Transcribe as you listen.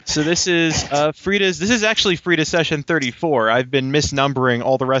So this is Frieda's. This is actually Frieda's session 34. I've been misnumbering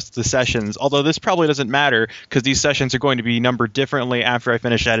all the rest of the sessions, although this probably doesn't matter because these sessions are going to be numbered differently after I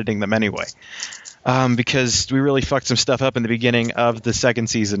finish editing them anyway. Because we really fucked some stuff up in the beginning of the second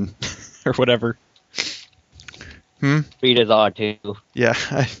season, or whatever. Frieda's odd too. Yeah.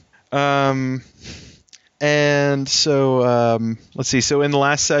 And so let's see. So in the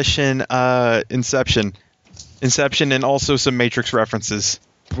last session, Inception, and also some Matrix references.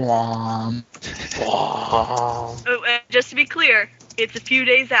 Blom. Oh, just to be clear, it's a few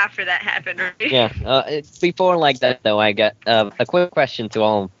days after that happened, right? Yeah. Before like that, though, I got a quick question to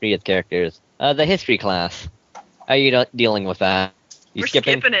all Frieda's characters. The history class. How are you dealing with that? We're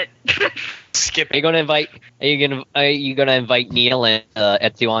skipping it. Skip Are you gonna invite? Are you gonna invite Neil and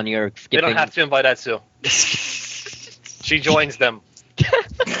Etsu on your skipping? They don't have to invite Etsu. She joins them.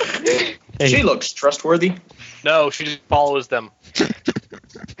 She looks trustworthy. No, she just follows them.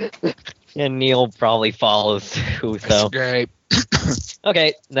 And Neil probably follows who so. Great.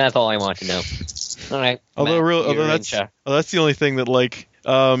 Okay, that's all I want to know. All right. Although that's the only thing that like.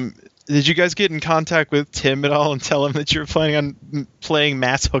 Did you guys get in contact with Tim at all and tell him that you were planning on playing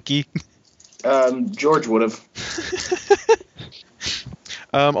Matt's hooky? George would have.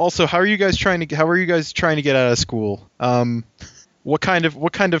 Also, how are you guys trying to get out of school? What kind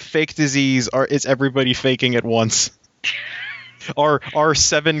of fake disease is everybody faking at once? Are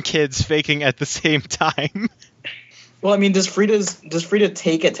 7 kids faking at the same time? Well, I mean, does Frieda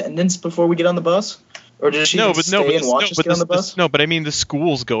take attendance before we get on the bus? Or does she stay and watch us get on the bus? No, but I mean the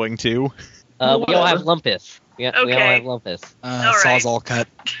school's going to. We all have lumpus. Yeah, Okay. we all have lumpus. All Saw's right. all cut.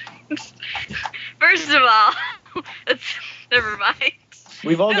 First of all, never mind.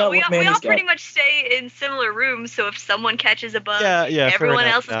 We've all got we what all Manny's pretty got. much stay in similar rooms, so if someone catches a bug, Yeah, fair everyone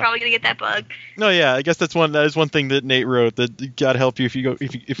enough, else is probably gonna get that bug. No, yeah, I guess that is one thing that Nate wrote, that God help you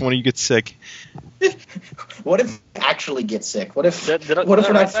if one of you gets sick. What if we actually get sick? What if Did I we're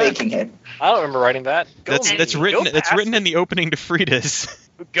not write that? faking it? I don't remember writing that. That's written in the opening to Frieda's.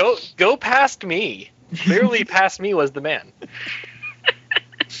 Go past me. Clearly, past me was the man.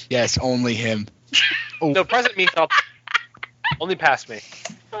 Yes, only him. No, present me felt only past me.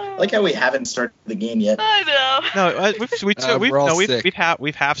 Like how we haven't started the game yet. I know. No, we're all sick.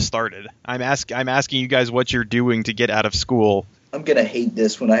 we've half started. I'm asking you guys what you're doing to get out of school. I'm gonna hate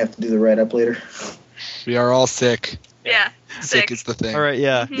this when I have to do the write-up later. We are all sick. Yeah. Sick is the thing. All right,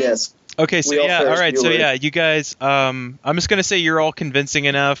 yeah. Yes. Okay, so We all yeah, all Ferris right, so Bueller. yeah, you guys. I'm just gonna say you're all convincing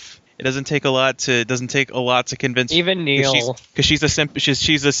enough. It doesn't take a lot to convince. Even Neil. Because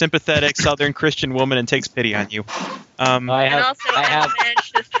she's a sympathetic Southern Christian woman and takes pity on you. I And have. also, I have.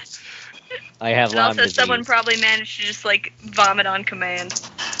 managed to, I have and Lyme also disease. someone probably managed to just like vomit on command.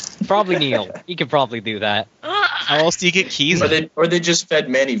 Probably Neil. He could probably do that. How else do you get keys? Or they just fed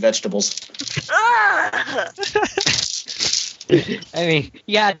Manny vegetables. Ugh. I mean,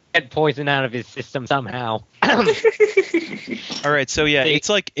 he had to get poison out of his system somehow. All right, so yeah, it's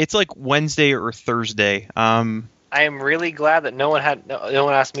like Wednesday or Thursday. I am really glad that no one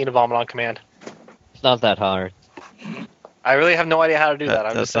asked me to vomit on command. It's not that hard. I really have no idea how to do that.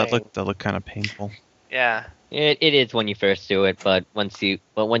 I'm just saying. That looked kind of painful. Yeah. It is when you first do it, but once you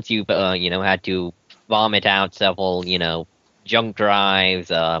had to vomit out several junk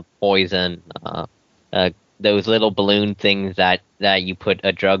drives, poison, those little balloon things that you put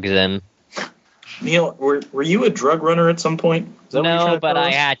drugs in. Neil, were you a drug runner at some point? Is that what you're trying No, to but tell I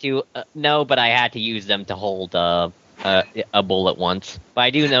us? had to. No, but I had to use them to hold a bullet once. But I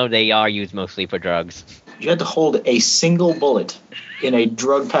do know they are used mostly for drugs. You had to hold a single bullet in a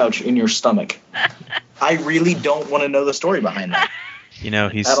drug pouch in your stomach. I really don't want to know the story behind that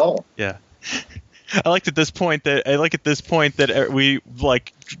He's at all. Yeah. I like at this point that we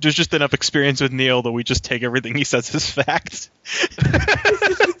like there's just enough experience with Neil that we just take everything he says as fact.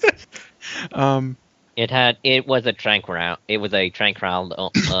 It was a trank round. It was a trank round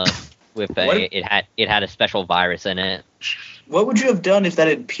with it had a special virus in it. What would you have done if that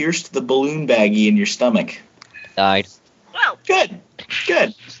had pierced the balloon baggie in your stomach? Died. Well, Good.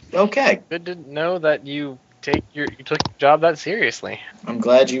 Okay. Good to know that you took your job that seriously. I'm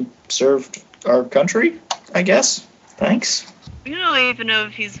glad you served our country, I guess. Thanks. we don't even know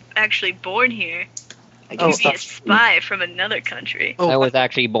if he's actually born here. I Maybe guess a that's spy from another country. I was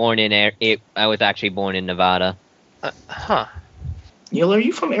actually born in Nevada. Huh. Neil, are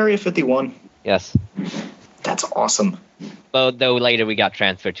you from Area 51? Yes. That's awesome. But though later we got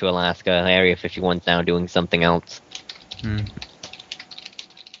transferred to Alaska, Area 51's now doing something else. I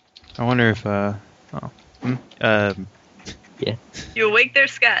wonder if Yeah. You awake there,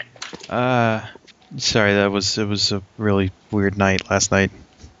 Scott? sorry, it was a really weird night last night.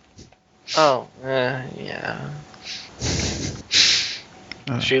 Oh, yeah.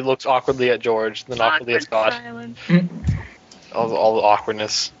 She looks awkwardly at George, then awkwardly at Scott. Silence. All the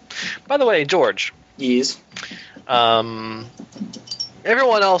awkwardness. By the way, George. Yes. Everyone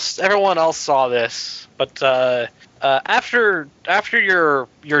else saw this, but after your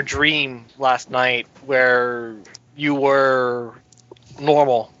dream last night, where you were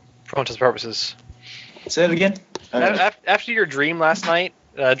normal for all intents and purposes. Say it again. After your dream last night,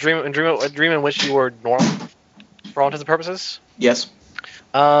 a dream in which you were normal for all intents and purposes. Yes.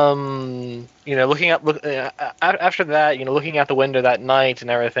 After that, looking out the window that night and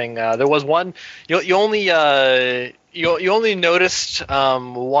everything, there was one. You only noticed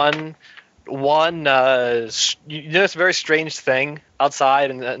one. You noticed a very strange thing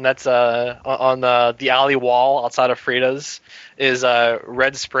outside, and that's on the alley wall outside of Frieda's is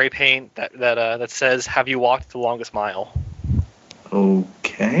red spray paint that says, "Have you walked the longest mile?"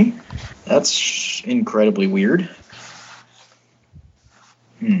 Okay, that's incredibly weird.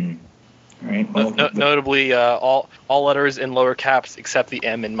 All right. Well, notably, all letters in lower caps except the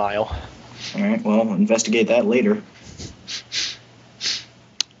M in mile. All right. Well, investigate that later.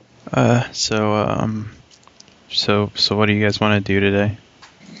 So what do you guys want to do today?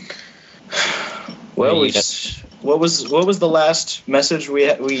 Well, what was the last message we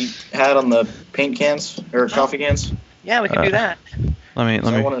had on the paint cans or coffee cans? Yeah, we can do that. Let me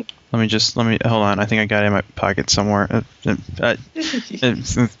hold on. I think I got it in my pocket somewhere. Your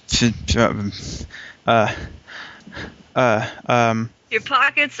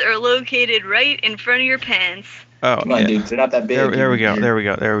pockets are located right in front of your pants. Oh, come on, dude. They're not that big. There we go.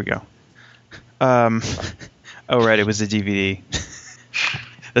 Oh, right. It was the DVD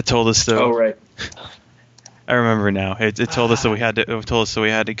that told us to. Oh, right. I remember now. It told us that we had to. It told us that we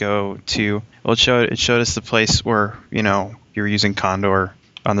had to go to. Well, it showed us the place where you were using Condor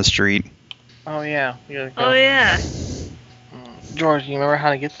on the street. Oh yeah. Oh yeah. George, you remember how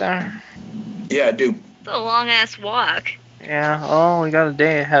to get there? Yeah, I do. It's a long ass walk. Yeah. Oh, we got a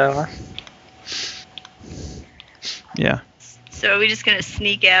day ahead of us. Yeah. So are we just gonna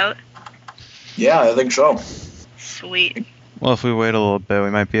sneak out? Yeah, I think so. Sweet. Well, if we wait a little bit, we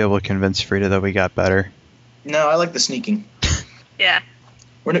might be able to convince Frieda that we got better. No, I like the sneaking. Yeah.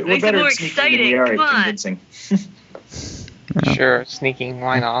 We're Makes better it more at sneaking exciting. than we are Come at on. convincing. Yeah. Sure, sneaking.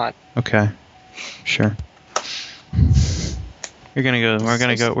 Why not? Okay. Sure. We're gonna go.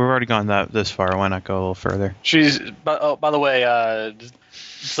 We've already gone this far. Why not go a little further? By the way,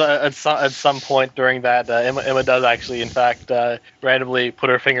 so at some point during that, Emma does actually, in fact, randomly put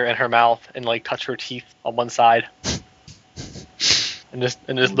her finger in her mouth and touch her teeth on one side, and just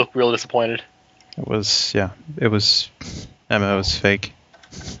look real disappointed. It was Emma. It was fake.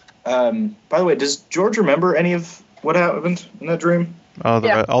 By the way, does George remember any of what happened in that dream? All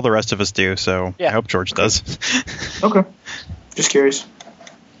the rest of us do. So yeah. I hope George does. Okay. Just curious.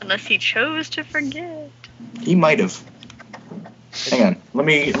 Unless he chose to forget. He might have. Hang on. Let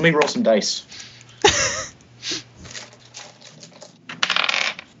me roll some dice.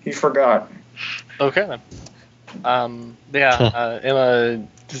 He forgot. Okay then. Emma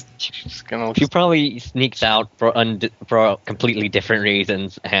just gonna. She probably sneaks out for completely different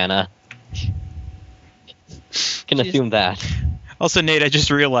reasons, Hannah. Can assume that. Also, Nate, I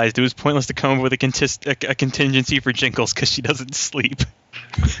just realized it was pointless to come up with a contingency for Jinkles because she doesn't sleep.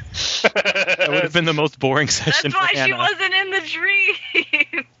 That would have been the most boring session. That's why for Hannah. she wasn't in the dream.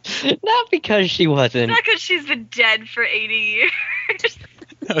 Not because she wasn't. Not because she's been dead for 80 years.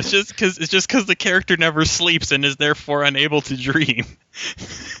 No, it's just because the character never sleeps and is therefore unable to dream.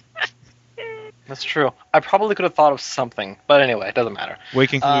 That's true. I probably could have thought of something, but anyway, it doesn't matter.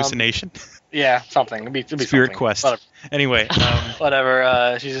 Waking hallucination. Yeah, something. It'd be Spirit something. quest. Whatever. Anyway, whatever.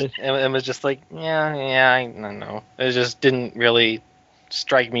 Emma's just like, I don't know. It just didn't really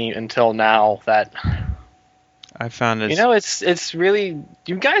strike me until now that I found it. It's really,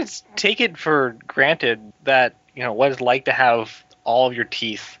 you guys take it for granted that what it's like to have all of your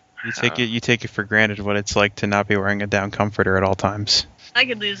teeth. You take it for granted what it's like to not be wearing a down comforter at all times. I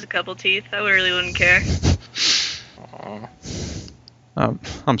could lose a couple teeth. I really wouldn't care.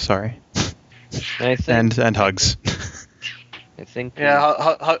 I'm sorry. And hugs. I think.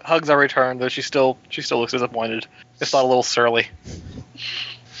 Yeah, hugs are returned, though she still looks disappointed. It's not a little surly.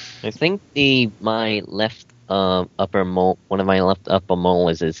 I think my left upper mole, one of my left upper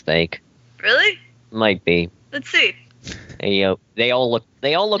molars is fake. Really? Might be. Let's see. They all look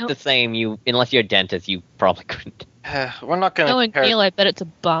the same. Unless you're a dentist, you probably couldn't. We're not gonna. Knowing Neil, I bet it's a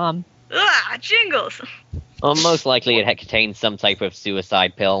bomb. Ah, Jingles. Well, most likely it contains some type of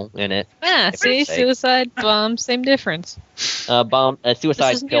suicide pill in it. Ah, If see, it's safe. suicide bomb, same difference.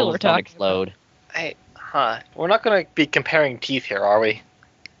 Suicide is Neil pills we're don't talking explode. We're not going to be comparing teeth here, are we?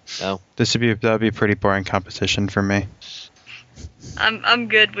 No. That would be a pretty boring competition for me. I'm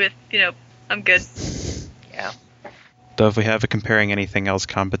good with, I'm good. Yeah. Though if we have a comparing anything else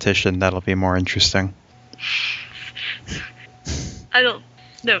competition, that'll be more interesting. I don't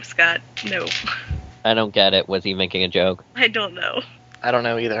know, Scott. No. I don't get it. Was he making a joke? I don't know. I don't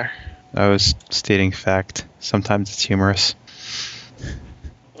know either. I was stating fact. Sometimes it's humorous.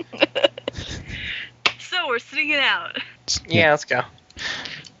 So we're sneaking out. Yeah, let's go.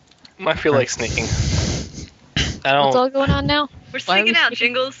 I feel like sneaking. I What's don't. all going on now? We're Why are we sneaking out, sneaking-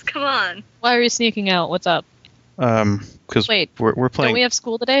 Jingles. Come on. Why are you sneaking out? What's up? Because Wait, we're Don't playing. we have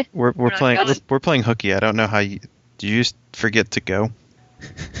school today? We're not playing. going. We're playing hooky. I don't know how you. Did you just forget to go?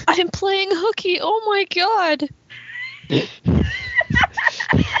 I'm playing hooky. Oh my god.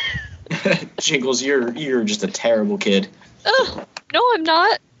 Jingles, you're just a terrible kid. Ugh, no, I'm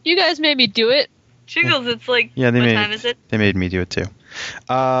not. You guys made me do it. Jingles, it's like, Yeah, they what made time is it? They made me do it too.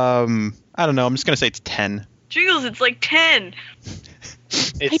 I don't know. I'm just gonna say it's 10. Jingles, it's like 10. I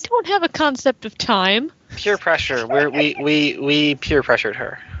It's don't have a concept of time. peer pressure. We peer pressured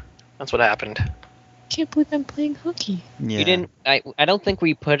her. That's what happened. Can't believe I'm playing hooky. Yeah. You didn't. I don't think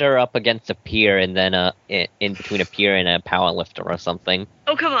we put her up against a peer and then in between a peer and a power lifter or something.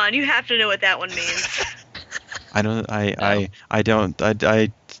 Oh, come on. You have to know what that one means. I don't. I don't.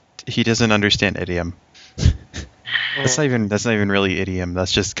 He doesn't understand idiom. That's not even really idiom.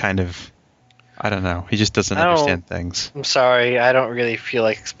 That's just kind of. I don't know. He just doesn't I don't- understand things. I'm sorry. I don't really feel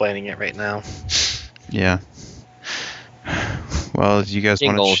like explaining it right now. Yeah. Well, you guys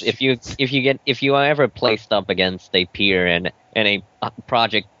want Jingles, to? if you are ever placed up against a peer and a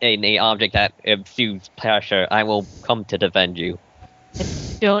object that exudes pressure, I will come to defend you.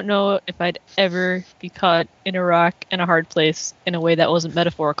 Don't know if I'd ever be caught in a rock in a hard place in a way that wasn't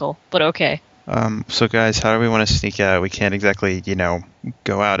metaphorical, but okay. So guys, how do we want to sneak out? We can't exactly,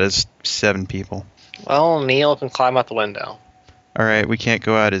 go out as 7 people. Well, Neil can climb out the window. All right, we can't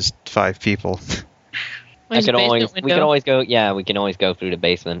go out as 5 people. Where's the basement We window? can always go. Yeah, we can always go through the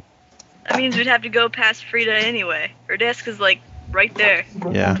basement. That means we'd have to go past Frieda anyway. Her desk is like right there.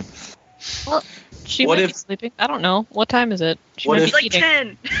 Yeah. She What might if- be sleeping. I don't know. What time is it? She What might if- be It's like eating.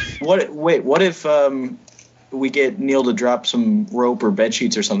 10. What if we get Neil to drop some rope or bed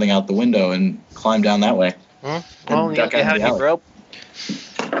sheets or something out the window and climb down that way? Well, Neil, duck do you out have in any the alley. rope?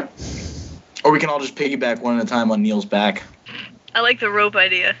 Or we can all just piggyback one at a time on Neil's back. I like the rope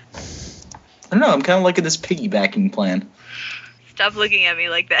idea. I don't know. I'm kind of liking this piggybacking plan. Stop looking at me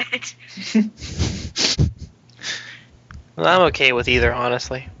like that. Well, I'm okay with either,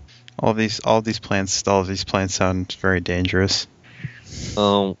 honestly. All these plans sound very dangerous.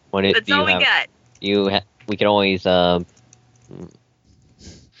 What if That's you all we have? got. We can always. Well,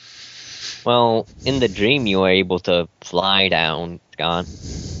 in the dream, you were able to fly down, Scott.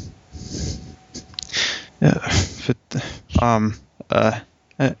 Yeah, but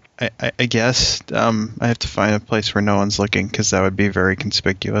I guess I have to find a place where no one's looking because that would be very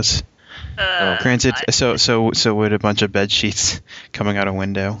conspicuous. Granted, so would a bunch of bed sheets coming out a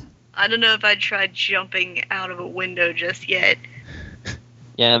window. I don't know if I'd try jumping out of a window just yet.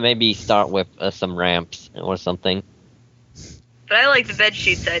 Yeah, maybe start with some ramps or something. But I like the bed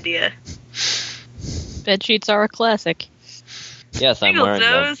sheets idea. Bed sheets are a classic. Yes, I'm Jingles wearing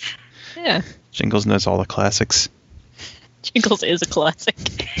them. knows. Yeah. Jingles knows all the classics. Jingles is a classic.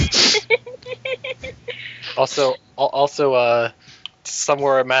 Also,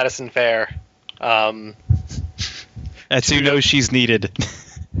 somewhere at Madison Fair, Etsu knows she's needed.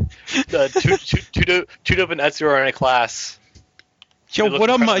 Tudo and Etsu are in a class. Yo, You look what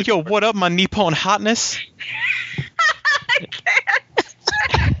up, incredibly my Nippon hotness? I can't.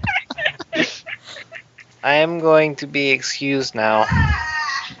 I am going to be excused now.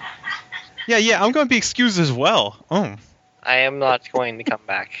 Yeah, I'm going to be excused as well. Oh, I am not going to come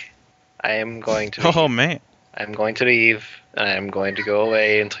back. I am going to. oh man. I'm going to leave, and I am going to go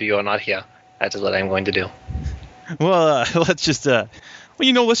away until you are not here. That is what I'm going to do. Well, let's just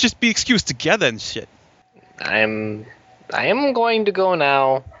let's just be excused together and shit. I am going to go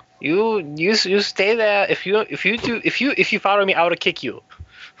now. You stay there. If you follow me, I will kick you.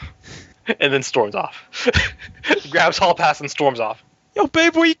 And then storms off. Grabs Hall Pass and storms off. Yo,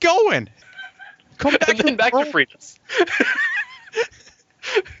 babe, where you going? Come back And then back to Frieda's.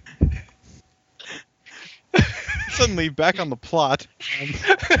 Suddenly back on the plot.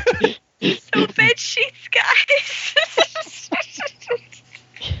 So bed sheets, guys.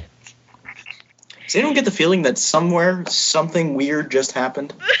 Does anyone get the feeling that somewhere something weird just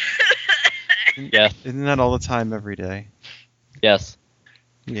happened? Yes. Isn't that all the time, every day? Yes.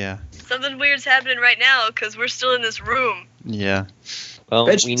 Yeah. Something weird's happening right now because we're still in this room. Yeah. Well,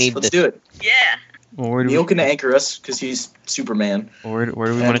 Bed we sheets, need let's this. do it. Yeah. Well, where do Neil we, can anchor us because he's Superman. where do we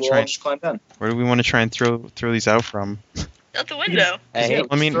And want to we'll try? all just climb down. Where do we want to try and throw these out from? Out the window. Hey, Yeah.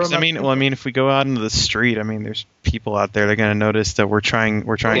 I mean, Throw 'em out. I mean, if we go out into the street, I mean, there's people out there. They're gonna notice that we're trying.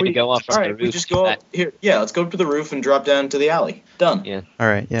 we need to go off All from right, the we roof. just go up here. Yeah, let's go up to the roof and drop down to the alley. Done. Yeah. All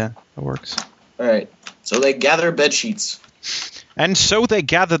right. Yeah, that works. All right. So they gather bed sheets. And so they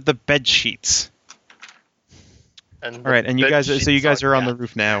gathered the bed sheets. And All right, and you guys, so you guys are on the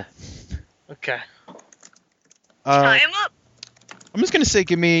roof now. Okay. Tie him up. I'm just gonna say,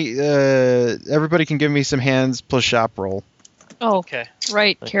 give me. Everybody can give me some hands plus shop roll. Oh, Okay.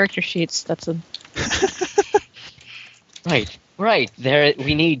 right. Character sheets. That's a. Right. There,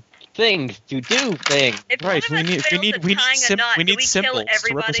 we need things to do things. If Right. one of us fails at tying a knot, do we symbols kill to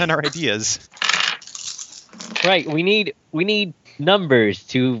everybody? represent our ideas. Right. We need numbers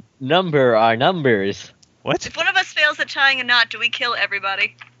to number our numbers. What? If one of us fails at tying a knot, do we kill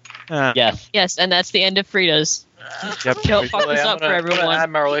everybody? Yes. Yes, and that's the end of Frieda's. Yep. Kill, fuck Really, this I'm up for gonna everyone. add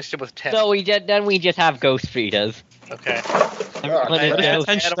my relationship with Tim. So then we just have ghost Fridas. Okay. Everyone That is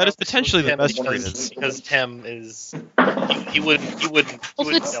knows- that is potentially the Tim best is- Frida's. because Tim is he wouldn't Well,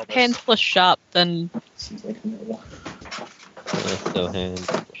 if it's fail this. hands plus shop, then Seems like no. So hands.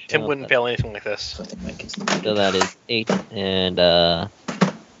 Tim wouldn't fail anything like this. So I think Mike is So that is 8 and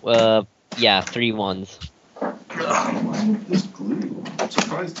yeah, 3 ones. This glue. I'm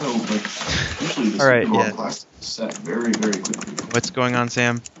surprised how usually this All right, glue on yeah. plastic is set very, very quickly. What's going on,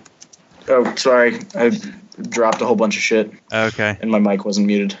 Sam? Oh, sorry. I dropped a whole bunch of shit, Okay. and my mic wasn't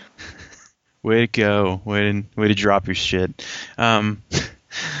muted. Way to go. Way to drop your shit. All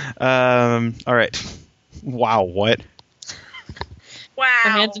right. Wow. What? Wow. for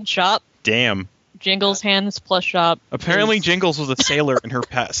hands and shop, Damn. Jingles hands plus shop. Apparently, is- Jingles was a sailor in her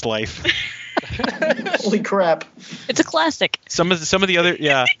past life. Holy crap. It's a classic. Some of the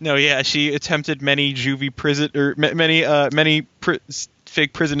other she attempted many juvie prison or many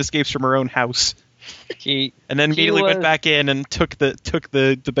fake prison escapes from her own house, She and then She immediately went was- back in and took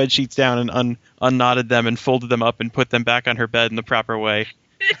the bed sheets down and unknotted them and folded them up and put them back on her bed in the proper way,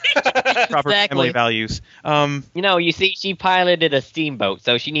 proper Exactly. family values. you see, she piloted a steamboat,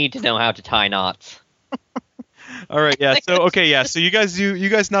 so she needed to know how to tie knots. All right, yeah. So so you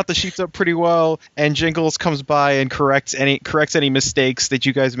guys knot the sheets up pretty well, and Jingles comes by and corrects any mistakes that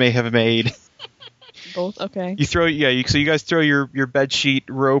you guys may have made. Both okay. So you guys throw your bed sheet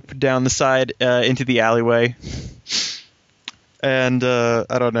rope down the side into the alleyway, and I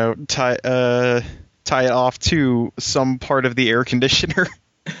don't know, tie it off to some part of the air conditioner.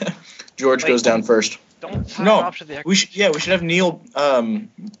 George goes down first. Don't tie No, it off to the we should have Neil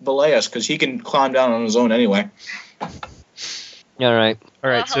belay us because he can climb down on his own anyway. All right. All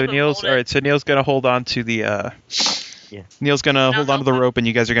right, I'll so help him Neil's hold it. Neil's gonna hold on to the Yeah. Neil's gonna I'll hold on to help the him. rope, and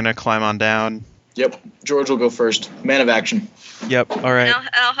you guys are gonna climb on down. Yep, George will go first. Man of action. Yep. All right. And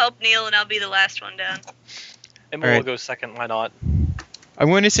I'll help Neil, and I'll be the last one down. Emma All right. will go second. Why not? I'm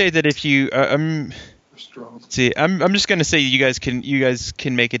going to say that if you They're strong. I'm just going to say you guys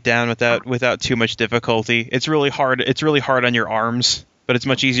can make it down without too much difficulty. It's really hard on your arms, but it's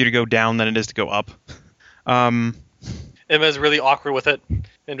much easier to go down than it is to go up. Emma's really awkward with it,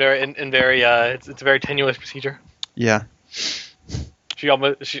 and very it's a very tenuous procedure. Yeah. She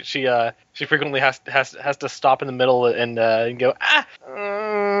frequently has to stop in the middle and go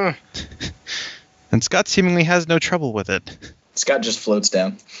And Scott seemingly has no trouble with it. Scott just floats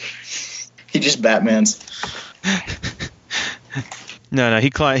down. He just Batmans. No, he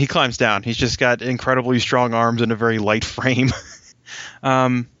climbs down. He's just got incredibly strong arms and a very light frame.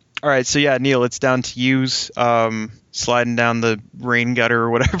 All right, so yeah, Neil, it's down to use sliding down the rain gutter or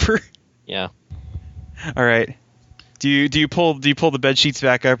whatever. Yeah. All right. Do you pull the bed sheets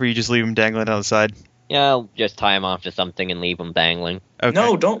back up, or you just leave them dangling on the side? Yeah, I'll just tie him off to something and leave him dangling. Okay.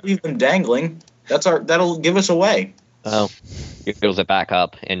 No, don't leave them dangling. That'll give us away. Oh. He pulls it back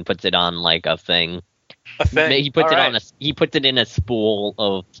up and puts it on like a thing. a thing. He puts it All on he puts it in a spool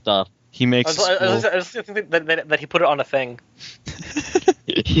of stuff. He makes. I was thinking that he put it on a thing.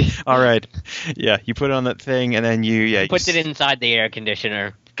 All right. Yeah, you put it on that thing, and then you Puts it inside the air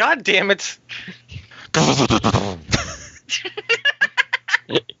conditioner. God damn it!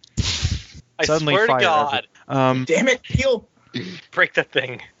 I Suddenly swear to fire God, Damn it, Neil. break that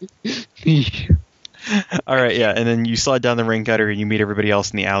thing. All right, yeah, and then you slide down the rain gutter, and you meet everybody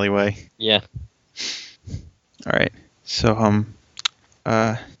else in the alleyway. Yeah. All right. So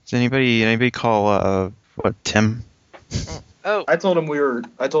Does anybody call Tim? Oh, I told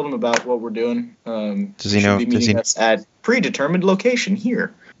him about what we're doing. Does he know? Should be meeting us at predetermined location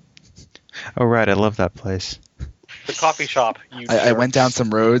here. Oh right, I love that place. the coffee shop. I went down some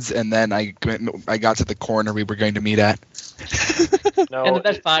roads, and then I got to the corner we were going to meet at. No, And the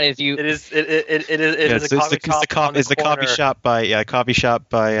best part is you. It is a coffee shop coffee shop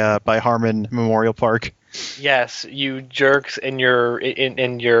by Harmon Memorial Park. Yes, you jerks in your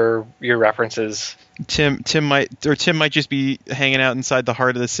references. Tim might just be hanging out inside the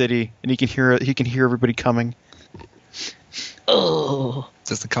heart of the city, and he can hear everybody coming. Oh.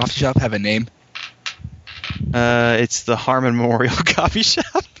 Does the coffee shop have a name? It's the Harmon Memorial Coffee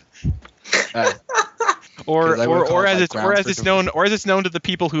Shop. Or as it's known to the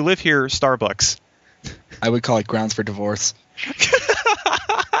people who live here, Starbucks. I would call it Grounds for Divorce.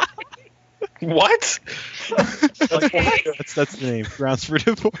 What? That's the name. Grounds for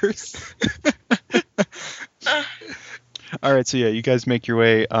Divorce. All right, so yeah, you guys make your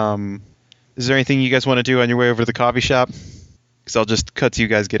way. Is there anything you guys want to do on your way over to the coffee shop? Because I'll just cut to you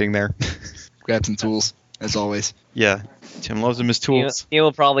guys getting there. Grab some tools, as always. Yeah, Tim loves him his tools. He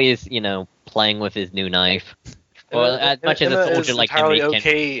probably is, playing with his new knife. Well, as much as a soldier like him, he can.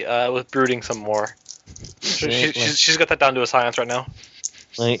 Okay with brooding some more. She's got that down to a science right now.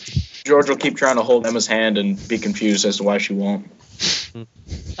 Like, George will keep trying to hold Emma's hand and be confused as to why she won't. I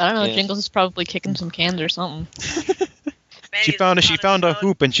don't know. Yeah. Jingles is probably kicking some cans or something. She found a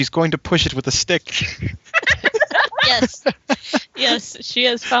hoop and she's going to push it with a stick. Yes, she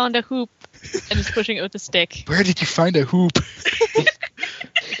has found a hoop and is pushing it with a stick. Where did you find a hoop?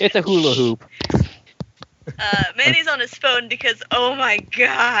 it's a hula hoop. Manny's on his phone because, oh my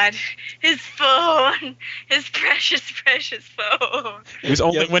god, his phone, his precious, precious phone. It was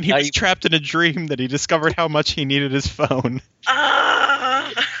only when he was trapped in a dream that he discovered how much he needed his phone.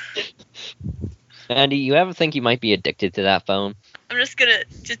 Andy, you ever think you might be addicted to that phone? I'm just gonna,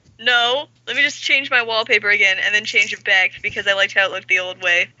 no, let me just change my wallpaper again and then change it back because I liked how it looked the old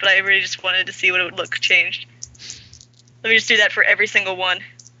way, but I really just wanted to see what it would look changed. Let me just do that for every single one.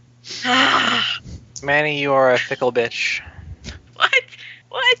 Manny, you are a fickle bitch.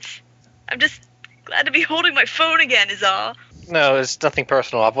 What? I'm just glad to be holding my phone again is all. No, it's nothing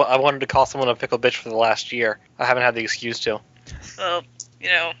personal. I wanted to call someone a fickle bitch for the last year. I haven't had the excuse to. Well,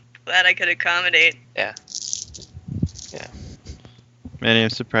 glad I could accommodate. Yeah. Manny, I'm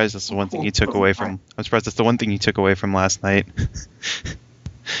surprised that's the one thing you took away from. I'm surprised that's the one thing you took away from last night.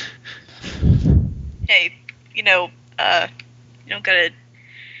 Hey, you don't gotta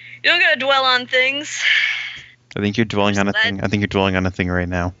dwell on things. I think you're dwelling on a thing. I think you're dwelling on a thing right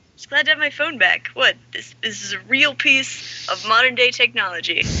now. Just glad to have my phone back. What? This is a real piece of modern day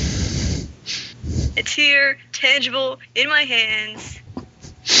technology. It's here, tangible, in my hands.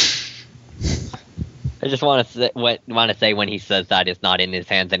 I just want to say when he says that it's not in his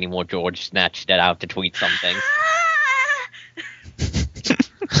hands anymore, George snatched it out to tweet something.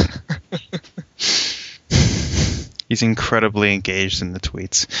 He's incredibly engaged in the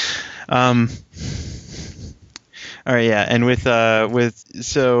tweets. All right, yeah, and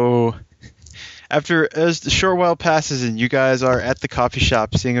so after as the short while passes and you guys are at the coffee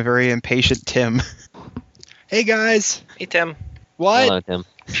shop seeing a very impatient Tim. Hey guys. Hey, Tim. What? Hello, Tim.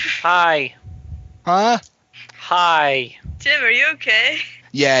 Hi. Huh? Hi. Tim, are you okay?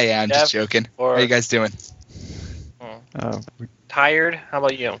 Yeah, I'm just joking. How are you guys doing? Tired? How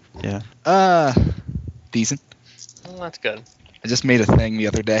about you? Yeah. Decent. Well, that's good. I just made a thing the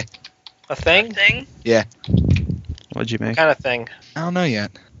other day. A thing? Thing? Yeah. What'd you make? What kind of thing? I don't know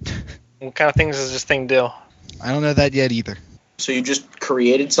yet. What kind of things does this thing do? I don't know that yet either. So you just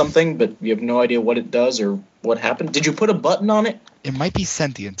created something, but you have no idea what it does or what happened? Did you put a button on it? It might be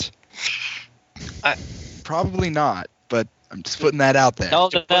sentient. Probably not, but I'm just putting that out there. Tell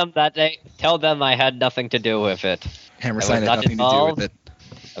them I had nothing to do with it. Hammerstein had nothing to do with it.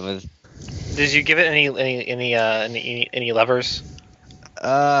 I was. Did you give it any levers?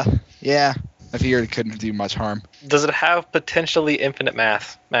 Yeah. I figured it couldn't do much harm. Does it have potentially infinite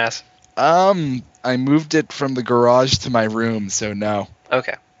mass? I moved it from the garage to my room, so no.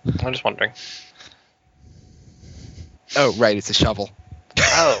 Okay. I'm just wondering. Oh, right, it's a shovel.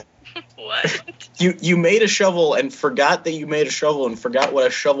 Oh. What? You made a shovel and forgot that you made a shovel and forgot what a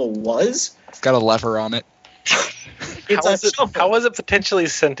shovel was? It's got a lever on it. How was it potentially I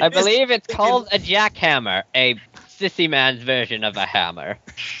sentient? believe it's called a jackhammer, a sissy man's version of a hammer.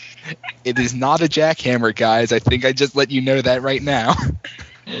 It is not a jackhammer, guys. I think I just let you know that right now.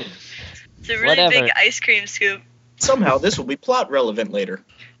 It's a really Whatever. big ice cream scoop. Somehow this will be plot relevant later.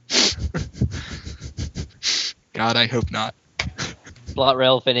 God, I hope not. Plot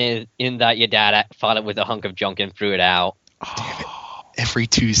relevant is in that your dad thought it was a hunk of junk and threw it out. Damn it. Every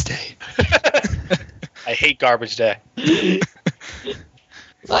Tuesday. I hate garbage day.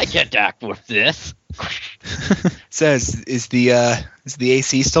 I get back with this. Says, is the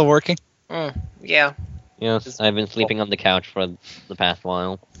AC still working? Yeah. Yes, I've been sleeping on the couch for the past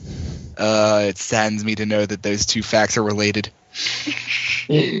while. It saddens me to know that those two facts are related.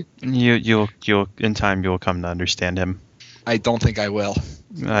 You'll in time you'll come to understand him. I don't think I will.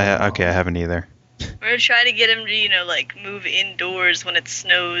 I haven't either. We're gonna try to get him to, like, move indoors when it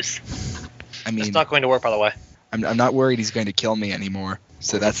snows. I mean, It's not going to work, by the way. I'm not worried he's going to kill me anymore.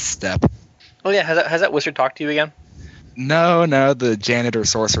 So that's a step. Oh yeah, has that wizard talked to you again? No, the janitor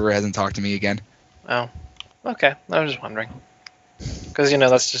sorcerer hasn't talked to me again. Oh, okay. I was just wondering. Because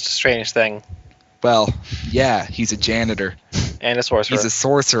that's just a strange thing. Well, yeah, he's a janitor. And a sorcerer. He's a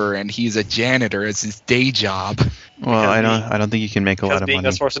sorcerer, and he's a janitor as his day job. Well, Because I don't think you can make a lot Because of being money.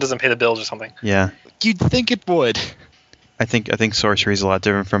 a sorcerer doesn't pay the bills or something. Yeah, You'd think it would, I think sorcery is a lot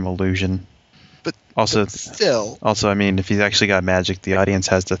different from illusion. But- also, still. I mean, if he's actually got magic, the audience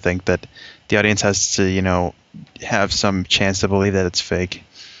has to think that the audience has to, have some chance to believe that it's fake.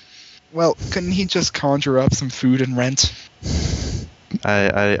 Well, couldn't he just conjure up some food and rent?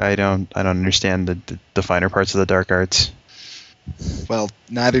 I don't understand the finer parts of the dark arts. Well,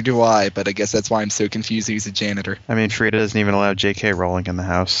 neither do I, but I guess that's why I'm so confused he's a janitor. I mean, Frieda doesn't even allow J.K. Rowling in the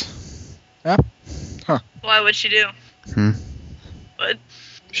house. Why would she do? What?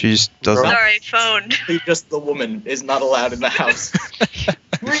 She just doesn't. Sorry, phone. Just the woman is not allowed in the house.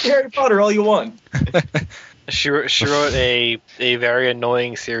 Read Harry Potter all you want. She wrote a very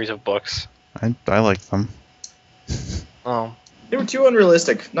annoying series of books. I like them. Oh. They were too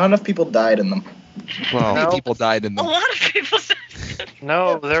unrealistic. Not enough people died in them. Well, How No. many people died in A them? lot of people.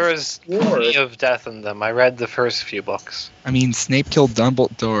 No, there was War. plenty of death in them. I read the first few books. I mean, Snape killed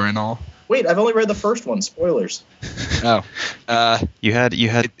Dumbledore and all. Wait, I've only read the first one. Spoilers. Oh, you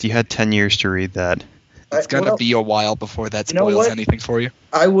had 10 years to read that. it's gonna Well, be a while before that You know spoils what? anything for you.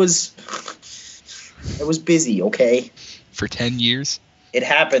 I was busy. Okay, For 10 years, it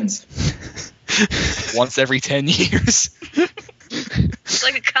happens. once every 10 years. It's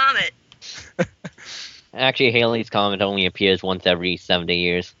like a comet. Actually, Haley's Comet only appears once every 70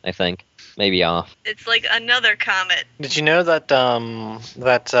 years, I think. Maybe off. It's like another comet. Did you know that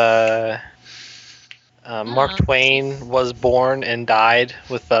Mark Twain was born and died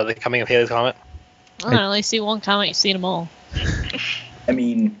with the coming of Haley's Comet? I only see one comment, you've seen them all. I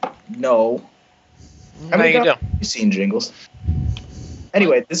mean, no. How No, many you do. times have you seen Jingles?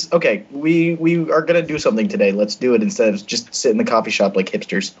 Anyway, we are gonna do something today. Let's do it instead of just sit in the coffee shop like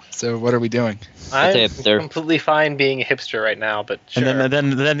hipsters. So what are we doing? I'm That's a hipster. completely fine being a hipster right now, but sure. And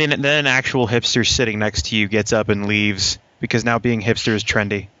then an actual hipster sitting next to you gets up and leaves because now being hipster is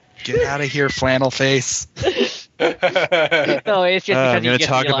trendy. Get out of here, flannel face. No, it's just because I'm you gonna get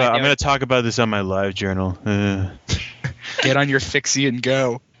talk to be about like, I'm gonna talk about this on my live journal. Get on your fixie and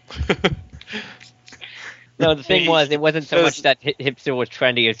go. No, the thing was, it wasn't so Because- much that hipster was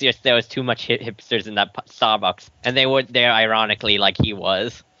trendy. It's just there was too much hipsters in that Starbucks, and they were there ironically, like he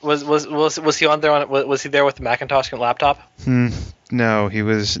was. Was he on there? Was he there with the Macintosh and laptop? No, he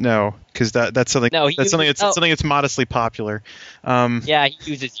was because that's something No, he that's something was- that's something that's modestly popular. Yeah,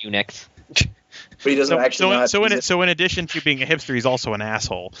 he uses Unix. But he doesn't actually know how to use it. So in addition to being a hipster, he's also an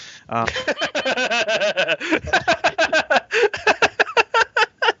asshole.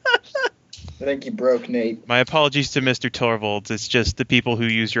 I think you broke Nate. My apologies to Mr. Torvalds. It's just the people who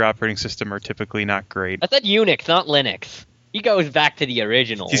use your operating system are typically not great. I said Unix, not Linux. He goes back to the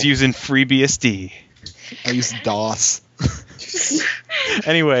original. He's using FreeBSD. I use DOS.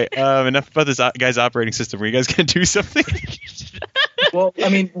 Anyway, enough about this guy's operating system. Were you guys gonna do something? Well, I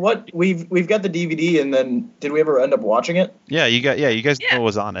mean, what we've got the DVD, and then did we ever end up watching it? You guys Yeah. know what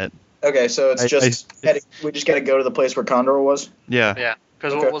was on it. Okay, so it's we just got to go to the place where Condor was. Yeah, Yeah,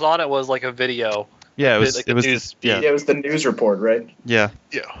 because Okay. what was on it was like a video. yeah. It was. Like It a was. news Yeah, It was the news report, right? yeah.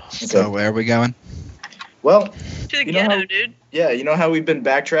 So where are we going? Well, To the You know ghetto, how- dude. yeah, you know how we've been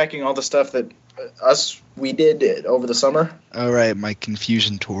backtracking all the stuff that we did over the summer. All right, my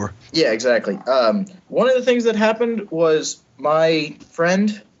confusion tour. Yeah, exactly. One of the things that happened was my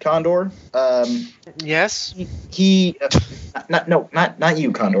friend Condor. Yes. He, not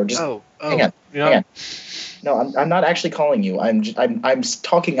you, Condor. Just Oh. hang on. You know- Hang on. No, I'm not actually calling you. I'm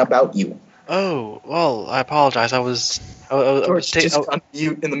talking about you. Oh, well, I apologize. I was George just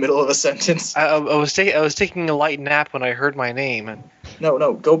unmute in the middle of a sentence. I was taking a light nap when I heard my name. And,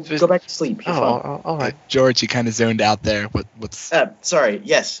 No, go back to sleep. You're fine. all right. George, you kind of zoned out there. What's? Sorry.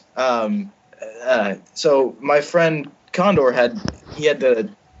 Yes. So my friend Condor had to.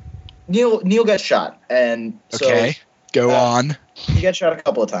 Neil got shot, and so Okay, go on. he got shot a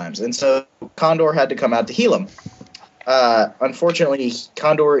couple of times, and so Condor had to come out to heal him. Unfortunately,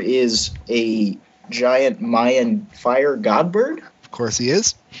 Condor is a giant Mayan fire god bird. Of course he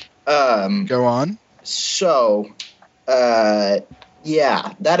is. Um, Go on. So,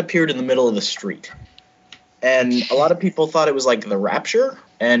 yeah, that appeared in the middle of the street. And a lot of people thought it was like the Rapture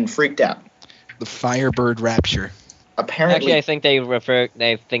and freaked out. The Firebird Rapture. Apparently, Actually, I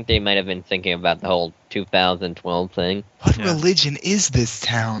think they might have been thinking about the whole 2012 thing. What Yeah. religion is this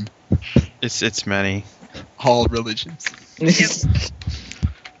town? It's many. All religions.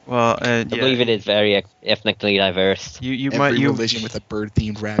 Well, I believe it is very ethnically diverse. Every religion with a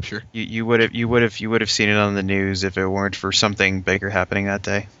bird-themed rapture. you would have seen it on the news if it weren't for something bigger happening that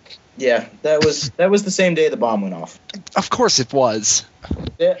day. yeah, that was the same day the bomb went off. Of course it was.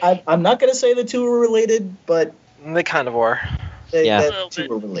 I'm not going to say the two were related, but They kind of were. Yeah. the two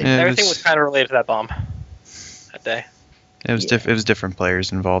were related. Yeah. Everything was kind of related to that bomb that day. It was Yeah. it was different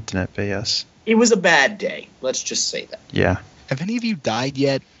players involved in it, but yes, It was a bad day. Let's just say that. yeah, Have any of you died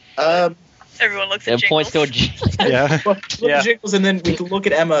yet? Everyone looks at It points to Jingles. yeah. Look Yeah. at Jingles, and then we can look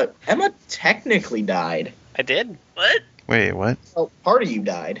at Emma. Emma technically died. I did. What? Wait, what? Well, part of you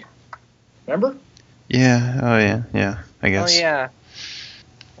died. Remember? Yeah. Oh yeah. I guess.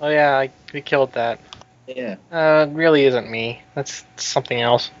 Oh yeah, we killed that. Yeah. It really isn't me. That's something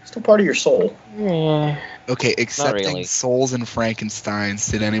else. Still part of your soul. Yeah. Okay, accepting really. souls and Frankensteins,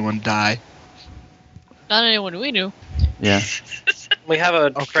 did anyone die? Not anyone we knew. Yeah. We have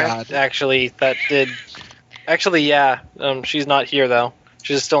a Oh, friend God. actually that did. Actually, yeah. She's not here though.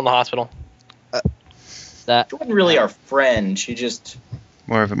 She's still in the hospital. That She wasn't really our friend. She just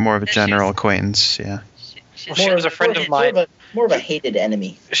More of a And general she's- acquaintance. Yeah. Well, she was a friend of mine. More of a hated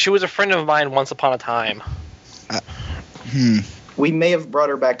enemy. She was a friend of mine once upon a time. We may have brought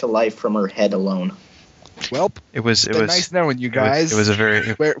her back to life from her head alone. Well, It was. it's been nice knowing you it was- guys. It was a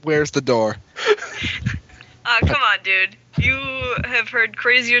very. Where's the door? Come on, dude. You have heard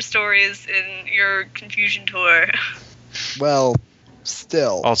crazier stories in your confusion tour. Well,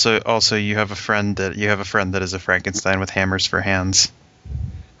 still. Also, you have a friend that is a Frankenstein with hammers for hands.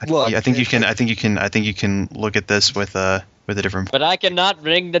 Look, I think you can look at this with a different. But I cannot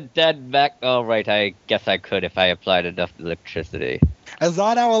bring the dead back. Oh, right, I guess I could if I applied enough electricity. That's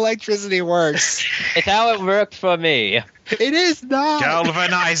not how electricity works. It's how it worked for me. It is not.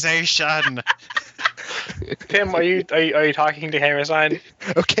 Galvanization. Tim, are you talking to Hammerstein?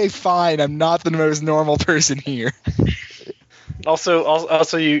 Okay, fine. I'm not the most normal person here.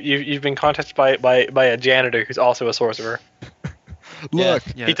 Also, you've been contacted by a janitor who's also a sorcerer. Look,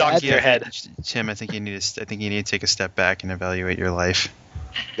 Yeah, He talks to your head. Tim, I think you need to take a step back and evaluate your life.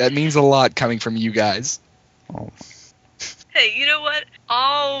 that means a lot coming from you guys. Oh, Hey, you know what?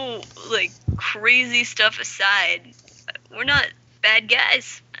 All crazy stuff aside, we're not bad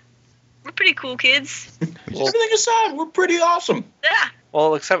guys. We're pretty cool kids. Everything aside, we're pretty awesome. Yeah.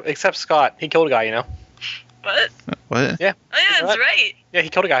 Well, except Scott. He killed a guy, you know. What? what? Oh yeah, that's What? right. Yeah, he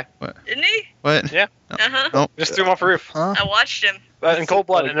killed a guy. Didn't he? What? Yeah. Uh huh. Oh. Just threw him off a roof. Huh? I watched him. In cold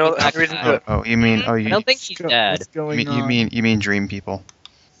blood. And no reason to do it. Oh, you mean? Oh, I you. don't think he's dead. What's going on? You mean dream people?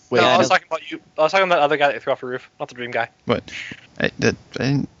 Wait, No, I I was don't- talking about you. I was talking about the other guy that threw off a roof, not the dream guy. I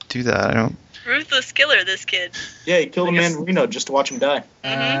didn't do that. I don't. Ruthless killer, this kid. Yeah, he killed a I man guess- in Reno just to watch him die.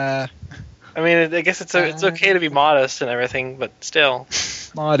 I mean, I guess it's okay to be modest and everything, but still.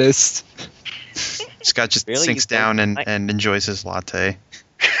 modest. Scott just Really? sinks You down think- and enjoys his latte.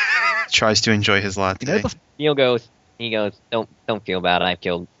 Tries to enjoy his latte. You know the He goes, don't feel bad. I've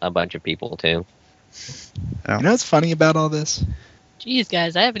killed a bunch of people too. You know what's funny about all this? Jeez,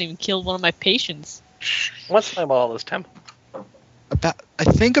 guys, I haven't even killed one of my patients. What's funny about all this, Tim? I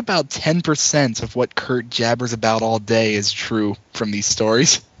think about 10% of what Kurt jabbers about all day is true from these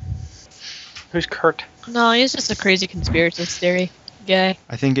stories. Who's Kurt? No, he's just a crazy conspiracy theory guy.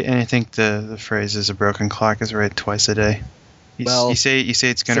 I think the phrase is a broken clock is right twice a day. Well, you say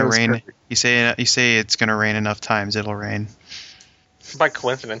it's gonna so is rain. Kurt. You say it's gonna rain enough times it'll rain. By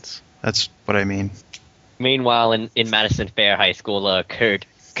coincidence. That's what I mean. Meanwhile, in Madison Fair High School, Kurt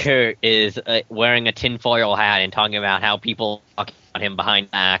is wearing a tinfoil hat and talking about how people talk about him behind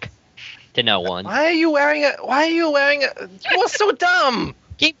back to no one. Why are you wearing a? You are so dumb.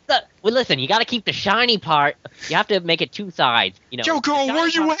 Well, listen, you got to keep the shiny part. You have to make it two sides. You know. Joko, the shiny where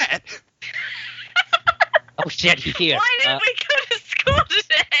you part- at? Oh shit, he's here. Why didn't we go to school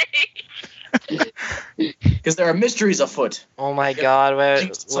today? Because there are mysteries afoot. Oh my God, where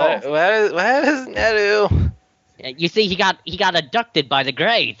is Neru? You see, he got abducted by the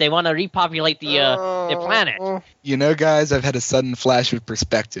Greys. They want to repopulate the planet. You know, guys, I've had a sudden flash of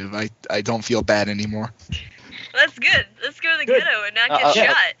perspective. I don't feel bad anymore. That's good. Let's go to the Good. ghetto and not get yeah.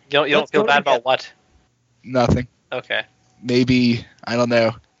 shot. You don't Let's feel go bad to about what? Nothing. Okay. Maybe, I don't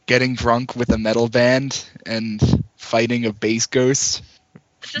know, getting drunk with a metal band and fighting a bass ghost.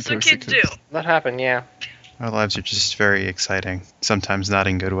 It's just what kids do. That happened, yeah. Our lives are just very exciting. Sometimes not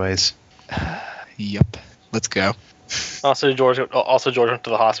in good ways. Yep. Let's go. Also, George went to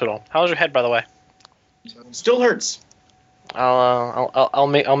the hospital. How's your head, by the way? Still hurts. I'll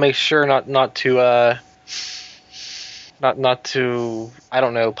make sure not to I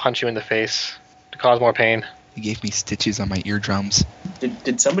don't know, punch you in the face to cause more pain. He gave me stitches on my eardrums.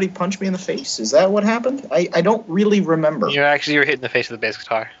 Did somebody punch me in the face? Is that what happened? I don't really remember. You were hit in the face with the bass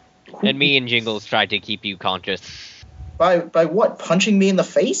guitar. And me and Jingles tried to keep you conscious. By what? Punching me in the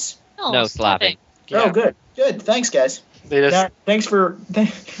face? No, slapping. Yeah. Oh, good. Good. Thanks, guys. They just Now, thanks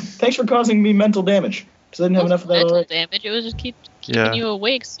for causing me mental damage. Because I didn't have enough of that mental already. damage. It was just keeping Yeah. you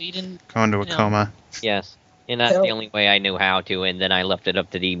awake so you didn't. Go into a No. coma. Yes. And that's the only way I knew how to, and then I left it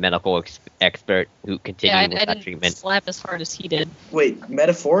up to the medical expert who continued I with that didn't treatment. slap as hard as he did. Wait,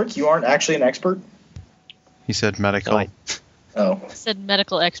 metaphoric? You aren't actually an expert? He said medical. No, I- Oh. I said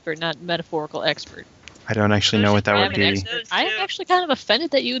medical expert, not metaphorical expert. I don't actually know what that would be. I am actually kind of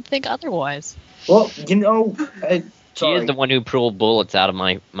offended that you would think otherwise. Well, you know, She sorry. is the one who pulled bullets out of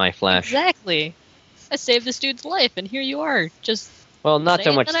my flesh. Exactly. I saved this dude's life, and here you are, just Well, not so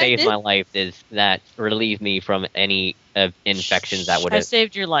Saying much that I saved did? my life is that relieved me from any infections that would I have.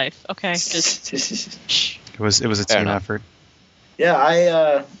 saved your life. Okay, just It was a Fair team enough. effort.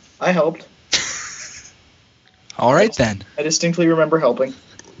 Yeah, I helped. All right, then. I distinctly remember helping.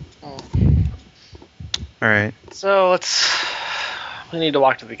 All right. So we need to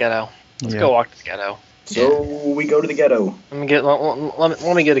walk to the ghetto. Let's go walk to the ghetto. So we go to the ghetto. Let me get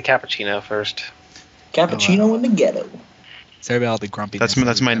a cappuccino first. Cappuccino in the ghetto. Sorry about all the grumpy. That's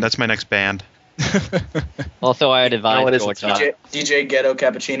my next band. Also, I'd advise it is George not. DJ Ghetto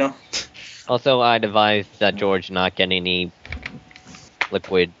Cappuccino. Also, I'd advise that George not get any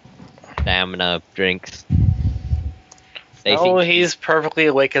liquid stamina drinks. They Oh, seem- he's perfectly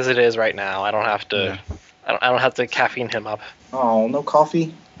awake as it is right now. I don't have to. Yeah. I don't have to caffeine him up. Oh, no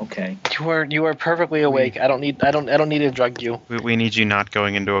coffee? Okay. You are perfectly awake. I don't need to drug you. We need you not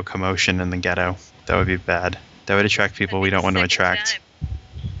going into a commotion in the ghetto. That would be bad. That would attract people we don't want to attract.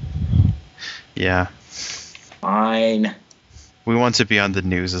 Yeah. Fine. We want to be on the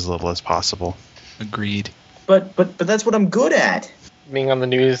news as little as possible. Agreed. But that's what I'm good at. Being on the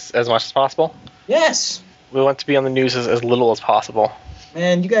news as much as possible. Yes. We want to be on the news as little as possible.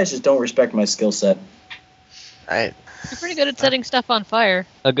 Man, you guys just don't respect my skill set. I you're pretty good at setting stuff on fire.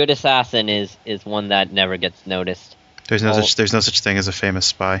 A good assassin is one that never gets noticed. There's no Oh. such thing as a famous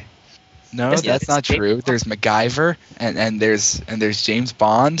spy. No, Yes, that's yes. not true. There's MacGyver, and there's James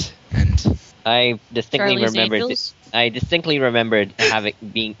Bond, and I distinctly Charlie's remembered. Angels? I distinctly remembered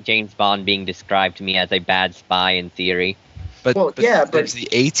being James Bond being described to me as a bad spy in theory. but, Well, yeah, but- there's the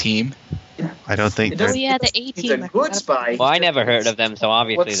A-Team. I don't think It they're. Oh doesn't- yeah, the He's A-Team. a good spy. Well, I never heard of them, so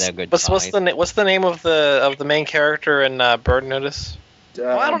obviously they're good what's spies. what's the name of the main character in Bird Notice?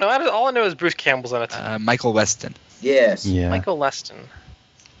 Well, I don't know. All I know is Bruce Campbell's in it. Michael Weston. Yes. Yeah. Michael Leston.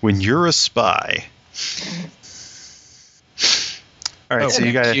 When you're a spy. All right, so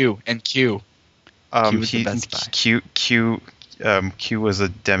you got Q and Q. Q was the best spy. Q was a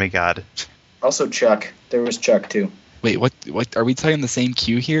demigod. Also Chuck. There was Chuck, too. Wait, what? Are we talking the same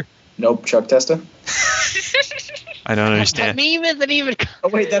Q here? Nope, Chuck Testa. I don't That understand. meme isn't even. Oh,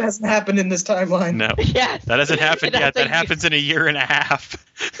 wait, that hasn't happened in this timeline. No, Yes. that hasn't happened yet. That's That a- happens in a year and a half.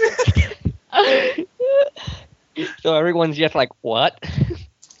 So everyone's just like, what?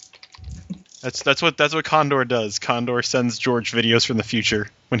 That's what Condor does. Condor sends George videos from the future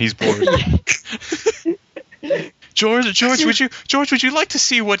when he's bored. George, would you like to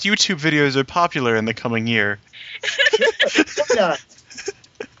see what YouTube videos are popular in the coming year? Yeah.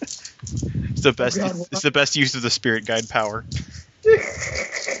 It's the best. It's the best use of the spirit guide power.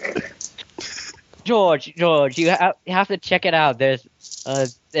 George, you have to check it out. There's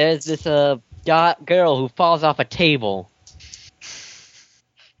this girl who falls off a table.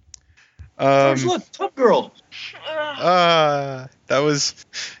 George, look, Top Girl. That was,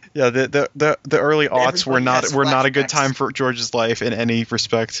 yeah. The early aughts were Everybody has not a good flashbacks. time for George's life in any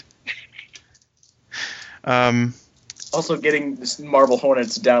respect. Also, getting this Marble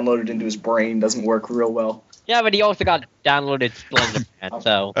Hornets downloaded into his brain doesn't work real well. Yeah, but he also got downloaded Slender Man,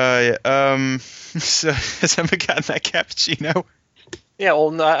 so. Yeah. So has Emma gotten that cappuccino? Yeah,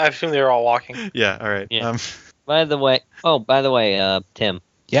 well, no, I assume they were all walking. Yeah. All right. Yeah. By the way, Tim.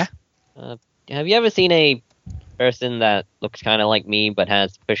 Yeah? Have you ever seen a person that looks kind of like me, but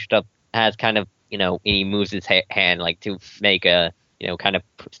has kind of, he moves his hand like to make a, kind of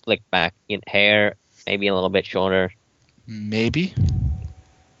slick back in hair, maybe a little bit shorter. Maybe.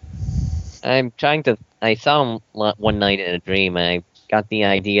 I saw him one night in a dream, and I got the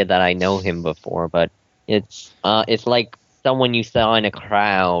idea that I know him before, but it's like someone you saw in a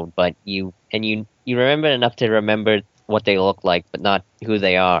crowd, but you remember enough to remember what they look like, but not who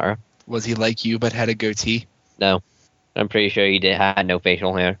they are. Was he like you but had a goatee? No, I'm pretty sure he had no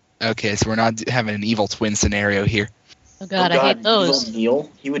facial hair. Okay, so we're not having an evil twin scenario here. Oh god, I hate those. Evil Neil,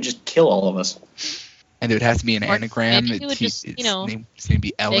 he would just kill all of us. And it would have to be an Or anagram. maybe he would just, His name would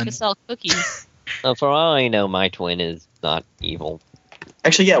be Ellen. Make us all cookies. For all I know, my twin is not evil.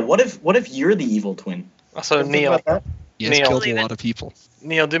 Actually, yeah. What if you're the evil twin? Also, Think Neil, about that. He has Neil. killed a lot of people.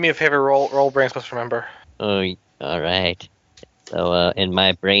 Neil, do me a favor. Roll brain supposed to remember. Oh, all right. So, and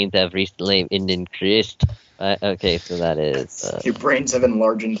my brains have recently been increased. Okay, so that is. Your brains have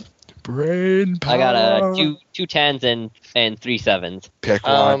enlarged. Brain power. I got two 10s and 3 7s. Pick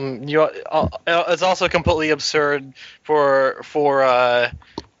one. It's also completely absurd for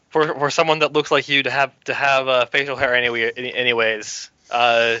someone that looks like you to have facial hair anyways.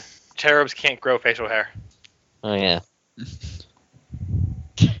 Cherubs can't grow facial hair. Oh yeah.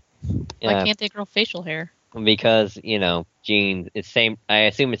 Why can't they grow facial hair? Because genes. It's same. I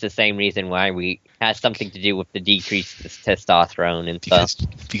assume it's the same reason why we has something to do with the decreased testosterone and stuff.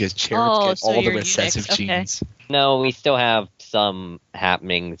 Because cherubs get so all the you're recessive Unix, okay. genes. No, we still have some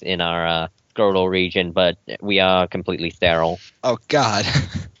happenings in our scrotal region, but we are completely sterile. Oh God.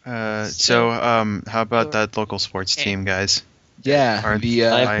 So how about that local sports team, guys? Yeah. Are-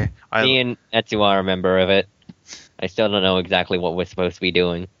 The Me and Etsu are a member of it. I still don't know exactly what we're supposed to be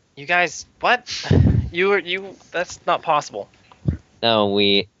doing. You guys, what? You. That's not possible. No,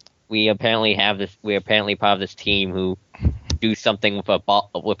 we apparently have this. We're apparently part of this team who do something with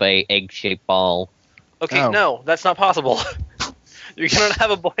a egg-shaped ball. Okay, Oh. no, that's not possible. You cannot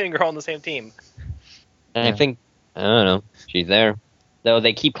have a boy and girl on the same team. And Yeah. I think I don't know. She's there, though.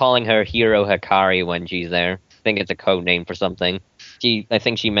 They keep calling her Hiro Hikari when she's there. I think it's a code name for something. I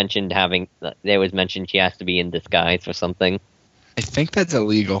think she mentioned there was mentioned she has to be in disguise for something. I think that's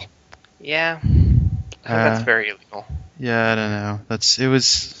illegal. Yeah, I think that's very illegal. Yeah, I don't know.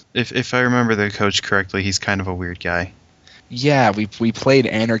 If I remember the coach correctly, he's kind of a weird guy. Yeah, we played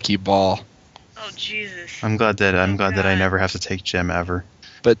Anarchy Ball, Oh Jesus. I'm glad that I God. never have to take gym ever.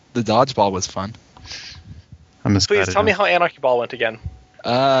 but the dodgeball was fun. I'm just Please glad I tell me don't- how Anarchy Ball went again.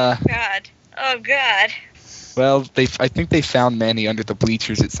 God. Oh God. Well, I think they found Manny under the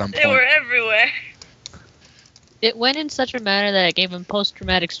bleachers at some They were point. everywhere. It went in such a manner that it gave him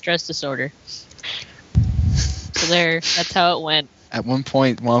post-traumatic stress disorder. So that's how it went. At one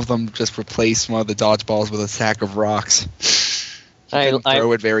point, one of them just replaced one of the dodgeballs with a sack of rocks. He couldn't I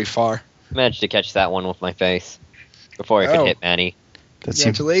throw it very far. managed to catch that one with my face before I could Oh. hit Manny. That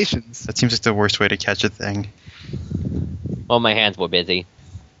seems Congratulations. like the worst way to catch a thing. Well, my hands were busy.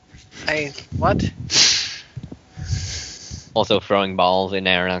 What? Also throwing balls in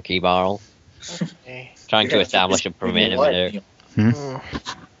Anarchy Ball, Okay. trying to Yeah, establish a just leave me alone, perimeter. Neil.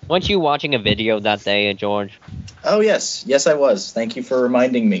 Weren't you watching a video that day, George? Oh yes, yes I was. Thank you for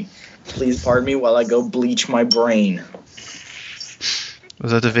reminding me. Please pardon me while I go bleach my brain.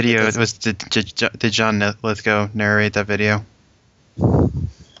 Was that the video? Did John Lithgow narrate that video?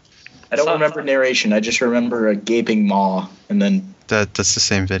 I don't remember narration. I just remember a gaping maw, and then That's the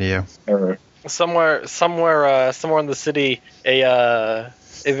same video. Somewhere in the city, a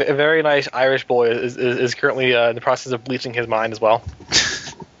very nice Irish boy is currently in the process of bleaching his mind as well.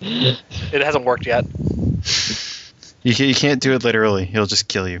 It hasn't worked yet. You can't do it literally. He'll just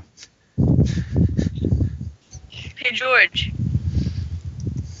kill you. Hey George,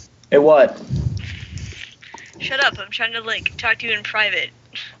 Hey, what? shut up. I'm trying to talk to you in private.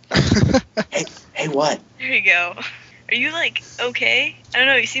 Hey, what? There you go. Are you okay? I don't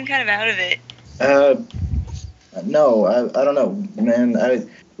know. You seem kind of out of it. No, I don't know, man. I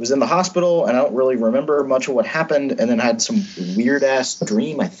was in the hospital, and I don't really remember much of what happened, and then I had some weird-ass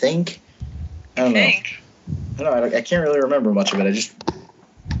dream, I think. I don't know. I don't know. I can't really remember much of it.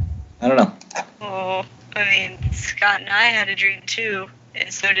 I don't know. Oh, I mean, Scott and I had a dream too,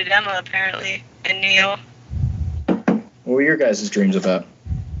 and so did Emma apparently, and Neil. What were your guys' dreams about?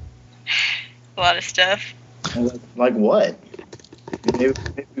 A lot of stuff. Like what? Maybe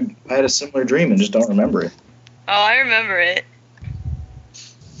I had a similar dream and just don't remember it. Oh, I remember it.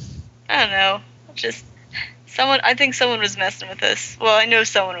 I don't know. I think someone was messing with us. Well, I know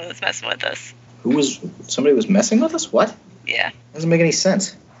someone was messing with us. Somebody was messing with us? What? Yeah. Doesn't make any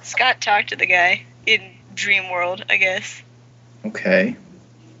sense. Scott talked to the guy in Dream World, I guess. Okay.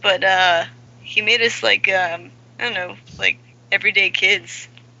 But, he made us, like, I don't know, like, everyday kids.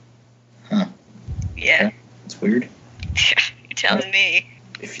 Huh. Yeah. Okay. That's weird. You're telling me.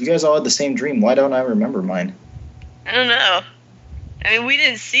 If you guys all had the same dream, why don't I remember mine? I don't know. I mean, we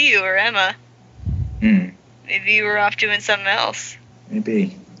didn't see you or Emma. Maybe you were off doing something else.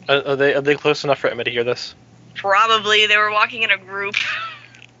 Maybe. Are they close enough for Emma to hear this? Probably. They were walking in a group.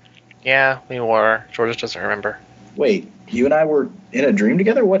 Yeah, we were. George doesn't remember. Wait, you and I were in a dream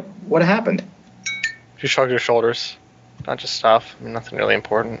together? What happened? She shrugged her shoulders. Not just stuff. I mean, nothing really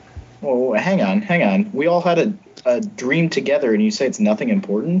important. Well, hang on. We all had a dream together, and you say it's nothing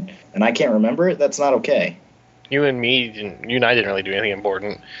important, and I can't remember it? That's not okay. You and I didn't really do anything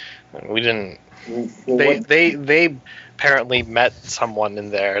important. We didn't. Well, They apparently met someone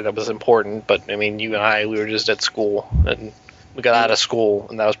in there that was important, but I mean, you and we were just at school, and we got out of school,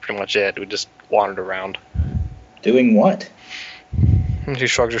 and that was pretty much it. We just wandered around. Doing what? And she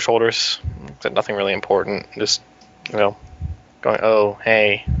shrugged her shoulders. Said nothing really important. Just, going, oh,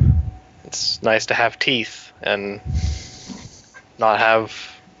 hey, it's nice to have teeth and not have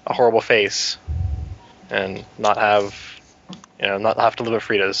a horrible face and not have to live at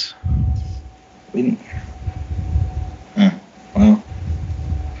Frieda's. We didn't. Well,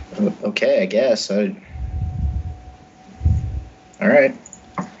 okay, I guess. All right.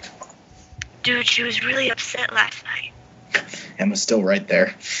 Dude, she was really upset last night. Emma's still right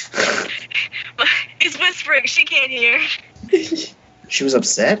there. He's whispering. She can't hear. She was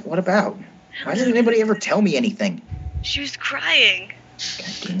upset? What about? Why didn't anybody ever tell me anything? She was crying. God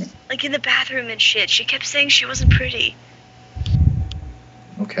damn it. Like in the bathroom and shit. She kept saying she wasn't pretty.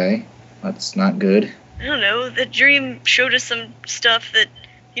 Okay, that's not good. I don't know. The dream showed us some stuff that,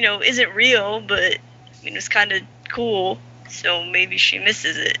 isn't real, but it was kind of cool. So maybe she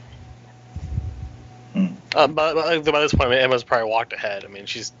misses it. But by this point, Emma's probably walked ahead. I mean,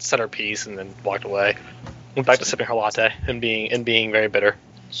 she's said her piece and then walked away. Went back to sipping her latte and being very bitter.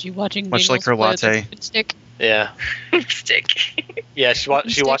 Is she watching Much like her Jingles play latte. with a stick? Yeah. Stick. Yeah, she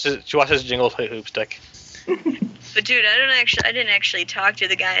watches Jingles play hoop stick. But dude, I didn't actually talk to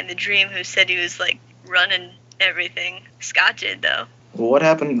the guy in the dream who said he was like running everything. Scott did though. Well, what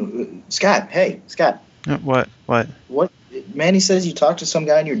happened? Scott, hey, Scott. What? What? Manny says you talked to some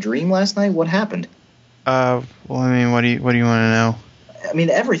guy in your dream last night? What happened? Well, I mean, what do you want to know? I mean,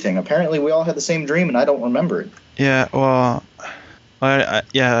 everything. Apparently, we all had the same dream, and I don't remember it. Yeah, well, I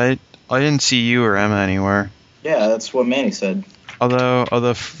didn't see you or Emma anywhere. Yeah, that's what Manny said. Although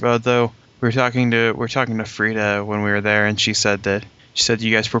we were talking to Frieda when we were there, and she said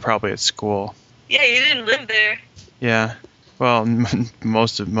you guys were probably at school. Yeah, you didn't live there. Yeah, well,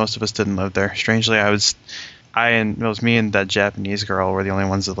 most of us didn't live there. Strangely, it was me and that Japanese girl were the only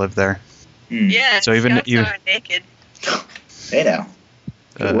ones that lived there. Yeah, So even Scott you- saw her naked. Hey now.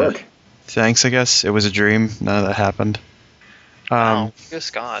 Good work. Thanks, I guess. It was a dream. None of that happened. Go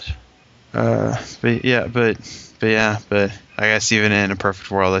Scott. But I guess even in a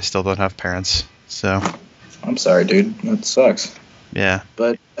perfect world, I still don't have parents. So, I'm sorry, dude. That sucks. yeah.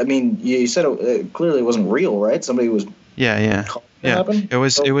 But, I mean, you said it clearly wasn't real, right? Somebody was Yeah. calling it Yeah. happen? It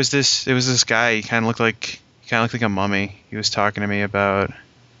was this guy. He kind of looked like a mummy. He was talking to me about.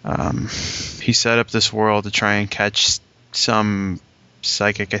 He set up this world to try and catch some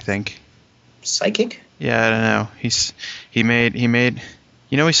psychic, I think. Psychic? Yeah, I don't know. He made.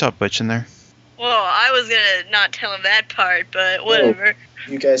 We saw Butch in there. Well, I was gonna not tell him that part, but whatever.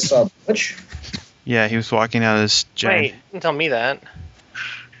 You guys saw Butch? Yeah, he was walking down this giant. Wait, don't tell me that.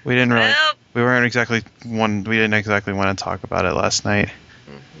 We didn't really. Well, We didn't exactly want to talk about it last night.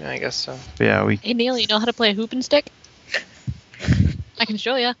 Yeah, I guess so. But yeah, Hey Neil, you know how to play a hoop and stick? I can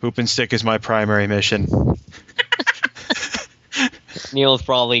show ya. hoop and stick is my primary mission. Neil's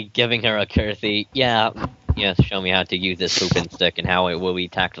probably giving her a courtesy. Yeah, show me how to use this hoop and stick and how it will be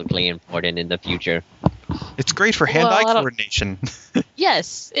tactically important in the future. It's great for Well, hand-eye I don't- coordination.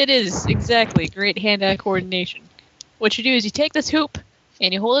 Yes, it is exactly great hand-eye coordination. What you do is you take this hoop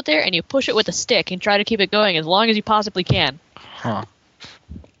and you hold it there and you push it with a stick and try to keep it going as long as you possibly can. Huh.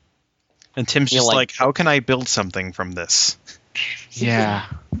 And Tim's You just like- like, how can I build something from this? Yeah.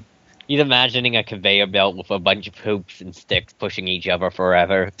 He's imagining a conveyor belt with a bunch of hoops and sticks pushing each other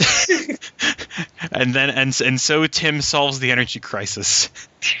forever. and so Tim solves the energy crisis.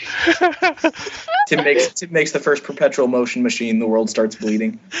 Tim makes the first perpetual motion machine. The world starts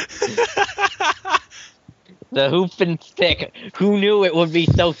bleeding. The hoop and stick. Who knew it would be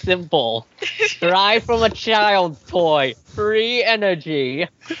so simple? Derived from a child's toy. Free energy.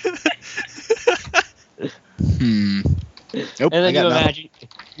 Nope. And then I got nothing.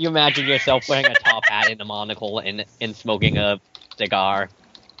 you imagine yourself wearing a top hat and a monocle and smoking a cigar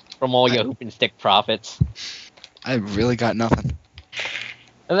from all your hoop and stick profits. I really got nothing.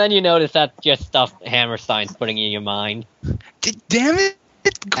 And then you notice that's just stuff Hammerstein's putting in your mind. Damn it!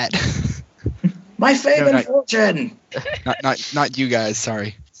 My fame No, and fortune. Not you guys.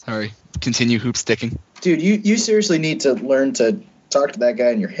 Sorry. Continue hoop sticking. Dude, you seriously need to learn to talk to that guy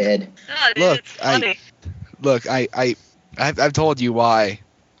in your head. Oh, dude, Look, it's funny. Look, I've told you why.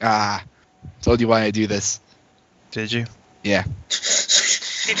 Told you why I do this. Did you? Yeah.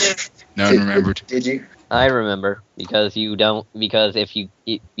 You do. No one remembered. Did you? I remember because you want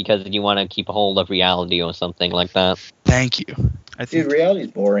to keep a hold of reality or something like that. Thank you. I think Dude,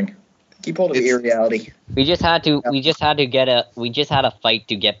 reality's boring. Keep hold of It's- reality. We just had a fight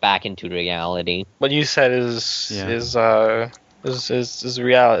to get back into reality. What you said is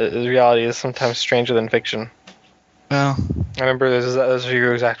reality is sometimes stranger than fiction. Well, I remember those are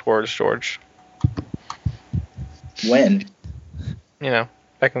your exact words, George. When?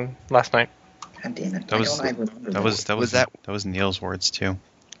 Back in last night. God damn it. That was- Why don't I remember that was Neil's words too.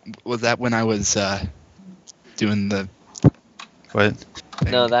 was that when I was doing the? What?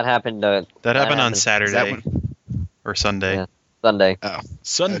 No, that happened. That happened on Is Saturday that when? or Sunday. Yeah. Sunday. Oh,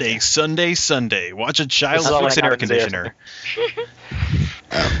 Sunday, Okay. Sunday. Watch a child This is fix an like air happens there. conditioner.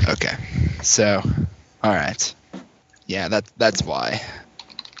 oh, okay. So, all right. Yeah, that's why.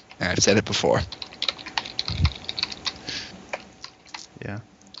 I've said it before. Yeah.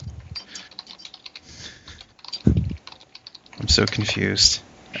 I'm so confused.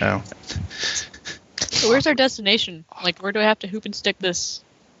 Oh. So where's our destination? Like, where do I have to hoop and stick this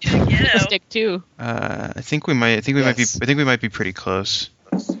Ghetto. stick to? I think we might be pretty close.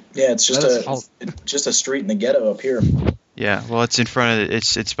 Yeah, it's just That is just a street in the ghetto up here. Yeah. Well, it's in front of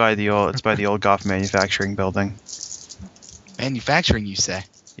it's by the old Goff manufacturing building. Manufacturing, you say?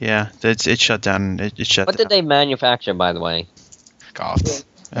 Yeah. It shut down. It shut What down. did they manufacture, by the way? Golf.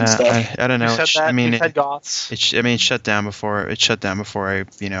 and stuff. I don't know. You said that. I mean, you said Goths. it shut down before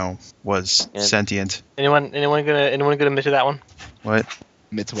I was Yeah. sentient. Anyone gonna admit to that one? What?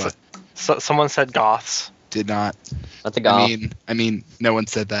 Admit to what? So, someone said Goths. Did not. What's a golf? I mean, no one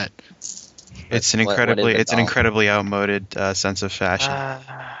said that. It's an What is incredibly it it's an called? incredibly outmoded sense of fashion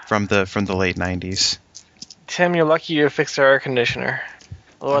from the late 90s. Tim, you're lucky you fixed our air conditioner.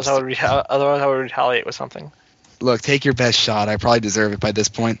 Otherwise, I would retaliate with something. Look, take your best shot. I probably deserve it by this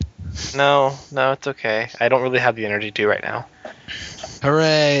point. No, it's okay. I don't really have the energy to right now.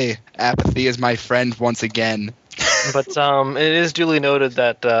 Hooray! Apathy is my friend once again. But it is duly noted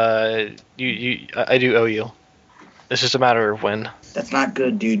that I do owe you. It's just a matter of when. That's not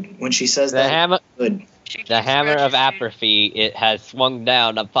good, dude. When she says The that, hammer, good. the hammer of apathy. apathy, it has swung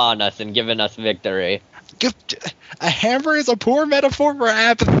down upon us and given us victory. A hammer is a poor metaphor for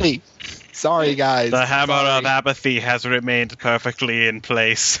apathy. Sorry, guys. Sorry. apathy has remained perfectly in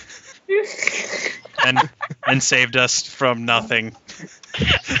place and saved us from nothing.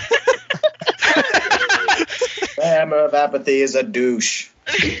 The hammer of apathy is a douche.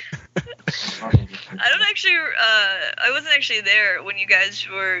 I don't actually. I wasn't actually there when you guys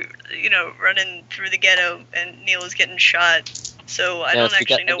were, running through the ghetto and Neil was getting shot. So I No, don't it's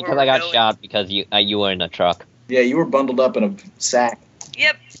actually know because where I got we're going. shot because you were in a truck. Yeah, you were bundled up in a sack.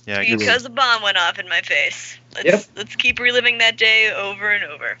 Yep, Yeah, because a bomb went off in my face. Yep. Let's keep reliving that day over and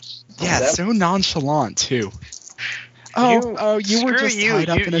over. Yeah, That- so nonchalant too. You You were screw just you. tied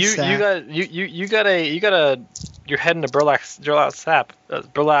up in a you sack. you got your head in a burlap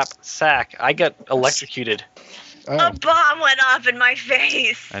sack. I got electrocuted. Oh. A bomb went off in my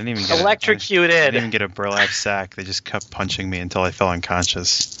face. I didn't even get I Electrocuted. didn't even get a burlap sack. They just kept punching me until I fell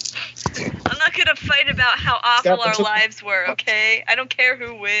unconscious. I'm not gonna fight about how awful Scott, our took- lives were, okay? I don't care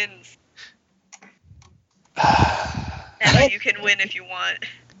who wins. Emma, you can win if you want.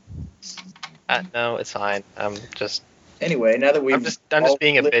 No, it's fine. I'm just Anyway, now that we've I'm just all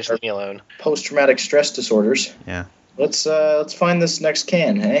being a lived bitch. our Leave me alone. post-traumatic stress disorders, Yeah. let's find this next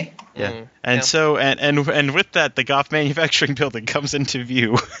can, hey? Yeah. Mm, And yeah. so and with that, the Goff manufacturing building comes into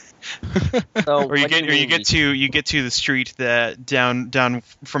view. So Or you what do get to the street that down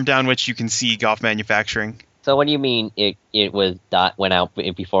from down which you can see Goff manufacturing. So what do you mean it went out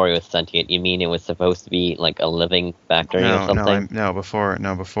before it was sentient? You mean it was supposed to be like a living factory or something?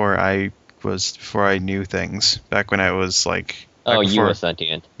 Before I knew things. Back when I was like Oh, you before- were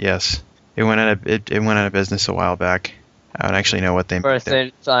sentient. Yes. It went out of business a while back. I don't actually know what they For a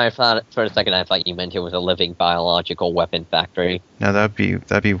second, I thought you meant it was a living biological weapon factory. No, that'd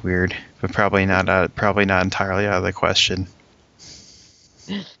be weird, but probably not entirely out of the question.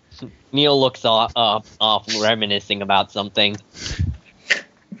 Neil looks off reminiscing about something.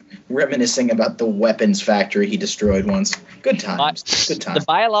 Reminiscing about the weapons factory he destroyed once. Good times. Good The times.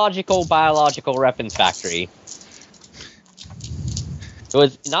 biological weapons factory. It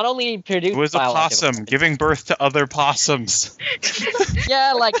was not only produced It was a biological possum giving birth to other possums.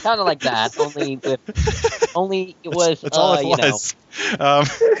 Yeah, kind of like that. Only it was. That's all it was.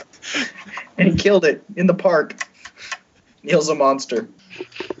 And he killed it in the park. Neil's a monster.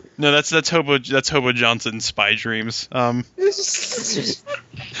 No, that's Hobo Johnson's spy dreams. So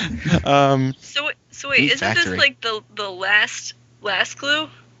wait, Meat isn't factory. this like the last clue?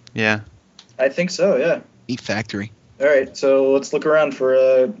 Yeah. I think so, yeah. Meat factory. All right, so let's look around for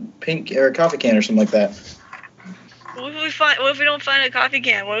a pink or a coffee can or something like that. What if we don't find a coffee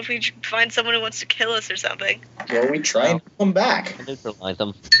can? What if we find someone who wants to kill us or something? Well, we try and kill him back. neutralize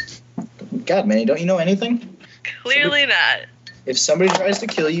them. God, Manny, don't you know anything? Clearly not. If somebody tries to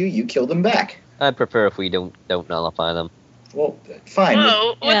kill you, you kill them back. I'd prefer if we don't nullify them. Well, fine.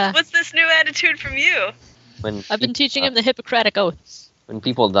 Whoa, Yeah. what's this new attitude from you? When I've been teaching him the Hippocratic Oath. when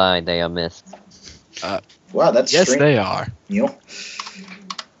people die, they are missed. Wow, that's Yes, strange, they are. Neil.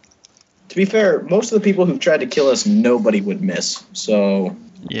 To be fair, most of the people who've tried to kill us, nobody would miss. So,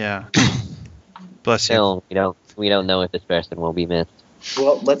 Yeah. Bless you. Still, we don't know if this person will be missed.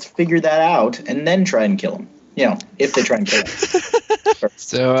 well, let's figure that out and then try and kill them. You know, if they try and kill them.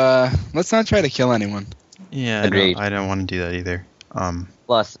 So, let's not try to kill anyone. Yeah, Agreed. I don't want to do that either.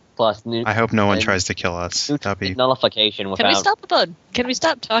 Plus, I hope no one and tries to kill us. That'd be. nullification without. Can we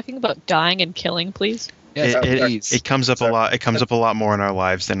stop talking about dying and killing, please? Yes, please. It comes up a lot. It comes up a lot more in our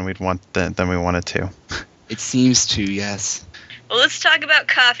lives than we wanted to. It seems to, yes. Well, let's talk about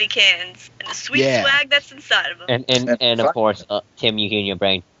coffee cans and the sweet Yeah. swag that's inside of them. And of course, Tim, you in your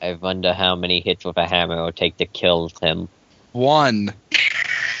brain. I wonder how many hits with a hammer it would take to kill Tim. 1.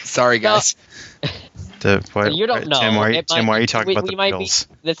 Sorry, guys. You don't know. Tim, why It are might- you talking we- about we the might be- pills?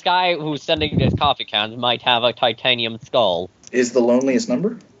 This guy who's sending this coffee cans might have a titanium skull. Is the loneliest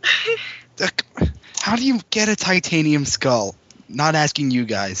number? How do you get a titanium skull? Not asking you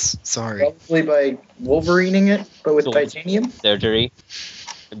guys. Sorry. Probably by Wolverining it, but with Cool. titanium? Surgery.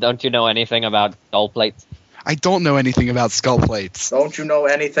 Don't you know anything about skull plates? I don't know anything about skull plates. Don't you know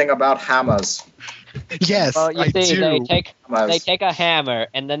anything about hammers? Yes, Well, you I see, do. they take a hammer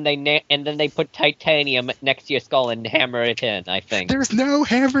and then they put titanium next to your skull and hammer it in. I think. There's no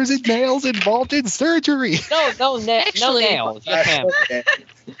hammers and nails involved in surgery. No Actually- nails. Just hammer.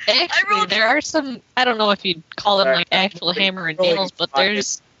 Actually, rolled- there are some. I don't know if you'd call them like actual hammer and nails, but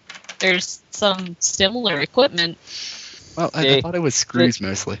there's some similar equipment. Well, I See, thought it was screws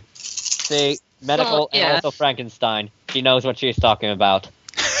mostly. See, medical Well, yeah. and also Frankenstein. She knows what she's talking about.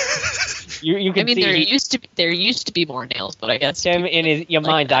 You can I mean, see there used to be more nails, but I guess him in your like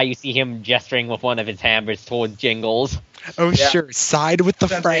mind's that. eye. You see him gesturing with one of his hammers towards Jingles. Oh, Yeah. sure. Side with the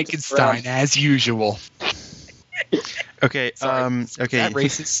Sounds like Frankenstein, it's as usual. Okay. Sorry. Is Okay. that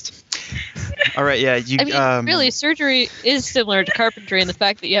racist? All right. Yeah. You. I mean, really, surgery is similar to carpentry in the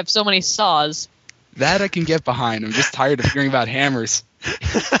fact that you have so many saws. That I can get behind. I'm just tired of hearing about hammers.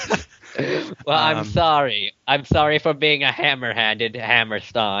 Well, I'm Um, sorry. I'm sorry for being a hammer-handed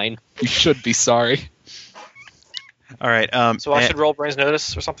Hammerstein. You should be sorry. All right. So I should roll brains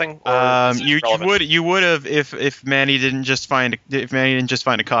notice or something. Or is it irrelevant? You would have if Manny didn't just find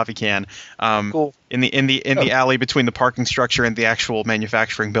a coffee can Cool. in the alley between the parking structure and the actual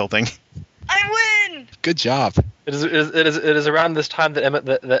manufacturing building. I win! Good job. It is around this time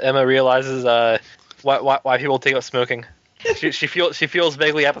that Emma realizes why people take up smoking. She feels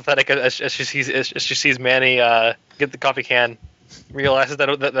vaguely apathetic as she sees Manny get the coffee can. Realizes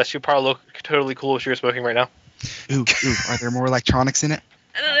that she'd probably look totally cool if she were smoking right now. Ooh, are there more electronics in it?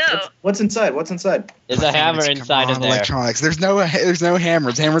 I don't know. What's inside? What's inside? There's a hammer Come inside on, of there. electronics. There's no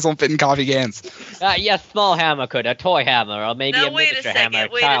hammers. Hammers don't fit in coffee cans. Yes, small hammer could, a toy hammer, or maybe Now, a wait a miniature second, hammer.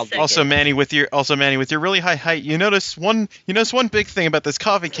 wait a child second. Also, Manny, with your really high height, you notice one big thing about this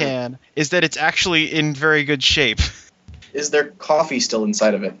coffee can is that it's actually in very good shape. Is there coffee still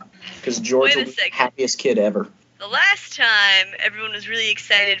inside of it? Because George Wait a will be the second. happiest kid ever. The last time everyone was really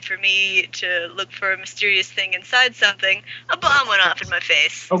excited for me to look for a mysterious thing inside something, a bomb went off in my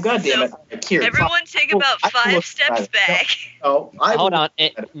face. Oh, God damn So, it. Here, Everyone take about I can 5 look steps at it. back. Oh, I Hold will- on,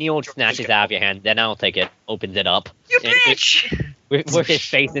 Neil snatches it out of your hand, then I'll take it, opens it up, You and bitch! with his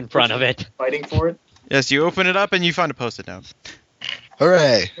face in front of it. Fighting for it. Yes, you open it up and you find a post-it note.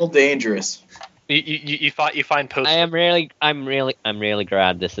 Hooray. Still dangerous. You find post. I'm really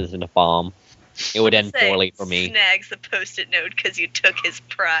glad this isn't a bomb. It would end Say, poorly for me. Snags the post-it note because you took his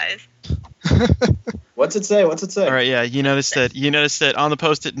prize. What's it say? What's it say? All right, yeah. You notice that on the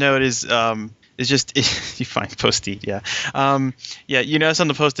post-it note is just you find post-it, yeah. Yeah, you notice on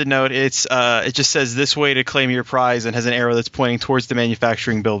the post-it note it just says this way to claim your prize and has an arrow that's pointing towards the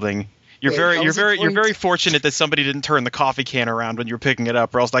manufacturing building. You're very fortunate that somebody didn't turn the coffee can around when you were picking it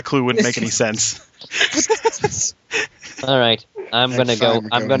up, or else that clue wouldn't make any sense. All right, I'm That's gonna go.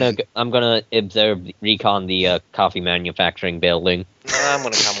 fine, I'm gonna recon the coffee manufacturing building. I'm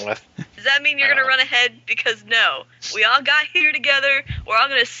gonna come with. Does that mean you're gonna run ahead? Because no, we all got here together. We're all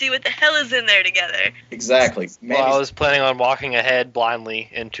gonna see what the hell is in there together. Exactly. Well, I was planning on walking ahead blindly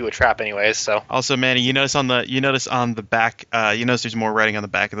into a trap anyways, so. Also, Manny, you notice on the back, you notice there's more writing on the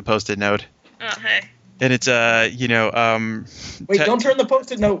back of the post-it note, Oh, hey. and it's Wait, don't turn the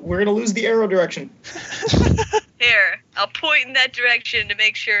post-it note. We're gonna lose the arrow direction. Here, I'll point in that direction to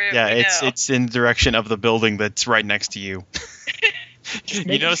make sure Yeah, we know. it's in the direction of the building that's right next to you. You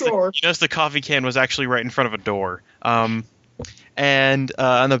making notice, sure. you notice the coffee can was actually right in front of a door. And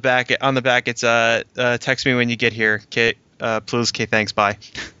on the back it's text me when you get here. Okay, please. Okay, thanks. Bye.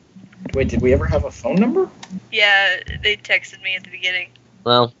 Wait, did we ever have a phone number? Yeah, they texted me at the beginning.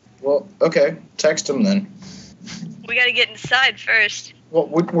 Well, Well, okay. Text them then. We gotta get inside first. Well,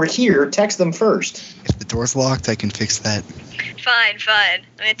 we're here. Text them first. If the door's locked, I can fix that. Fine. I'm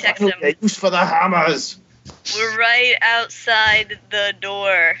gonna text them. Okay, use for the hammers. We're right outside the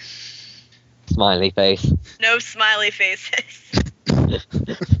door. smiley face. No smiley faces.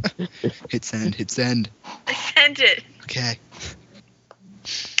 Hit send. Hit send. I sent it. Okay.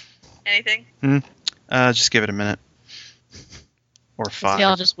 Anything? Just give it a minute. Or 5. They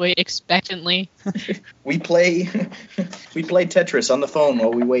all just wait expectantly. We play Tetris on the phone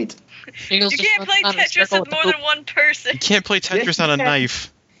while we wait. Jingles You just can't runs play around in a Tetris circle with the more hoop. than one person. You can't play Tetris Yes, on a you can.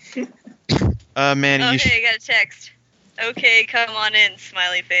 knife. Manny, you Okay, I got a text. Okay, come on in,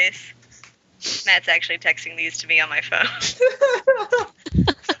 smiley face. Matt's actually texting these to me on my phone.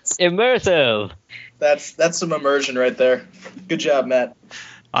 Immersive. That's some immersion right there. Good job, Matt.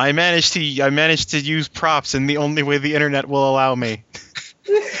 I managed to use props in the only way the internet will allow me.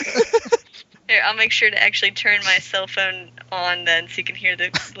 Here, I'll make sure to actually turn my cell phone on then so you can hear the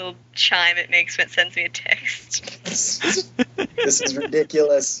little chime it makes when it sends me a text. This is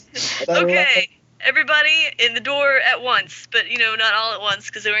ridiculous. I thought we were Okay, everybody in the door at once, but not all at once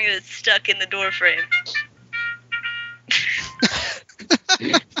because they're going to get stuck in the door frame.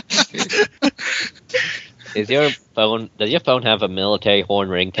 Does your phone have a military horn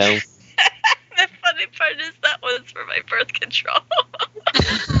ringtone? The funny part is that was for my birth control.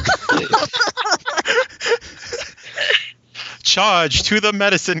 Charge to the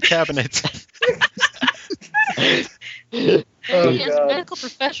medicine cabinet. Oh, As a God. medical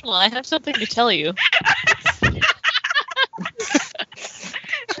professional, I have something to tell you.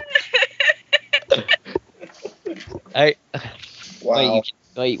 Wow.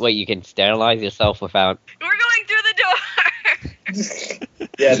 Wait, you can sterilize yourself without. We're going through the door.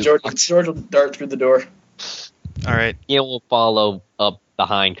 Yeah, George will dart through the door. All right. He will follow up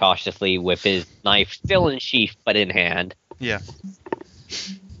behind cautiously with his knife still in sheath but in hand. Yeah.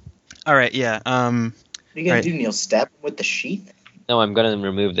 All right. Yeah. What are you gonna Right. do, Neil? Stab him with the sheath? No, I'm gonna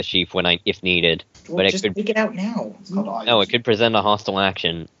remove the sheath if needed. Well, But it just could- take it out now. No, it could present a hostile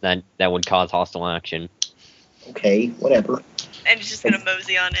action that would cause hostile action. Okay, whatever. And he's just going to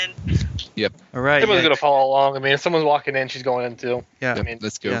mosey on in. All right. Everyone's Yeah. gonna follow along. I mean, if someone's walking in, she's going in too. Yeah. I mean,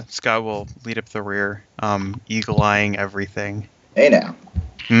 Let's go. Yeah. Scott will lead up the rear, eagle-eyeing everything. Hey now.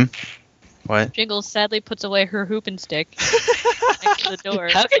 What? Jingles sadly puts away her hoop and stick next to the door.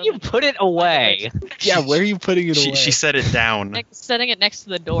 How can you put it away? Yeah, where are you putting it away? She set it down. Setting it next to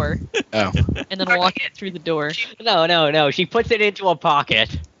the door, Oh. and then walking it through the door. No. She puts it into a pocket.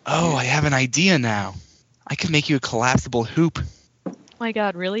 Oh, I have an idea now. I could make you a collapsible hoop. Oh my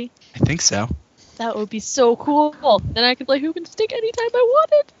god, really? I think so. That would be so cool. Then I could play hoop and stick anytime I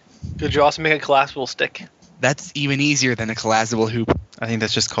wanted. could you also make a collapsible stick? That's even easier than a collapsible hoop. I think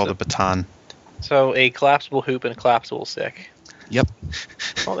that's just called a baton. So a collapsible hoop and a collapsible stick. Yep.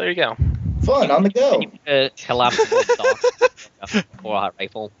 Well, there you go. Fun, on the go. A collapsible stock or a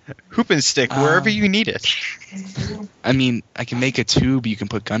rifle. Hoop and stick wherever you need it. I mean, I can make a tube you can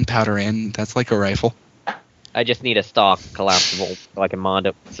put gunpowder in. That's like a rifle. I just need a stock collapsible so I can mod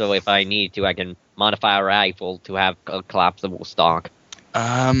it. So if I need to, I can modify a rifle to have a collapsible stock.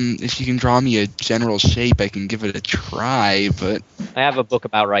 If you can draw me a general shape, I can give it a try, but I have a book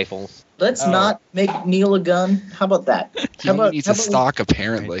about rifles. Let's not make Neil a gun. How about that? He needs a stock,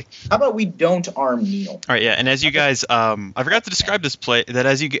 apparently. How about we don't arm Neil? All right, yeah, and as you guys, I forgot to describe this play. That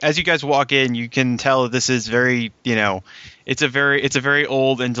as you guys walk in, you can tell that this is very, it's a very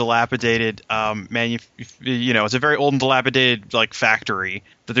old and dilapidated it's a very old and dilapidated like factory.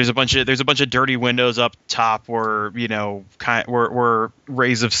 That there's a bunch of dirty windows up top where where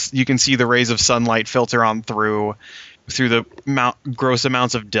rays of you can see the rays of sunlight filter on through the gross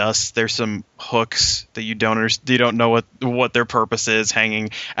amounts of dust. There's some hooks that you don't know what their purpose is hanging,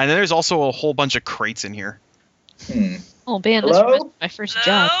 and then there's also a whole bunch of crates in here. Oh man, this Hello? reminds me of my first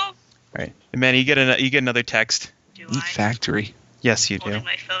job. Hello? Right, man, you get another text. Do Neat factory. Yes, you do. Holding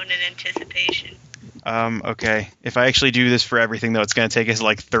my phone in anticipation. Okay. If I actually do this for everything, though, it's going to take us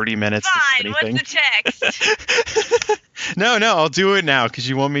like 30 minutes Fine. to do What's anything. the text? No, I'll do it now because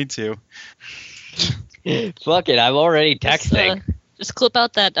you want me to. Fuck it, I'm already texting. Just clip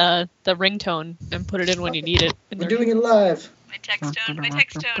out that the ringtone and put it in when you need it. We're doing it live. My text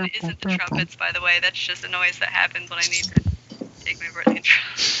tone isn't the trumpets, by the way. That's just a noise that happens when I need to take my birth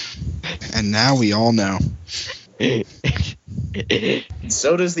control. And now we all know.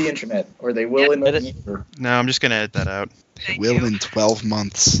 So does the internet, or they will in a year. No, I'm just going to edit that out. Thank Will you. in 12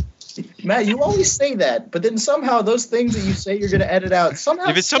 months. Matt, you always say that, but then somehow those things that you say you're going to edit out somehow.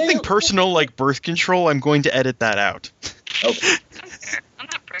 If it's something stay- personal like birth control, I'm going to edit that out. Okay. I don't care. I'm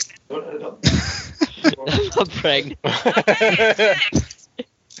not pregnant. Don't edit up. I'm not pregnant. Okay,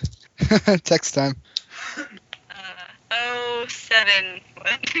 text. Text time. 07.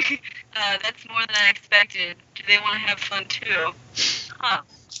 What? That's more than I expected. Do they want to have fun too? Huh.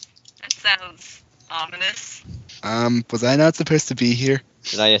 That sounds ominous. Was I not supposed to be here?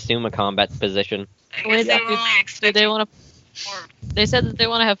 Did I assume a combat position? I Wait, guess they were did- only Do expecting they want to? more. They said that they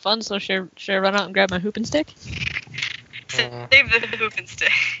want to have fun, so should I run out and grab my hoop and stick? Save the hoop and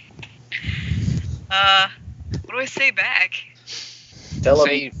stick. What do I say back? Tell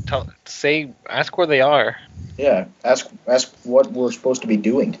them, Ask where they are. yeah, ask what we're supposed to be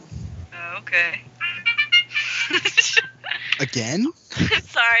doing. Oh, okay. Again?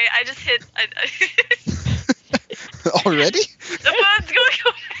 Sorry, I just hit. Already? The phone's going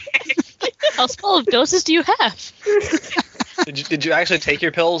away. How small of doses do you have? Did you actually take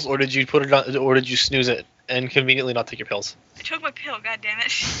your pills, or did you put it on, or did you snooze it and conveniently not take your pills? I took my pill. God damn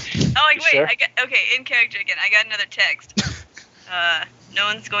it. Oh, like You wait. sure? Okay, in character again. I got another text. No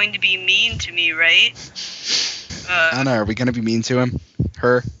one's going to be mean to me, right? I don't know. Are we going to be mean to him?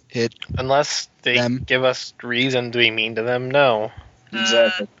 Her? It? Unless they Them. give us reason to be mean to them, no.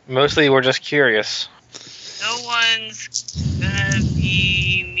 Exactly. Mostly we're just curious. No one's gonna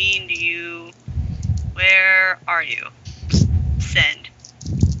be mean to you. Where are you? Send.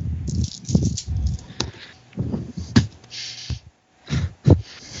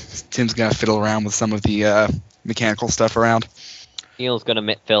 Tim's going to fiddle around with some of the mechanical stuff around. Neil's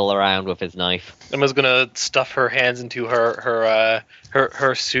gonna fiddle around with his knife. Emma's gonna stuff her hands into her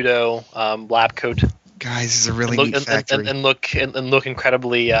pseudo lab coat. Guys, this is a really and neat look, factory. and look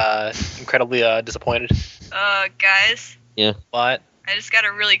incredibly disappointed. Guys, What? I just got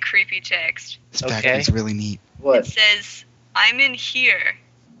a really creepy text. This Okay. factory is really neat. It What? says, "I'm in here."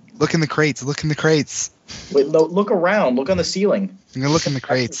 Look in the crates. Look in the crates. Wait, look around. Look on the ceiling. I'm going to look in the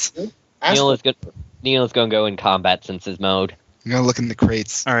crates. Ask Neil is gonna go in combat senses mode. I'm going to look in the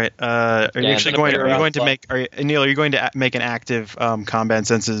crates. All right. Are you Yeah, actually I'm going? gonna Are you figure going to out make? Neil? Are you going to make an active combat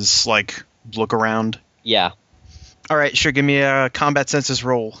senses like look around? Yeah, All right. Sure. Give me a combat senses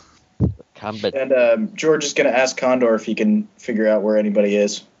roll. combat. And George is going to ask Condor if he can figure out where anybody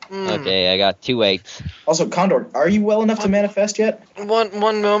is. Okay, I got 2 8s. Also, Condor, are you well enough to manifest yet? One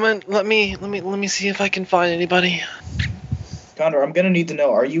moment. Let me see if I can find anybody. Condor, I'm going to need to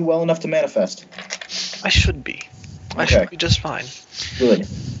know, are you well enough to manifest? I should be. I Okay. should be just fine. Good.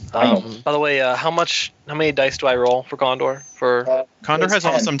 I know. By the way, how many dice do I roll for Condor? For Condor It's has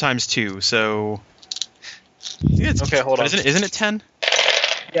 10. awesome times 2, so. Yeah, it's, Okay, hold on. Isn't it 10?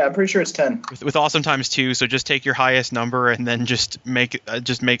 Yeah, I'm pretty sure it's 10. With awesome times 2, so just take your highest number and then just make it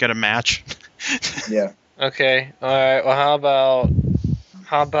a match. Yeah. okay, all right. Well,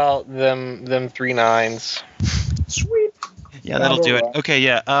 how about them 3 9s? Sweet. Yeah, that'll do it. Okay,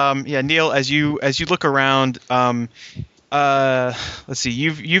 yeah. Neil, as you look around, let's see.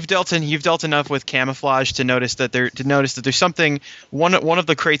 You've dealt enough with camouflage to notice that there's something. One of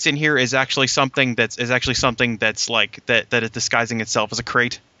the crates in here is actually something that's like that is disguising itself as a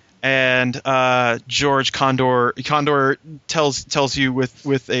crate. And George Condor tells you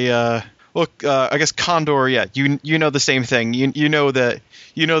with a look. I guess Condor. Yeah, you know the same thing. You know the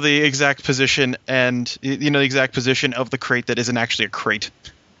exact position, and you know the exact position of the crate that isn't actually a crate.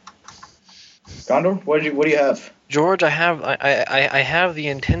 Condor, what do you have? George, I have the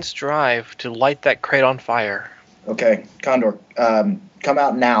intense drive to light that crate on fire. Okay, Condor, come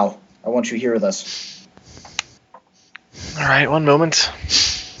out now. I want you here with us. All right, one moment.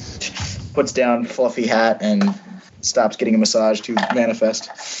 Puts down fluffy hat and stops getting a massage to manifest.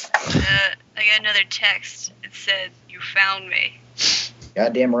 I got another text. It said, "You found me."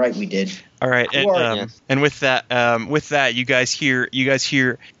 Goddamn right we did. All right, Who are and, and with that, you guys hear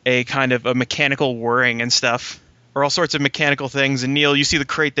a kind of a mechanical whirring and stuff, or all sorts of mechanical things. And Neil, you see the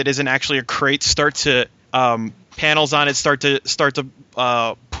crate that isn't actually a crate start to panels on it start to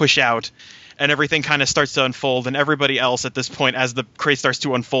push out, and everything kind of starts to unfold. And everybody else at this point, as the crate starts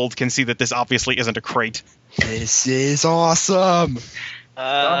to unfold, can see that this obviously isn't a crate. This is awesome.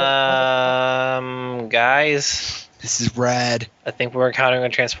 Guys, This is rad. I think we're encountering a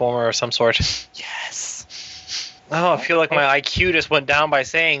transformer of some sort. Yes. Oh, I feel like my IQ just went down by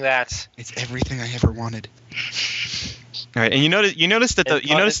saying that. It's everything I ever wanted. All right, and you notice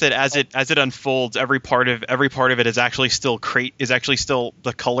that as it unfolds, every part of it is actually still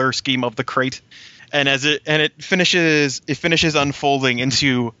the color scheme of the crate, and it finishes unfolding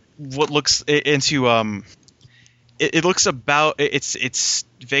into what looks into it looks about it's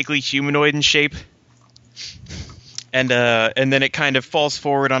vaguely humanoid in shape, and then it kind of falls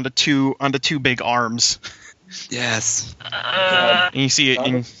forward onto two big arms. Yes. And you see it,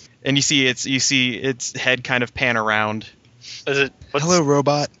 and you see its head kind of pan around. Hello,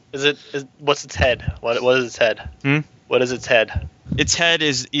 robot. What's its head? What is its head? What is its head? Its head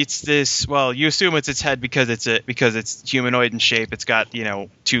it's this. Well, you assume it's its head because it's humanoid in shape. It's got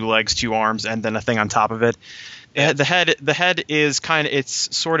 2 legs, 2 arms, and then a thing on top of it. Yeah. The head is kind of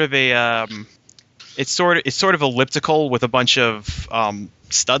it's sort of elliptical with a bunch of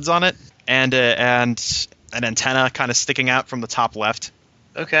studs on it, and an antenna kind of sticking out from the top left.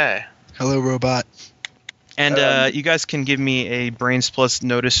 Okay. Hello, robot. And you guys can give me a brains plus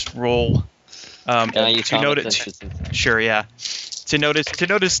notice roll. Can I use to common notice, sense? sure, yeah. To notice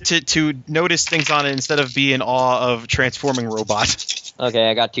things on it instead of be in awe of transforming robot. Okay,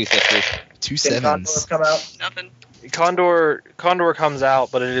 I got 2 6s. 2 Can Condor 7s. come out? Nothing. Condor comes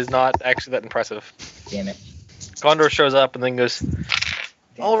out, but it is not actually that impressive. Damn it. Condor shows up and then goes,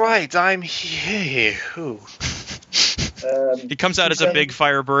 "All right, I'm here." Ooh. He comes out as a big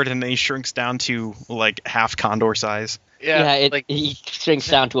firebird and then he shrinks down to like half condor size. Yeah, like he shrinks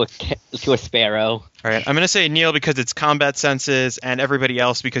down to a sparrow. All right, I'm gonna say Neil because it's combat senses, and everybody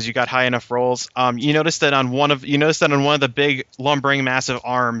else because you got high enough rolls. You notice that on one of the big lumbering massive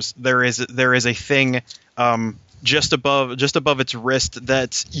arms there is a thing just above its wrist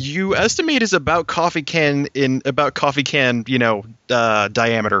that you estimate is about coffee can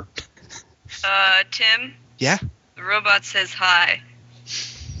diameter. Tim? Yeah? The robot says hi.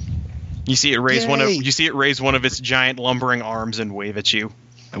 You see it raise Yay. one of its giant lumbering arms and wave at you.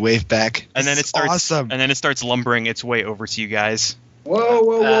 I wave back. And then This it is starts awesome. and then it starts lumbering its way over to you guys.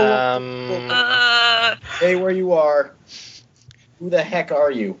 Whoa. Hey, where you are. Who the heck are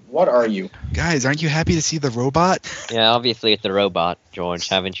you? What are you? Guys, aren't you happy to see the robot? Yeah, obviously it's a robot, George.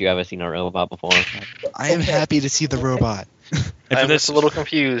 Haven't you ever seen a robot before? I am happy to see the robot. And I'm from this just a little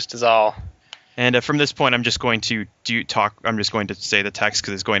confused, is all. And from this point, I'm just going to I'm just going to say the text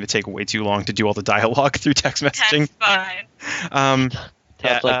because it's going to take way too long to do all the dialogue through text messaging. That's fine.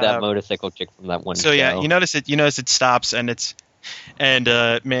 Sounds like that motorcycle chick from that one So show. yeah, you notice it stops and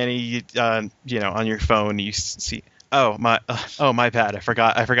Manny, on your phone you see. Oh my bad.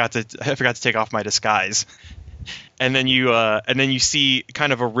 I forgot to take off my disguise. And then you see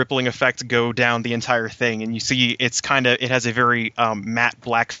kind of a rippling effect go down the entire thing, and you see it has a very matte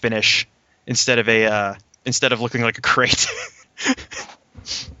black finish instead of looking like a crate.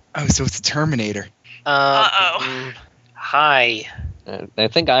 Oh, so it's a Terminator. Hi. I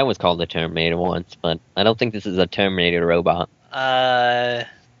think I was called a Terminator once, but I don't think this is a Terminator robot. Oh,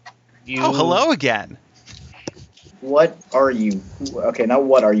 hello again. What are you? Okay, now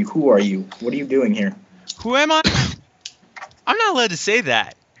what are you? Who are you? What are you doing here? Who am I? I'm not allowed to say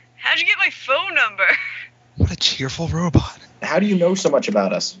that. How'd you get my phone number? What a cheerful robot. How do you know so much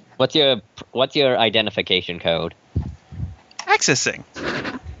about us? What's your identification code? Accessing. ...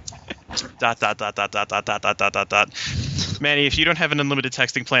 Manny, if you don't have an unlimited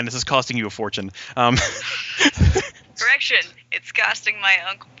texting plan, this is costing you a fortune. Correction, it's costing my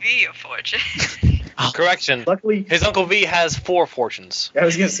Uncle V a fortune. Correction. Luckily, His Uncle V has 4 fortunes. I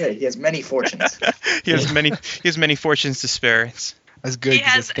was gonna say he has many fortunes. He has many fortunes to spare. That's good. He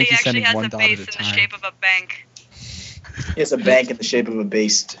 'cause I think he's actually sending has one a dot base at in a the time. shape of a bank. He has a bank in the shape of a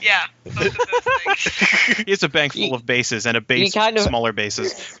base. Yeah, both of those things. He has a bank full of bases and a base kind of- smaller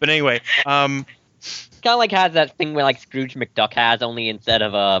bases. But anyway, Kind of like has that thing where like Scrooge McDuck has, only instead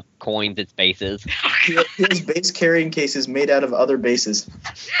of coins, it's bases. He has base carrying cases made out of other bases.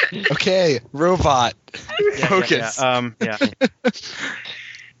 Okay, robot. Focus.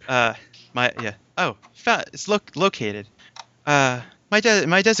 It's located. My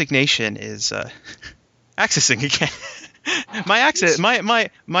designation is accessing again. My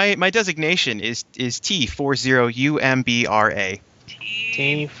designation is T40UMBRA.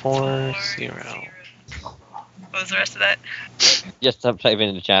 T40. What was the rest of that? Just type it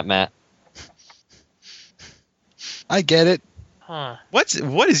in the chat, Matt. I get it. Huh. What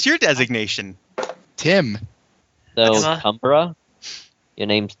is your designation? Tim. So, Huh? Tumbra? Your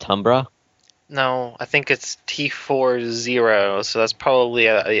name's Tumbra? No, I think it's T40, so that's probably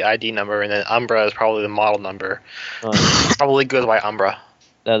the ID number, and then Umbra is probably the model number. Probably goes by Umbra.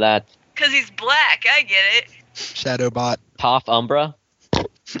 So that's Because he's black, I get it. Shadowbot. Toph Umbra?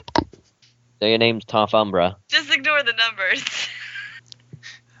 So your name's Toph Umbra. Just ignore the numbers.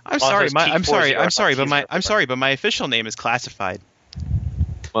 I'm Well, sorry. it's I'm sorry. I'm sorry, but T40. I'm sorry, but my official name is classified.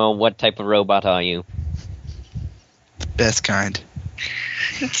 Well, what type of robot are you? Best kind.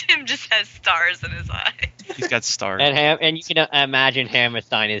 Tim just has stars in his eye. He's got stars. And you can imagine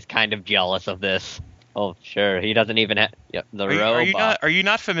Hammerstein is kind of jealous of this. Oh, sure. He doesn't even have the robot. Are you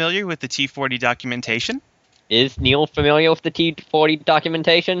not familiar with the T40 documentation? Is Neil familiar with the T40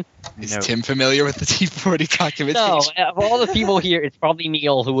 documentation? Is No. Tim familiar with the T40 documentation? No, of all the people here, it's probably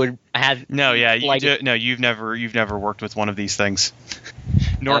Neil who would have. No, yeah, Like- you've never worked with one of these things.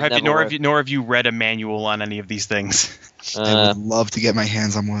 Nor I've have you, never nor have you read a manual on any of these things. I would love to get my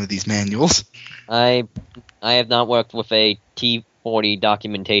hands on one of these manuals. I have not worked with a T40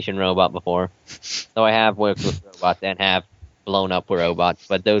 documentation robot before, though I have worked with robots and have blown up robots,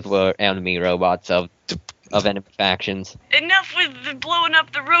 but those were enemy robots of enemy factions. Enough with the blowing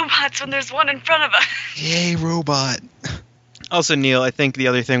up the robots when there's one in front of us. Yay, robot. Also, Neil, I think the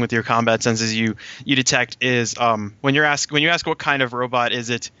other thing with your combat senses you detect is when you ask what kind of robot is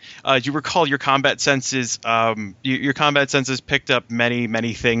it, you recall your combat senses your combat senses picked up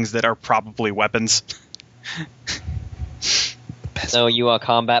many things that are probably weapons. So you are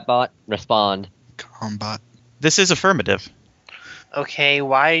combat bot? Respond. Combat. This is affirmative Okay,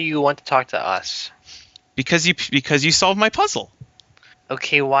 why do you want to talk to us? because you solved my puzzle.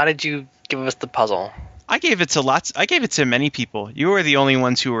 Okay, why did you give us the puzzle? I gave it to many people. You were the only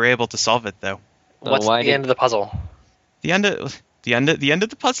ones who were able to solve it, though. What's why the end of the puzzle? The end of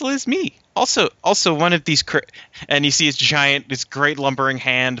the puzzle is me. Also, one of these and you see this great lumbering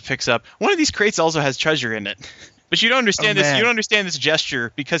hand picks up one of these crates. Also has treasure in it, but you don't understand this. man. You don't understand this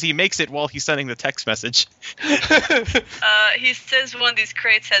gesture because he makes it while he's sending the text message. He says one of these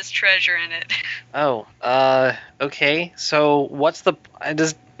crates has treasure in it. Oh, okay. So what's the?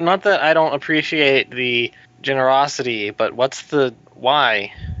 Not that I don't appreciate the generosity, but what's the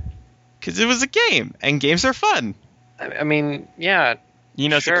why? Because it was a game, and games are fun. I mean, yeah. You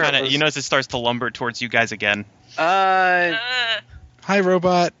know, Sure, it it was- you notice it starts to lumber towards you guys again. Uh, Hi,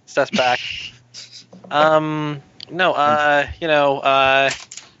 robot. steps back. No.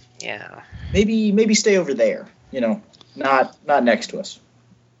 Yeah. Maybe stay over there. Not next to us.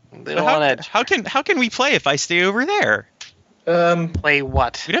 They don't want to How can we play if I stay over there? play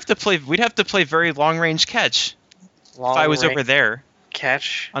what? We'd have to play very long range catch if I was over there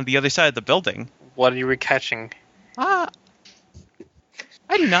Catch. on the other side of the building. What are you catching? I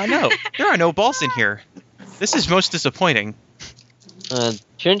do not know. There are no balls in here. This is most disappointing.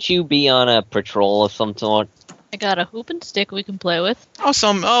 Shouldn't you be on a patrol of some sort? I got a hoop and stick we can play with. That's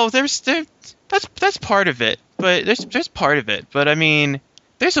part of it. But there's part of it. But I mean,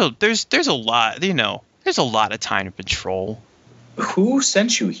 there's a lot. There's a lot of time to patrol. Who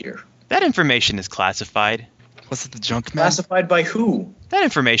sent you here? That information is classified. Was it the junk man? Classified by who? That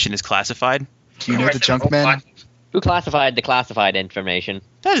information is classified. Do you know the junk man? Who classified the classified information?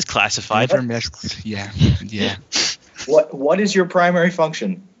 That is classified. Yeah. What is your primary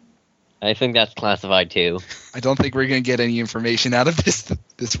function? I think that's classified too. I don't think we're gonna get any information out of this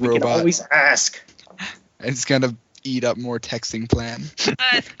We can robot. always ask. It's gonna eat up more texting plan.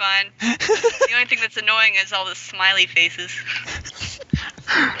 That's fine. The only thing that's annoying is all the smiley faces.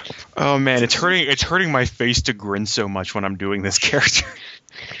 Oh man, it's hurting my face to grin so much when I'm doing this character.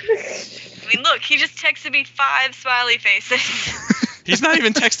 I mean, look, he just texted me 5 smiley faces. He's not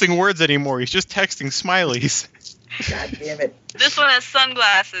even texting words anymore. He's just texting smileys. God damn it. This one has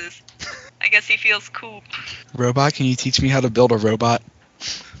sunglasses. I guess he feels cool. Robot, can you teach me how to build a robot?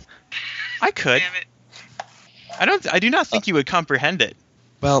 I could. Damn it. I do not think you would comprehend it.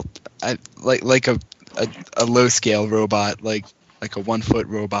 Well, I like a low scale robot, like a 1 foot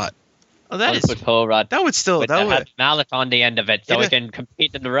robot. Oh, that is. One-foot robot That would still. with That that would. has mallet on the end of it, so It- it can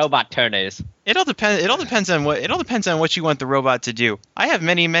compete in the robot turners. It all depends. It all depends on what you want the robot to do. I have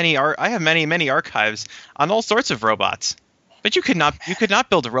many archives on all sorts of robots, but you could not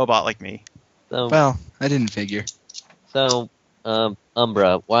build a robot like me. So, Well, I didn't figure.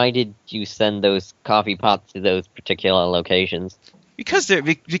 Umbra, why did you send those coffee pots to those particular locations? Because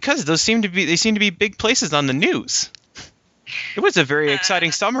those seem to be big places on the news. It was a very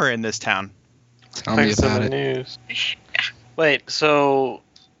exciting summer in this town. Tell me Thanks to about the it. news. Wait, so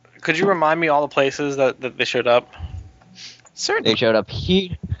could you remind me all the places that they showed up? Certainly. They showed up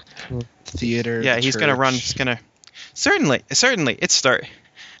here. Theater. Yeah, the he's gonna run. church. He's gonna. Certainly. It's start.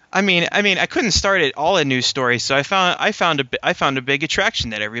 I mean, I couldn't start it all a news story, so I found a big attraction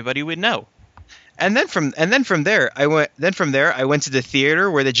that everybody would know. And then from there, I went to the theater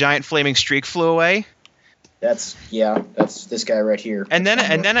where the giant flaming streak flew away. That's this guy right here. And then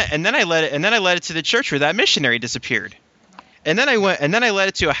I led it to the church where that missionary disappeared. And then I led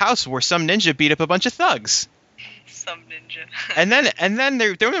it to a house where some ninja beat up a bunch of thugs. Some ninja. And then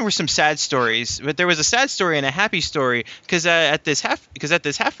there were some sad stories, but there was a sad story and a happy story because at this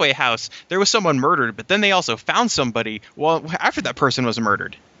halfway house there was someone murdered, but then they also found somebody after that person was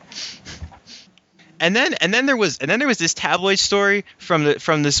murdered. And then there was this tabloid story from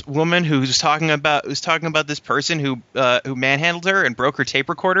this woman who was talking about this person who manhandled her and broke her tape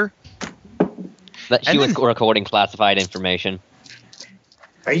recorder. That she And was then- recording classified information.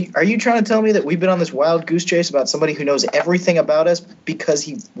 Are you trying to tell me that we've been on this wild goose chase about somebody who knows everything about us because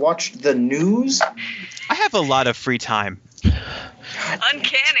he watched the news? I have a lot of free time.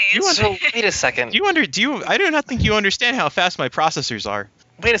 Uncanny. So wait a second. I do not think you understand how fast my processors are.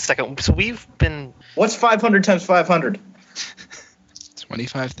 Wait a second. So we've been. What's 500 times 500?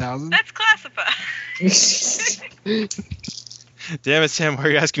 25,000. That's classified. Damn it, Sam, why are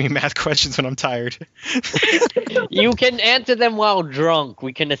you asking me math questions when I'm tired? You can answer them while drunk.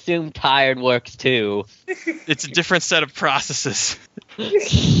 We can assume tired works too. It's a different set of processes.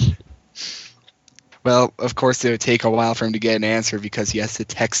 Well, of course, it would take a while for him to get an answer because he has to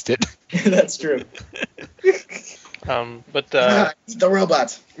text it. That's true. But The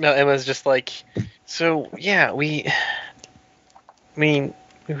robot. no, Emma's just like. So yeah, we've really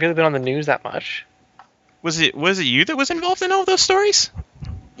been on the news that much. Was it you that was involved in all of those stories?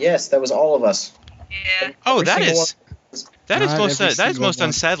 Yes, that was all of us. Yeah. Oh, Every that single is that is Not most every that is single most one.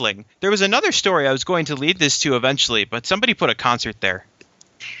 unsettling. There was another story I was going to lead this to eventually, but somebody put a concert there.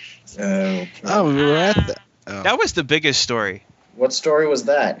 Oh, we were at that. Oh. That was the biggest story. What story was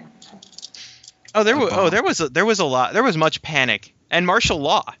that? Oh, there was much panic and martial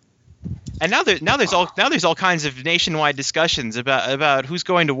law. And now there's all kinds of nationwide discussions about who's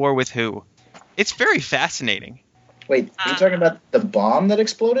going to war with who. It's very fascinating. Wait, are you talking about the bomb that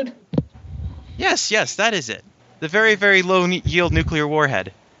exploded? Yes, that is it. The very, very low yield nuclear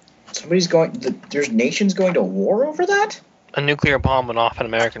warhead. There's nations going to war over that? A nuclear bomb went off on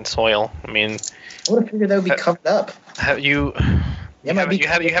American soil. I mean, I would have figured that would be covered up. have you? It might be You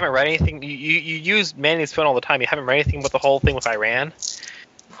haven't read anything. You use Manny's phone all the time. You haven't read anything about the whole thing with Iran.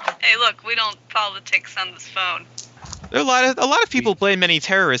 Hey, look, we don't politics on this phone. There are a lot of people blame many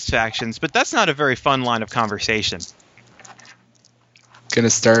terrorist factions, but that's not a very fun line of conversation. Gonna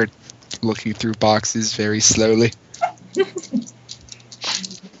start looking through boxes very slowly.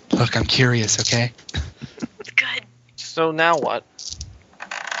 Look, I'm curious, okay? Good. So now what?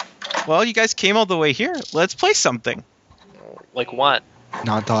 Well, you guys came all the way here. Let's play something. Like what?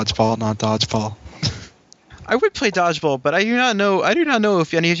 Not dodgeball, not dodgeball. I would play dodgeball, but I do not know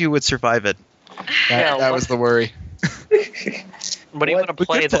if any of you would survive it. Yeah, That was the worry. What do you What? want to We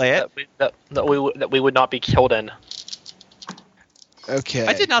play, could play that we would not be killed in? Okay.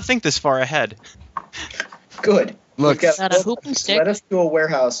 I did not think this far ahead. Good. Look, We've got- Is that a hoop and stick? Let us to a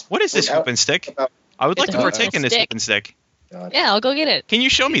warehouse. What is this without- hoop and stick? about- I would like It's to a partake in this stick. hoop and stick. Yeah, I'll go get it. Can you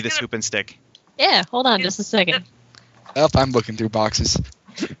show me this hoop and stick? Yeah, hold on just a second. oh, I'm looking through boxes.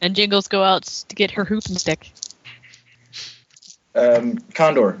 And Jingles go out to get her hoop and stick.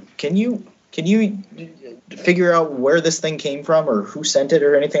 Condor, can you figure out where this thing came from or who sent it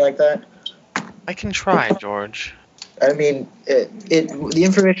or anything like that? I can try, George. I mean, the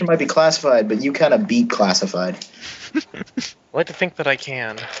information might be classified, but you kind of beat classified. I like to think that I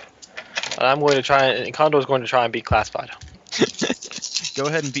can. And I'm going to try, and Condor's going to try and be classified. Go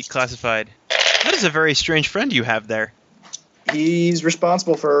ahead and beat classified. That is a very strange friend you have there. He's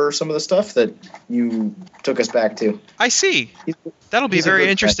responsible for some of the stuff that you took us back to. I see. That'll be He's a very good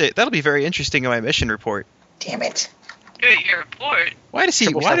interesting. That'll be very interesting in my mission report. Damn it. Good, your report. Why does he?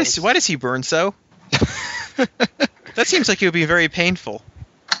 Triple Why sevens. does? Why does he burn so? That seems like it would be very painful.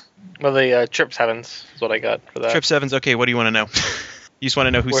 Well, the Trip Sevens is what I got for that. Trip Sevens. Okay, what do you want to know? You just want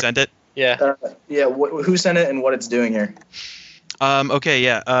to know who Where- sent it? Yeah. Who sent it and what it's doing here? Okay,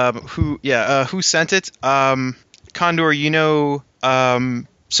 yeah. Who sent it? Condor, you know,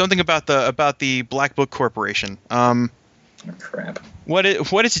 something about the Black Book Corporation. Oh, crap. What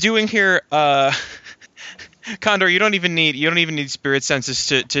it's doing here? Condor, you don't even need spirit senses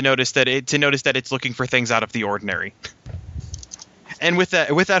to notice that it's looking for things out of the ordinary. And with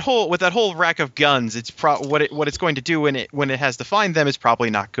that whole rack of guns, it's what it's going to do when it has to find them is probably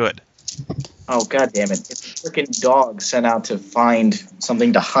not good. Oh, god damn it. It's a freaking dog sent out to find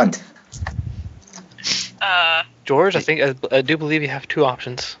something to hunt. George, I do believe you have two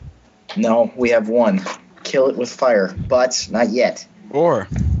options. No, we have one. Kill it with fire, but not yet. Or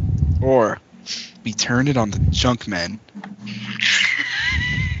we turn it on the junk men.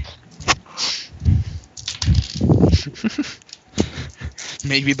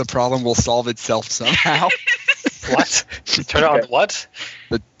 Maybe the problem will solve itself somehow. What? Turn it on what?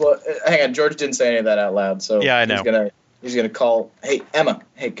 Well, hang on. George didn't say any of that out loud, so Yeah, I know. He's gonna call. Hey, Emma.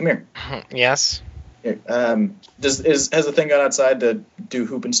 Hey, come here. Yes. Here, has the thing gone outside to do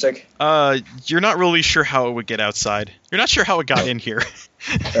hoop and stick? You're not really sure how it would get outside. You're not sure how it got in here.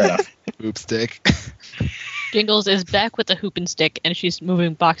 Fair enough. Oop stick. Jingles is back with the hoop and stick, and she's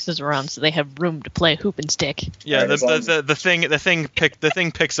moving boxes around so they have room to play hoop and stick. Yeah, Alright, as long as- the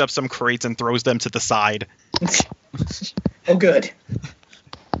thing picks up some crates and throws them to the side. Oh, good.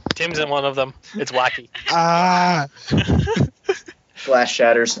 Tim's in one of them. It's wacky. Ah. Glass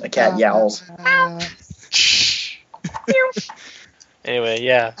shatters. A cat yowls. Anyway,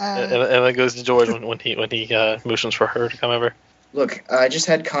 yeah. Emma goes to George when he motions for her to come over. Look, I just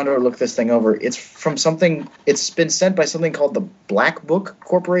had Condor look this thing over. It's from something. It's been sent by something called the Black Book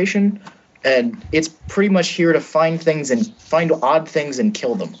Corporation, and it's pretty much here to find odd things and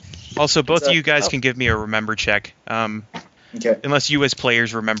kill them. Also, both It's of you guys can give me a remember check. Okay. Unless you as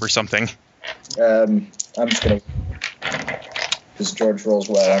players remember something. I'm just gonna. Because George rolls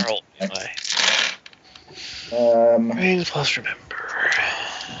well. Range plus remember.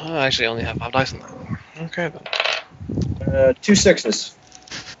 I actually only have 5 dice in that. Okay then. 2 6s.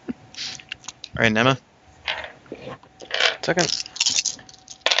 All right, Emma. Second.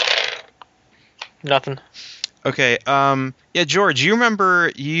 Nothing. Okay. Yeah, George, you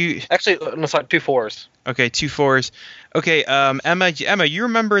remember you? Actually, no, sorry, 2 4s. Okay, 2 4s. Okay, Emma, you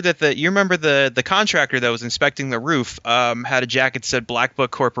remember that the contractor that was inspecting the roof had a jacket that said Black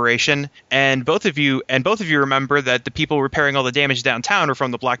Book Corporation, and both of you remember that the people repairing all the damage downtown were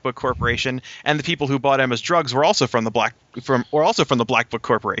from the Black Book Corporation, and the people who bought Emma's drugs were also from the Black Book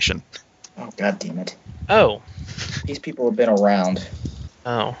Corporation. Oh, god damn it. Oh. These people have been around.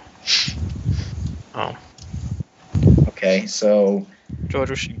 Oh. Okay, so. George,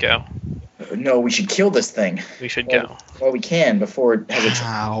 we should go. No, we should kill this thing. We should go. Well, we can before it has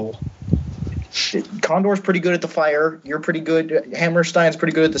Ow. Condor's pretty good at the fire. You're pretty good. Hammerstein's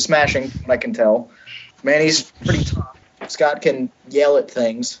pretty good at the smashing, I can tell. Manny's pretty tough. Scott can yell at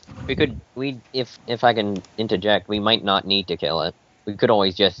things. If I can interject, we might not need to kill it. We could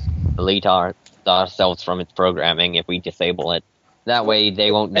always just delete ourselves from its programming if we disable it. That way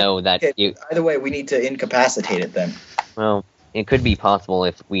they won't know that Okay, either way, we need to incapacitate it then. Well, it could be possible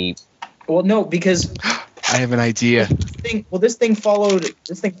if we... Well, no, because I have an idea. this thing followed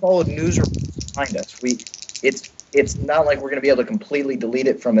news behind us. It's not like we're going to be able to completely delete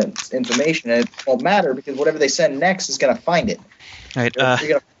it from its information, and it won't matter because whatever they send next is going to find it. All right.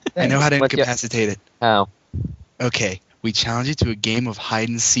 I know how to What's your- incapacitate it. How? Okay, we challenge it to a game of hide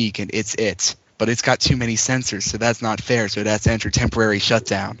and seek, and it's it. But it's got too many sensors, so that's not fair. So it has to enter temporary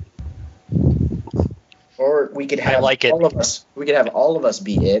shutdown. Or we could have like it. all of us. We could have all of us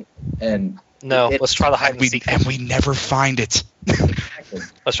be it, and No, It- let's try the hide and seek thing. And we never find it.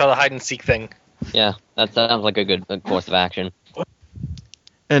 Let's try the hide and seek thing. Yeah, that sounds like a good course of action.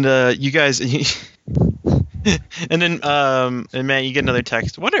 And you guys, and then and Matt, you get another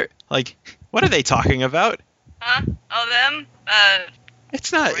text. What are they talking about? Huh? Oh, them?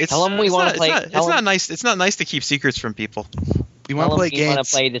 It's not. It's, Tell 'em we it's wanna not- play- It's not, tell it's not 'em- nice. It's not nice to keep secrets from people. We want to play We want games.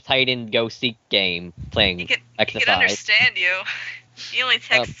 to play this hide and go seek game, playing He can exercise. understand you. He only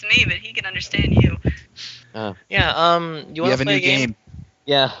texts me, but he can understand you. Yeah. You We want have to a play new a game? game.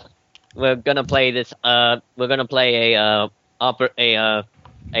 Yeah, we're gonna play this. We're gonna play a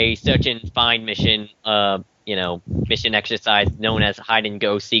search and find mission. Mission exercise known as hide and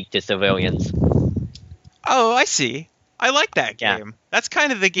go seek to civilians. Oh, I see. I like that Yeah. game. That's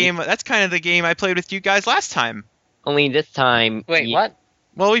kind of the game. That's kind of the game I played with you guys last time. Only this time. Wait, what?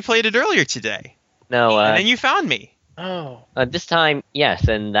 Well, we played it earlier today, No. and then you found me. Oh. This time, yes,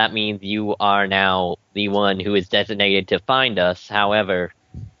 and that means you are now the one who is designated to find us. However,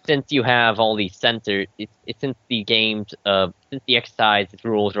 since you have all these sensors, since the exercise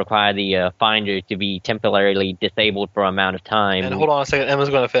rules require the finder to be temporarily disabled for an amount of time. And hold on a second, Emma's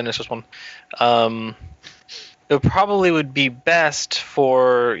going to finish this one. It probably would be best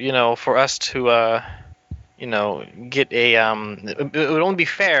for us to get a It would only be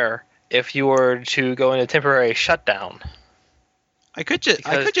fair if you were to go into temporary shutdown. I could just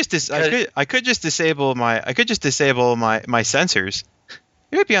disable my sensors.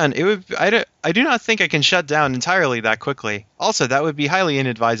 It would be on. It would. I do not think I can shut down entirely that quickly. Also, that would be highly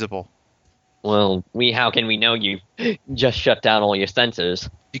inadvisable. Well, how can we know you just shut down all your sensors?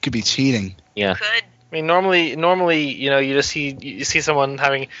 You could be cheating. Yeah. Could. I mean, normally, you just see someone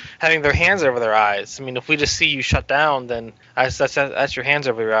having their hands over their eyes. I mean, if we just see you shut down, then that's your hands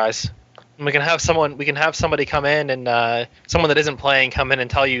over your eyes. And we can have somebody come in and someone that isn't playing come in and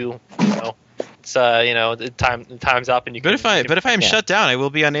tell you, it's the time's up and you. But if I am Yeah. shut down, I will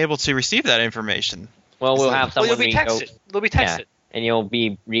be unable to receive that information. Well, we'll have Well, someone. you'll be texted. You'll be texted. Yeah, and you'll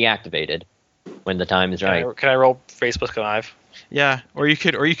be reactivated when the time is right. Can I roll Facebook Live? Yeah, or you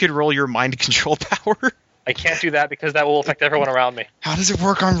could roll your mind control power. I can't do that because that will affect everyone around me. How does it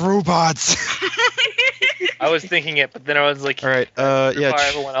work on robots? I was thinking it, but then I was like, All right. require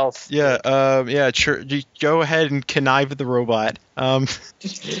everyone else. You go ahead and connive the robot.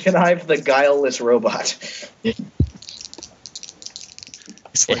 Just connive the guileless robot. It's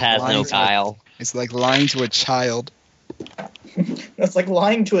It like has no lying to a- guile. It's like lying to a child. That's like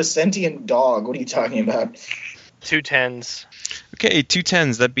lying to a sentient dog. What are you talking about? 2 10s. Okay, 2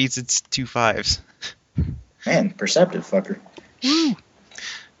 10s. That beats its 2 5s. Man, perceptive fucker.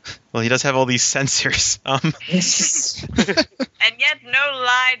 Well, he does have all these sensors. And yet no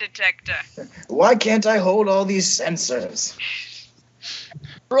lie detector. Why can't I hold all these sensors?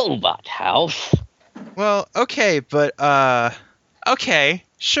 Robot house. Well, okay, but okay,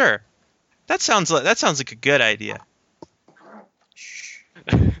 sure. That sounds like a good idea.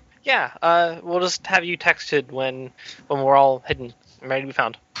 Yeah, we'll just have you texted when we're all hidden and ready to be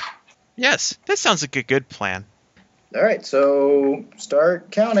found. Yes, that sounds like a good plan. All right, so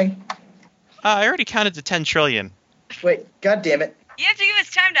start counting. I already counted to 10 trillion. Wait, god damn it. You have to give us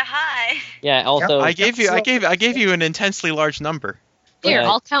time to hide. Yeah. Also, I gave you an intensely large number. Here, Yeah,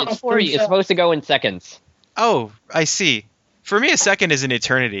 I'll count for you. it's supposed to go in seconds. Oh, I see. For me, a second is an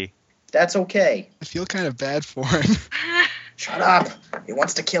eternity. That's okay. I feel kind of bad for him. Shut up. He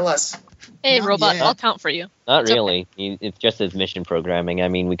wants to kill us. Hey, Not robot, yet. I'll count for you. Not It's really. It's just his mission programming. I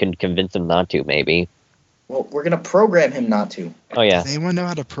mean, we can convince him not to, maybe. Well, we're going to program him not to. Oh yeah, Does anyone know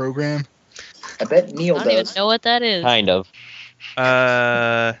how to program? I bet Neil I don't even does. know what that is. kind of.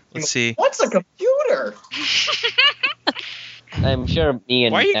 Let's see. What's a computer? I'm sure me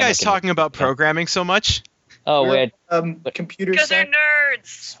and Why are you Emma guys can- talking about programming so much? Oh, we're Computer Because they're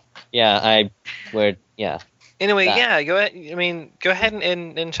science. nerds. yeah. Anyway, That- yeah, go ahead. I mean, go ahead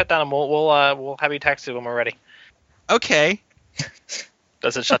and shut down. And we'll have you texted when we're ready. Okay.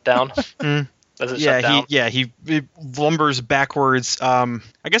 Does it shut down? Hmm. Does it shut down? He lumbers backwards. I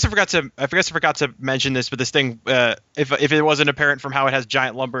guess I forgot to mention this, but this thing, if it wasn't apparent from how it has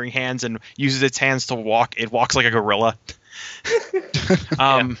giant lumbering hands and uses its hands to walk, it walks like a gorilla.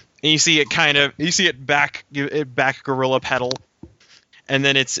 And you see it back gorilla pedal, and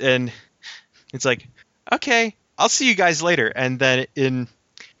then it's like, okay, I'll see you guys later, and then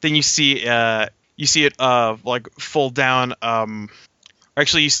you see it like fold down.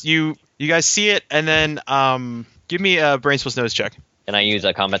 Actually, you guys see it, and then give me a brain spills nose check. Can I use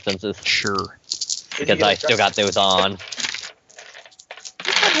combat senses? Sure. Because I still got those on. It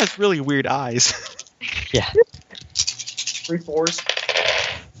has really weird eyes. Yeah. 3 4s.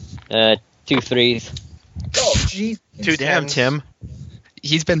 2 3s. Oh, jeez. 2 Damn, 10s. Tim.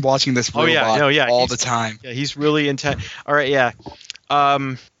 He's been watching this Oh, robot yeah, no, yeah, all he's- the time. Yeah, he's really intense. All right, yeah.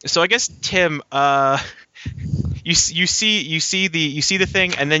 So I guess Tim, you see the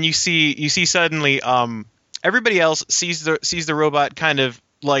thing, and then you see suddenly everybody else sees the robot kind of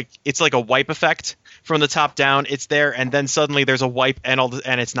like it's like a wipe effect from the top down. It's there, and then suddenly there's a wipe, and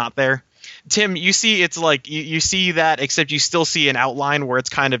it's not there. Tim, you see it's like you see that, except you still see an outline where it's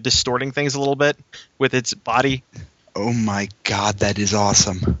kind of distorting things a little bit with its body. Oh my god, that is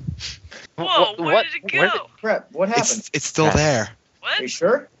awesome. Whoa, where did it go? Crap, what happened? It's still there. Are you What?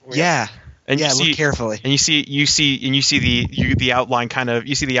 sure? Yeah. And Yeah, you see, look carefully. and you see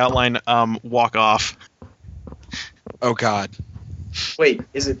the outline walk off. Oh God. Wait,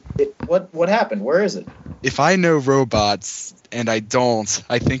 is it what happened? Where is it? If I know robots and I don't,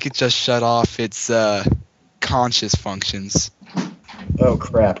 I think it just shut off its conscious functions. Oh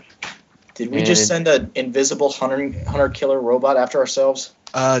crap. Did we just send an invisible hunter killer robot after ourselves?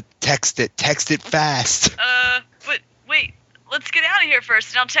 Text it fast. But wait, let's get out of here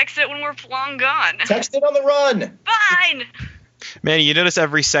first, and I'll text it when we're long gone. Text it on the run! Fine! Manny, you notice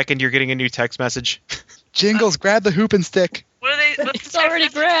every second you're getting a new text message? Jingles, grab the hoop and stick. What are they? What's It's the already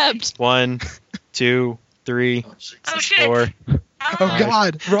text grabbed. 1, 2, 3, message? Oh shit! 4. Oh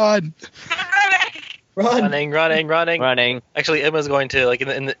God, run! Run! Running. Actually, Emma's going to, like,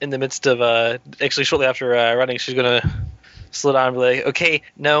 in the midst of actually shortly after running, she's gonna slow down and be like, okay,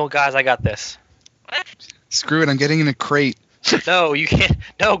 no, guys, I got this. What? Screw it, I'm getting in a crate. No, you can't.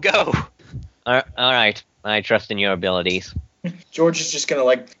 No, go. All right, I trust in your abilities. George is just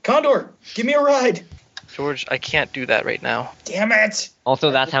gonna Condor, give me a ride! George, I can't do that right now. Damn it!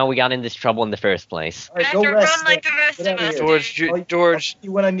 Also, that's how we got in this trouble in the first place. Alright, I have go to rest. run like the rest Get of out of us. here. George, I'll see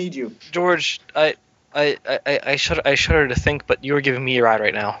you when I need you. George, I shudder to think, but you are giving me a ride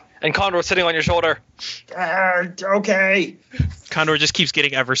right now. And Condor's sitting on your shoulder. Okay. Condor just keeps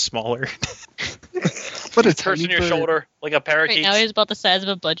getting ever smaller. What a Perched tiny on your bird. shoulder like a Right parakeet. now he's about the size of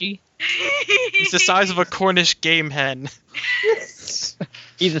a budgie. He's the size of a Cornish game hen.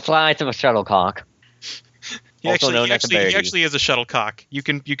 He's the size of a shuttlecock. Also known as a He birdie. actually is a shuttlecock. You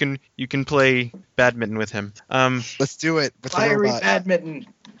can play badminton with him. Let's do it with the Fiery robot. badminton.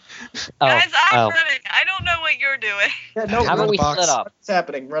 Oh, Guys, I'm oh. running. I don't know what you're doing. Yeah, no, How about we box. split up? what's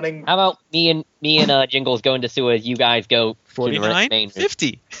happening? Running. How about me and Jingles go into Suez? You guys go to the 49, main.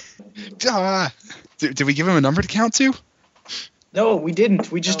 50. Did we give him a number to count to? No, we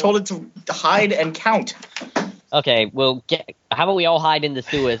didn't. We just told it to hide and count. Okay, how about we all hide in the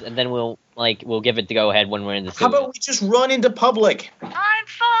Suez and then we'll give it the go ahead when we're in the How Suez. about we just run into public? I'm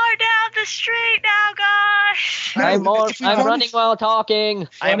far down the street now, guys. No, if we I'm run- running while talking.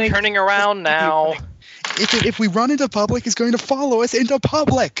 I'm Running- turning around now. If we run into public, it's going to follow us into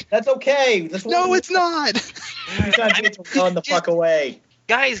public. That's okay. That's what No, we- it's not. He's not going to run the fuck away.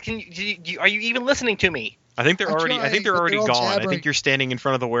 Guys, are you even listening to me? I think they're I'm already trying, but already they're all gone. I jabbering. think you're standing in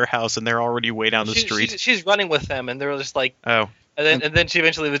front of the warehouse and they're already way down the street. She's running with them, and they're just like, Oh. and then she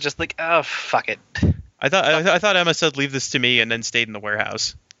eventually was just like, oh, fuck it. I thought Emma said leave this to me and then stayed in the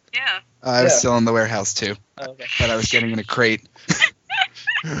warehouse. Yeah. I was Yeah. still in the warehouse too, Oh, okay. but I was getting in a crate.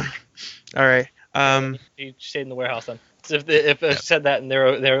 All right. You stayed in the warehouse then. So if I said that and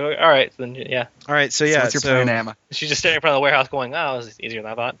they're like, all right, then yeah. All right. So So yeah. what's your plan, Emma? She's just standing in front of the warehouse going, oh, this is easier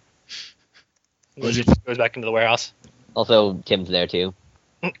than I thought. And then Was she it- just goes back into the warehouse. Also, Tim's there too.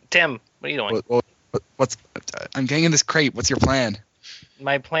 Tim, what are you doing? What's? I'm getting in this crate. What's your plan?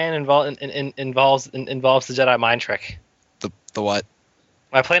 My plan involves the Jedi mind trick. The what?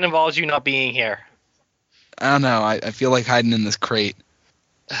 My plan involves you not being here. I don't know. I feel like hiding in this crate.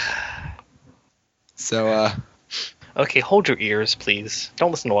 So Okay, hold your ears, please.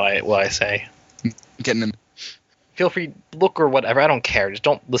 Don't listen to what I say. getting in. Feel free, look or whatever. I don't care. Just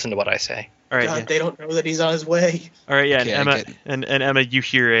don't listen to what I say. All right. God, Yeah. they don't know that he's on his way. All right. Yeah. Okay, I and Emma get it. and Emma, you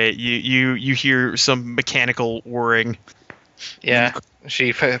hear it. You hear some mechanical whirring. Yeah,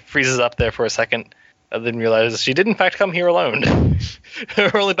 she freezes up there for a second, and then realizes she did in fact come here alone.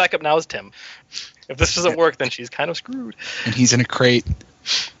 Her only backup now is Tim. If this doesn't work, then she's kind of screwed. And he's in a crate.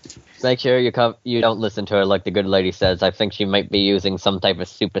 Make sure you don't listen to her like the good lady says. I think she might be using some type of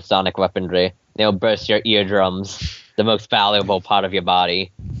supersonic weaponry. They'll burst your eardrums, the most valuable part of your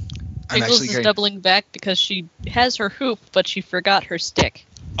body. I'm Jingles actually is going. doubling back because she has her hoop, but she forgot her stick.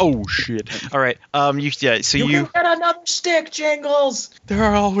 Oh shit! All right. So You can get another stick, Jingles. there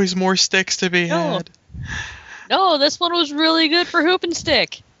are always more sticks to be No. had. No, this one was really good for hoop and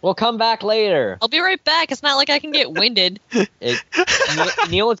stick. We'll come back later. I'll be right back. It's not like I can get winded.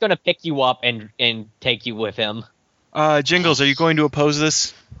 Neil is going to pick you up and take you with him. Jingles, are you going to oppose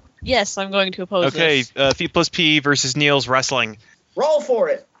this? Yes, I'm going to oppose Okay. this. Phi plus P versus Neil's wrestling. Roll for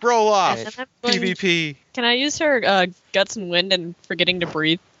it. Roll off. And I'm going- PvP. Can I use her guts and wind and forgetting to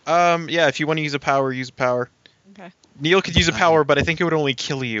breathe? Yeah. If you want to use a power, use a power. Okay. Neil could use a power, but I think it would only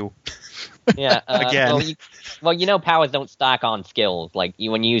kill you. Yeah. Again. Well, powers don't stack on skills. Like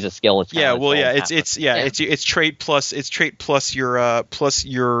when you use a skill, it's Yeah. kinda Well, its yeah. own It's power. it's trait plus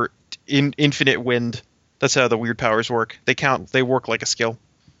your infinite wind. That's how the weird powers work. They work like a skill.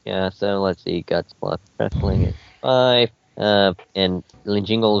 Yeah, so let's see. Guts plus wrestling is 5. And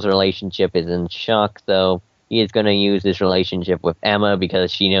Jingle's relationship is in shock, so he is going to use his relationship with Emma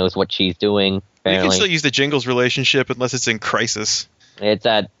because she knows what she's doing. You can Apparently. still use the Jingles relationship unless it's in crisis. It's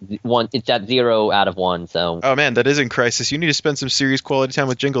at 1. It's at 0 out of 1. So Oh man, that is in Crisis. You need to spend some serious quality time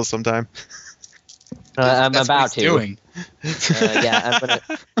with Jingles sometime. I'm That's about what he's to. doing. Yeah, I'm gonna.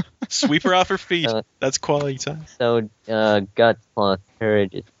 Sweep her off her feet. That's quality time. So guts plus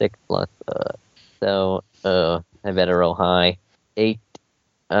courage is 6 plus. So I better roll high. 8.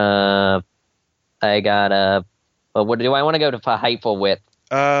 I got what do I want to go to height for width?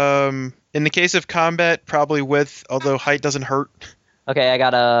 In the case of combat, probably width, although height doesn't hurt. Okay, I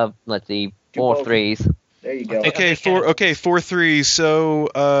got let's see, 4 both. 3s. There you go. Okay, 4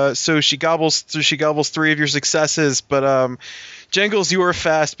 3s. So she gobbles 3 of your successes, but Jingles, you are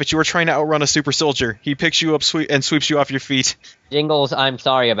fast, but you are trying to outrun a super soldier. He picks you up and sweeps you off your feet. Jingles, I'm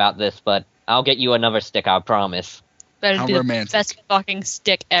sorry about this, but I'll get you another stick, I promise. That'd How be romantic. the best fucking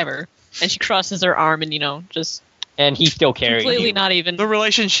stick ever. And she crosses her arm and, just And he's still carrying completely you. not even. The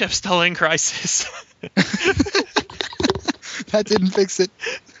relationship's still in crisis. That didn't fix it.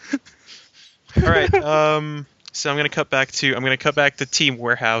 All right. So I'm gonna cut back to Team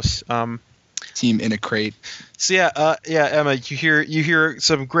Warehouse. Team in a crate. So yeah, Emma, you hear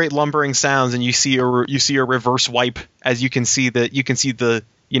some great lumbering sounds, and you see a reverse wipe as you can see the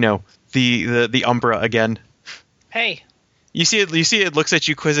Umbra again. Hey. You see it looks at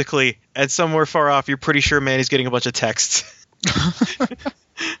you quizzically, and somewhere far off, you're pretty sure Manny's getting a bunch of texts.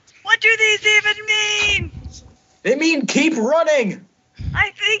 What do these even mean? They mean keep running.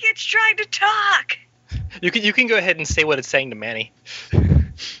 I think it's trying to talk. You can go ahead and say what it's saying to Manny.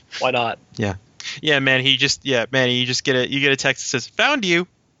 Why not? Yeah, Manny, you just get a text that says "Found you."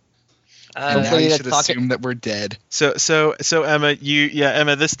 And now Hopefully you that's should talking- assume that we're dead. So Emma,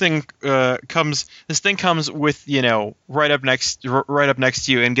 Emma, this thing comes with right up next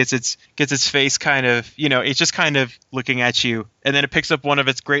to you and gets its face kind of it's just kind of looking at you, and then it picks up one of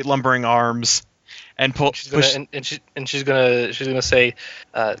its great lumbering arms and She's gonna say,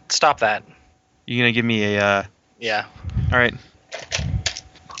 stop that. You're gonna give me a Yeah. all right.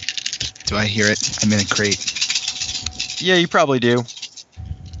 Do I hear it? I'm in a crate. Yeah, you probably do.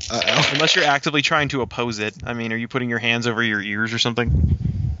 Uh-oh. Unless you're actively trying to oppose it. I mean, are you putting your hands over your ears or something?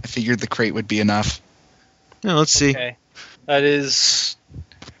 I figured the crate would be enough. Yeah, let's see. Okay. That is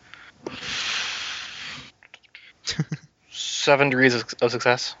 7 degrees of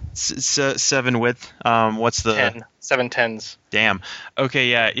success. 7 width. What's the 10. 7 tens. Damn. Okay,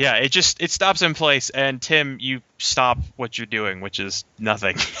 yeah. It stops in place, and Tim, you stop what you're doing, which is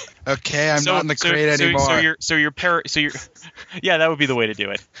nothing. Okay, I'm not in the crate anymore. Yeah, that would be the way to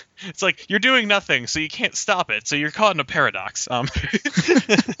do it. It's like you're doing nothing, so you can't stop it. So you're caught in a paradox.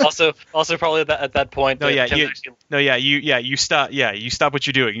 Also, probably at that point. No, yeah, Tim's you stop. Yeah, you stop what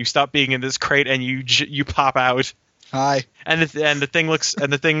you're doing. You stop being in this crate, and you pop out. Hi. And the thing looks,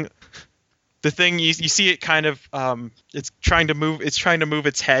 and the thing you see it kind of it's trying to move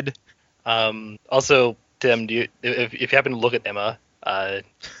its head. Also, Tim, if you happen to look at Emma, it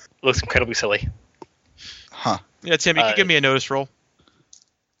looks incredibly silly. Huh. Yeah, Tim, you can give me a notice roll.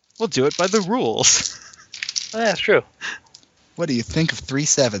 We'll do it by the rules. Yeah, that's true. What do you think of 3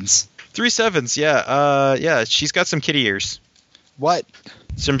 7s? 3 7s, yeah. She's got some kitty ears. What?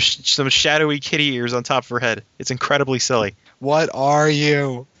 Some shadowy kitty ears on top of her head. It's incredibly silly. What are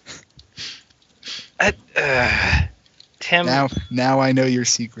you? Tim. Now I know your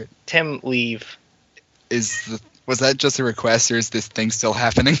secret. Tim, leave. Was that just a request, or is this thing still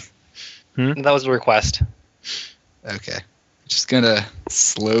happening? That was a request. Okay. Just gonna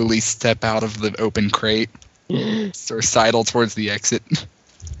slowly step out of the open crate, or sidle towards the exit.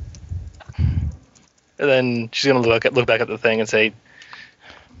 And then she's gonna look back at the thing and say,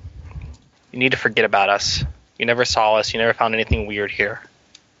 "You need to forget about us. You never saw us. You never found anything weird here."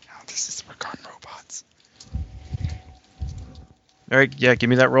 How does this work on robots? All right, yeah, give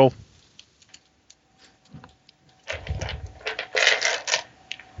me that roll.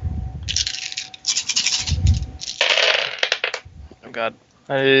 Oh God,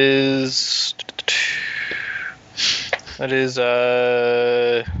 that is I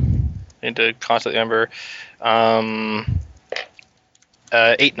need to constantly remember. 8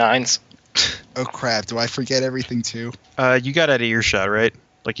 9s. Oh crap! Do I forget everything too? You got out of earshot, right?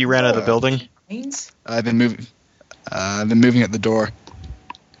 Like you ran out of the building. I've been moving. I've been moving at the door.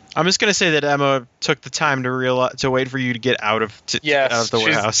 I'm just gonna say that Emma took the time to wait for you to get out of the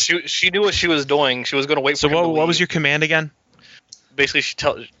warehouse. She knew what she was doing. She was going to wait for him to what was leave. your command again? Basically, she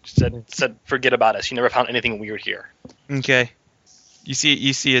said, "Forget about us. You never found anything weird here." Okay. You see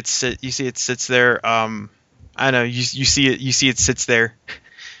it sits there. I know you see it sits there.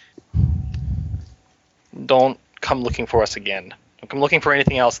 Don't come looking for us again. Don't come looking for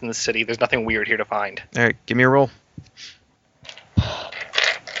anything else in the city. There's nothing weird here to find. All right, give me a roll.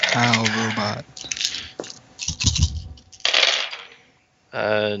 How robot.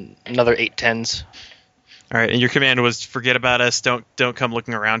 Another 8 10s. All right, and your command was forget about us. Don't come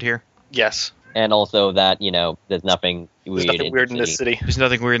looking around here. Yes. And also that, there's nothing There's weird, nothing weird in this city. There's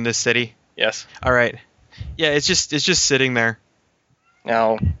nothing weird in this city. Yes. All right. Yeah, it's just sitting there.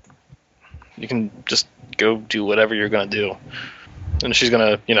 Now, you can just go do whatever you're going to do. And she's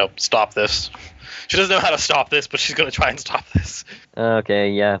going to, stop this. She doesn't know how to stop this, but she's going to try and stop this.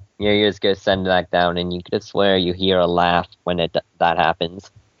 Okay, yeah. You just go send back down, and you could swear you hear a laugh when that happens.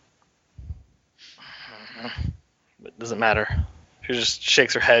 It doesn't matter. She just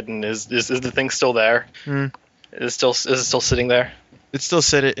shakes her head, and is the thing still there? Is it still sitting there? It's still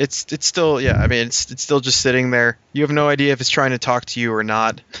sitting. It's still, yeah. I mean, it's still just sitting there. You have no idea if it's trying to talk to you or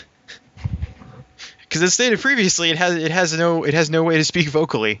not. Because as stated previously, it has no way to speak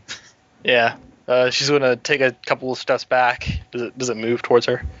vocally. Yeah. She's going to take a couple of steps back. Does it move towards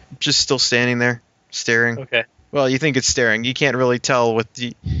her? Just still standing there, staring. Okay. Well, you think it's staring. You can't really tell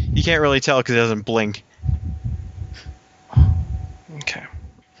you can't really tell because it doesn't blink. Okay.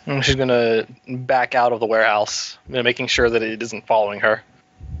 And she's going to back out of the warehouse, making sure that it isn't following her.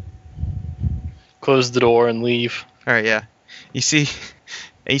 Close the door and leave. All right, yeah. You see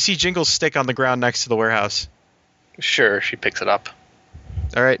Jingle's stick on the ground next to the warehouse. Sure, she picks it up.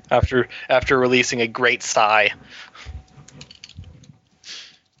 All right. After releasing a great sigh.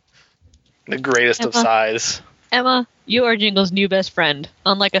 The greatest of sighs. Emma, you are Jingle's new best friend,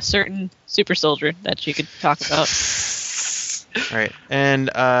 unlike a certain super soldier that she could talk about. All right, and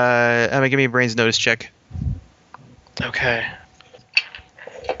Emma, give me a brains notice check. Okay.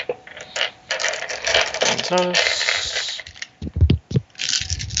 Brains notice.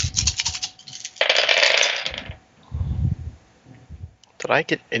 Did I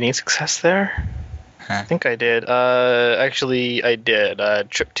get any success there? I think I did. Actually, I did.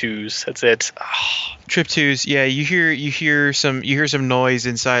 Trip 2s. That's it. Oh. Trip 2s. Yeah, you hear some noise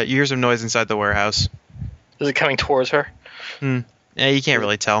inside. You hear some noise inside the warehouse. Is it coming towards her? Yeah, you can't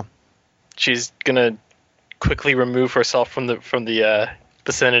really tell. She's gonna quickly remove herself from the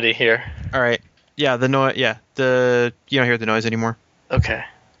vicinity here. All right. Yeah, the noise. Yeah, you don't hear the noise anymore. Okay.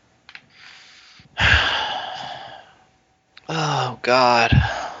 Oh God,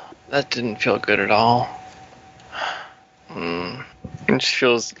 that didn't feel good at all. And she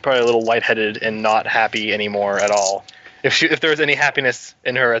feels probably a little lightheaded and not happy anymore at all. If there was any happiness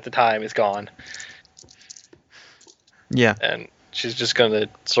in her at the time, it's gone. Yeah. And she's just gonna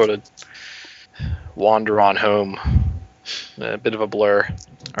sort of wander on home. A bit of a blur.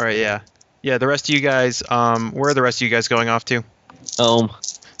 All right. Yeah. Yeah. The rest of you guys. Where are the rest of you guys going off to? Home.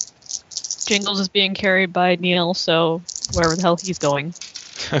 Jingles is being carried by Neil, so wherever the hell he's going.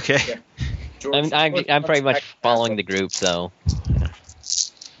 Okay. I'm pretty much following the group, so.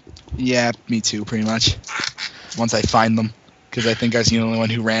 Yeah, me too, pretty much. Once I find them, because I think I was the only one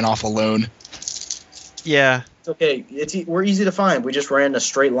who ran off alone. Yeah. It's okay. We're easy to find. We just ran a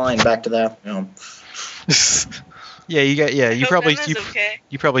straight line back to that. Yeah, you got. Yeah, you probably okay.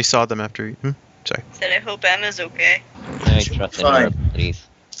 you probably saw them after. Sorry. Said I hope Emma's okay. I trust in her abilities.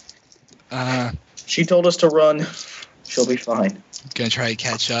 She told us to run. She'll be fine. Gonna try to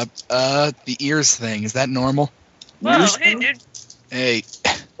catch up. The ears thing, is that normal? Whoa, Ears hey, thing? dude. Hey,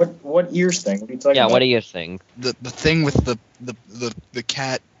 What ears thing? What are you talking Yeah, about? what are you saying? the thing with the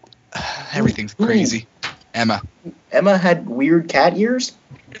cat, everything's crazy. Emma. Emma had weird cat ears?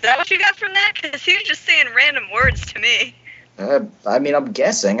 Is that what you got from that? Because he was just saying random words to me. I mean, I'm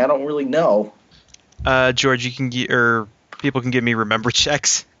guessing. I don't really know. George, you can or people can give me remember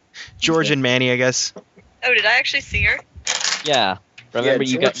checks. George Okay. and Manny, I guess. Oh, did I actually see her? Yeah. Remember,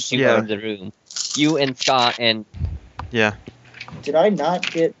 you got George- two out of the room. You and Scott and Yeah. Did I not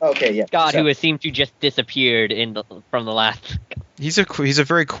get... Okay, yeah. Scott, So- who has seemed to just disappeared from the last. He's a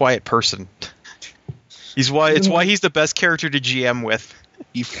very quiet person. It's why he's the best character to GM with.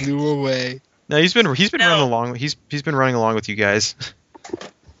 He flew away. No, he's been No. running along. He's been running along with you guys.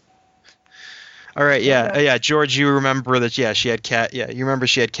 All right, yeah. George, you remember that? Yeah, she had cat. Yeah, you remember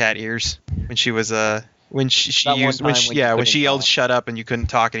she had cat ears when she was when she That one used time when you when couldn't she yelled talk. "shut up" and you couldn't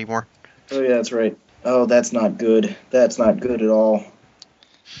talk anymore. Oh, yeah, that's right. Oh, that's not good. That's not good at all.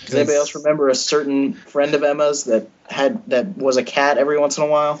 Does anybody else remember a certain friend of Emma's that was a cat every once in a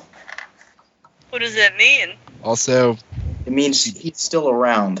while? What does that mean? Also, It means he's still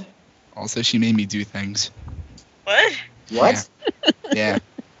around. she made me do things. What? What? Yeah,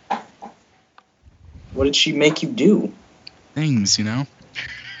 What did she make you do? things,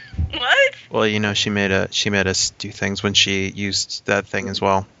 What? Well, she made us do things when she used that thing as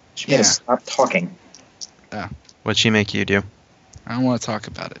well. She made us stop talking. What'd she make you do? I don't want to talk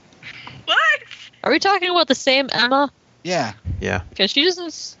about it. What? Are we talking about the same Emma? Yeah. Yeah. Because she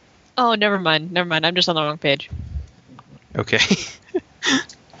doesn't. Oh, never mind. I'm just on the wrong page. Okay.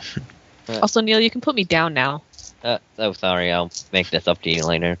 Also, Neil, you can put me down now. Oh, sorry. I'll make this up to you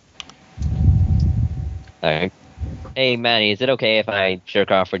later. Alright. Hey, Manny, is it okay if I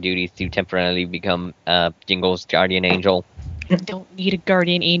jerk off for duties to temporarily become Jingle's guardian angel? I don't need a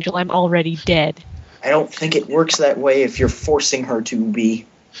guardian angel. I'm already dead. I don't think it works that way if you're forcing her to be.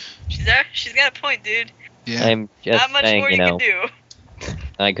 She's got a point, dude. Yeah. I'm just Not much saying, more you can do.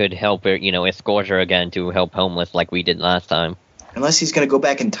 I could help her, escort her again to help homeless like we did last time. Unless he's going to go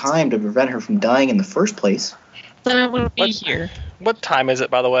back in time to prevent her from dying in the first place. Then I wouldn't be What? here. What time is it,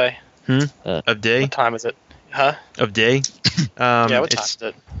 by the way? Of day? What time is it? Huh? Of day? Yeah, what time it's, is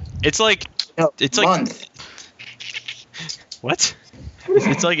it? it's like No, It's like- month. what?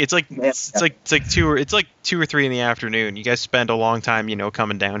 It's like 2 or 3 in the afternoon. You guys spend a long time,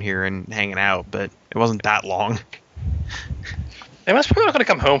 coming down here and hanging out, but it wasn't that long. Emma's probably not going to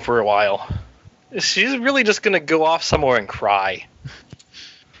come home for a while. She's really just going to go off somewhere and cry.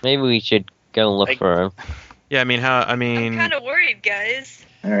 Maybe we should go look for her. Yeah, I'm kind of worried, guys.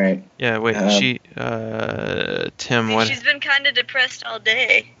 All right. yeah, wait, Tim, what? She's been kind of depressed all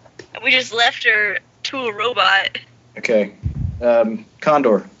day. And we just left her to a robot. Okay.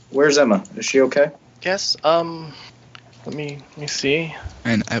 Condor, where's Emma? Is she okay? Yes, let me see.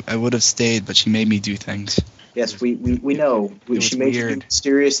 And I would have stayed, but she made me do things. Yes, we know. was She made you do weird.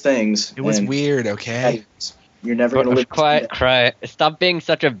 mysterious things. It was and weird, okay? You're never going to live. Quiet, cry. Stop being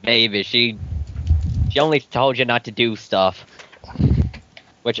such a baby. She only told you not to do stuff.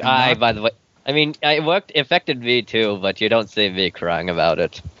 Which by the way, it affected me too, but you don't see me crying about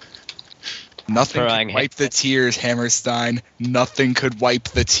it. Nothing Crying. could wipe the tears, Hammerstein. Nothing could wipe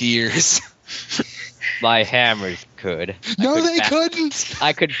the tears. My hammers could. No, they back- couldn't.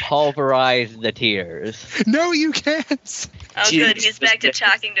 I could pulverize the tears. No, you can't. Oh, Tears good. He's back to just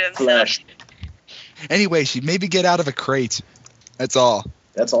talking to himself. Flesh. Anyway, she'd maybe get out of a crate. That's all.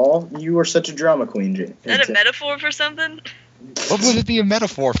 That's all? You are such a drama queen, Jay. Is that a metaphor for something? What would it be a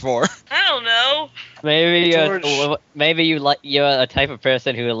metaphor for? I don't know. Maybe George. you're a type of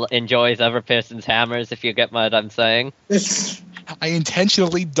person who enjoys other person's hammers. If you get what I'm saying. I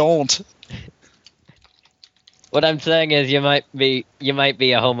intentionally don't. What I'm saying is you might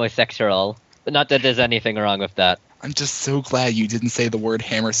be a homosexual. But not that there's anything wrong with that. I'm just so glad you didn't say the word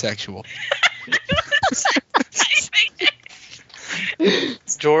hammersexual.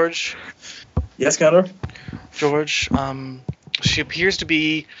 George, Yes, Condor? George, she appears to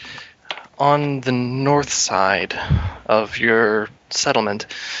be on the north side of your settlement.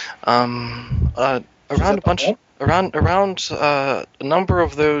 Around a bunch, around a number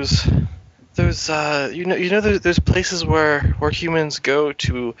of those those places where humans go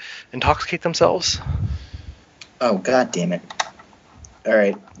to intoxicate themselves. Oh, god damn it.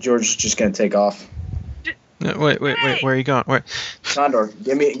 Alright, George is just going to take off. No, wait, where are you going? Where? Condor,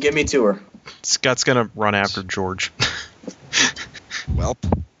 give me to her. Scott's gonna run after George. Well,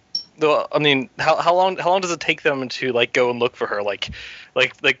 Though, I mean, how long does it take them to go and look for her? Like,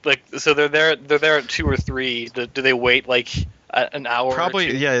 so they're there at 2 or 3. Do they wait an hour? Probably,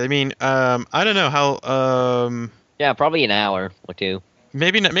 or 2? yeah. I don't know how. Yeah, probably an hour or 2.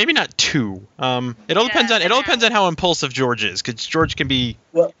 Maybe not 2. It all depends on how impulsive George is, because George can be.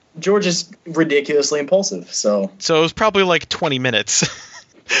 Well, George is ridiculously impulsive, so... So it was probably like 20 minutes.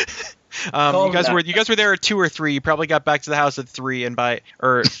 You guys that. were there at 2 or 3. You probably got back to the house at 3, and by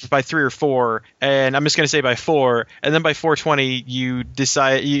 3 or 4, and I'm just gonna say by 4, and then by 4:20 you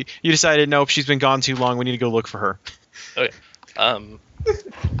decided nope, she's been gone too long. We need to go look for her. Okay.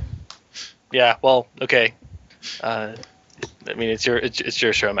 Yeah. Well. Okay. I mean, it's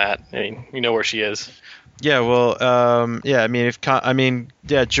your show, Matt. I mean, you know where she is. Yeah, well, yeah. I mean,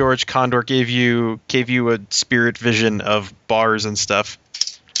 George Condor gave you a spirit vision of bars and stuff.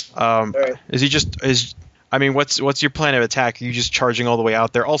 Alright. What's your plan of attack? Are you just charging all the way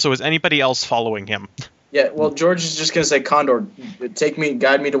out there? Also, is anybody else following him? Yeah, well, George is just going to say, Condor,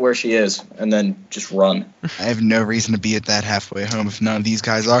 guide me to where she is, and then just run. I have no reason to be at that halfway home if none of these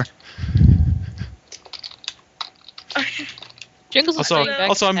guys are. Jingles is staying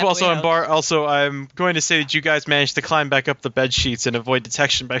back I'm going to say that you guys managed to climb back up the bed sheets and avoid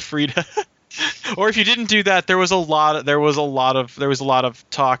detection by Frieda. Or if you didn't do that, there was a lot of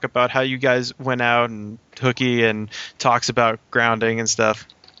talk about how you guys went out, and Hooky and talks about grounding and stuff.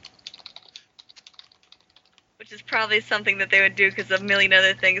 Which is probably something that they would do because a million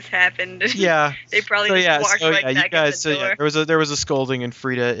other things happened. Yeah. They probably walked right back you guys. in the door. There was a scolding, and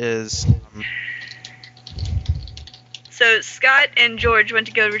Frieda is. So Scott and George went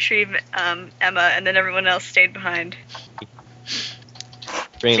to go retrieve Emma, and then everyone else stayed behind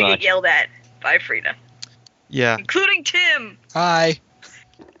Pretty to get much. yelled at by Frieda, Yeah. including Tim. Hi.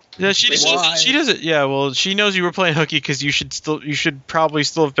 No, she doesn't. Yeah, well, she knows you were playing hooky because you should probably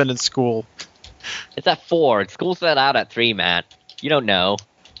still have been in school. It's at 4. School's let out at 3, Matt. You don't know.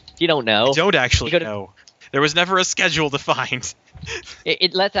 You don't know. I don't actually You could've- know. There was never a schedule defined.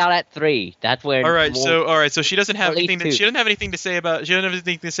 It lets out at 3. That's where. All right, so she doesn't have At least anything. two. She doesn't have anything to say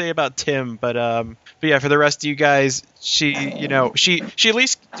about Tim, but yeah, for the rest of you guys, she at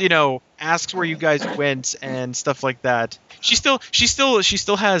least asks where you guys went and stuff like that. She still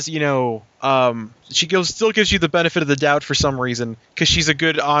has still gives you the benefit of the doubt for some reason because she's a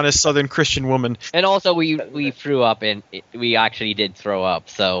good, honest Southern Christian woman. And also, we threw up, and we actually did throw up.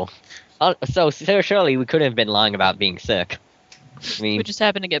 So surely we couldn't have been lying about being sick. I mean, We just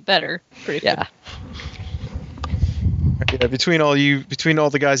happened to get better pretty quick. yeah. Yeah, between all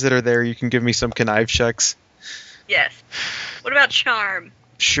the guys that are there, you can give me some connive checks. Yes. What about charm?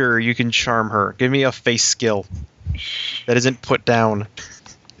 Sure, you can charm her. Give me a face skill that isn't put down.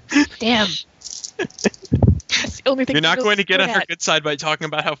 Damn. That's the only thing You're not she going to goes get on good her at. good side by talking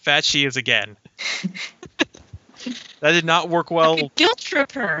about how fat she is again. That did not work well. I could guilt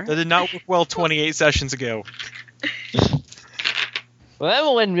trip her. That did not work well 28 sessions ago.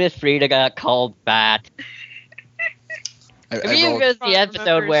 Remember when Miss Frieda got called fat? Have you rolled, missed the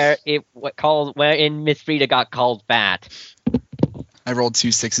episode wherein Miss Frieda got called fat? I rolled 2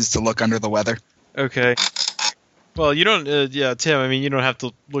 6s to look under the weather. Okay. Well, you don't. Yeah, Tim. I mean, you don't have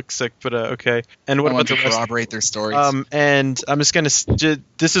to look sick, but okay. And what I about want the to rest? corroborate their stories. And I'm just gonna.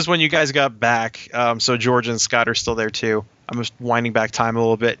 This is when you guys got back. So George and Scott are still there too. I'm just winding back time a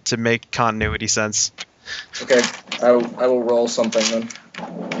little bit to make continuity sense. Okay, I will roll something then.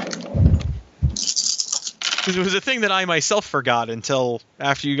 Because it was a thing that I myself forgot until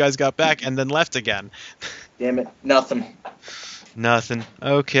after you guys got back and then left again. Damn it, nothing. Nothing.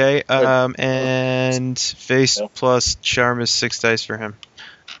 Okay. And face Yep. plus charm is 6 dice for him.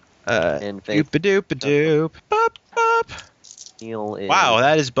 And face Doop-a-doop-a-doop. Bop, bop. Neil is. Wow,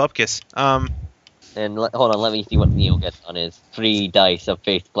 that is Bupkis. And hold on, let me see what Neil gets on his 3 dice of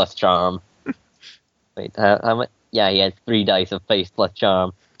face plus charm. Wait, how much? Yeah, he has 3 dice of face plus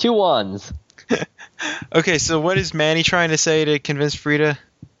charm. 2 1s. Okay, so what is Manny trying to say to convince Frieda?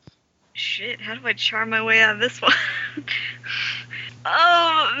 Shit, how do I charm my way out of this one?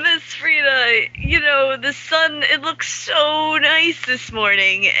 Oh, Miss Frieda, the sun, it looks so nice this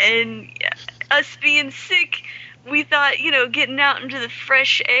morning, and us being sick, we thought, getting out into the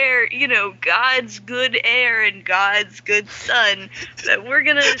fresh air, God's good air and God's good sun, that we're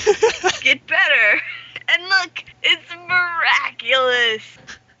gonna get better. And look, it's miraculous.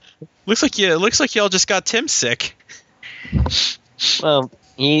 Looks like y'all just got Tim sick. Well,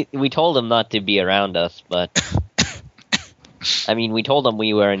 we told him not to be around us, but I mean, we told him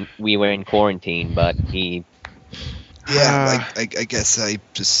we were in quarantine, but he. Yeah, I guess I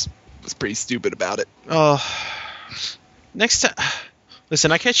just was pretty stupid about it. Oh, next time,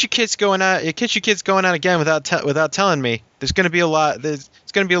 listen. I catch you kids going out again without telling me. There's gonna be a lot. There's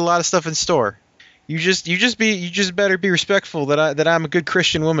gonna be a lot of stuff in store. You just better be respectful that I'm a good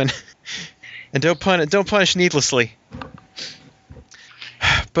Christian woman, and don't punish needlessly.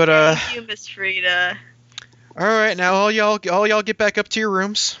 But Thank you, Miss Frieda. all right, now all y'all get back up to your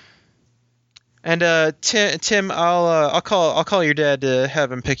rooms. And Tim, I'll call your dad to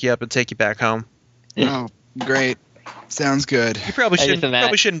have him pick you up and take you back home. Oh, great. Sounds good. You probably I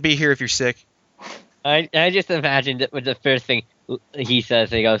just shouldn't be here if you're sick. I just imagined it was the first thing he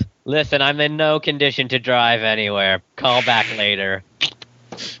says. He goes, "Listen, I'm in no condition to drive anywhere. Call back later."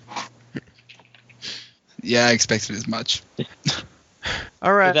 Yeah, I expected as much.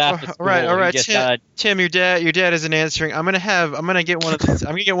 All right, After all right, school, all right. you just Tim, your dad isn't answering. I'm gonna get one of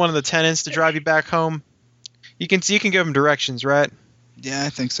the tenants to drive you back home. You can give him directions, right? Yeah, I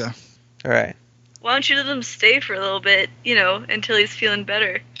think so. All right. Why don't you let him stay for a little bit, until he's feeling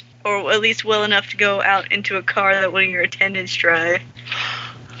better? Or at least well enough to go out into a car that one of your attendants drive.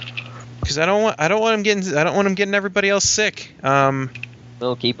 Because I don't want him getting everybody else sick.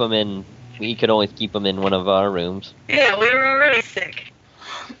 We'll keep him in. We could always keep him in one of our rooms. Yeah, we were already sick.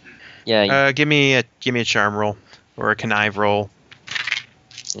 Yeah. Give me a charm roll or a connive roll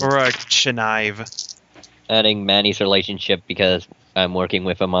or a connive. Adding Manny's relationship because I'm working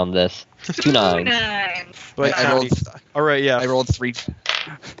with him on this. 2 9. Nice. But I rolled. all right, yeah. I rolled 3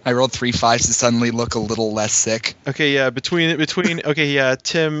 5s to suddenly look a little less sick. Okay, yeah. Between okay, yeah.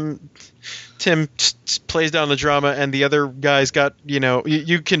 Tim plays down the drama, and the other guys got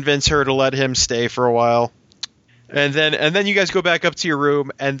you convince her to let him stay for a while. And then you guys go back up to your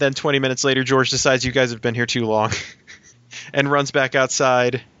room, and then 20 minutes later, George decides you guys have been here too long, and runs back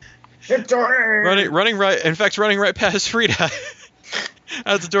outside. Running right past Frieda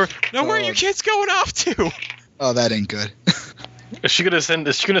out the door. Now, where are you kids going off to? Oh, that ain't good. Is she gonna send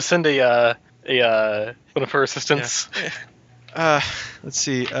a one of her assistants? Yeah. Let's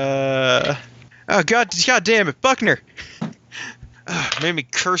see. Oh God damn it, Buckner! Made me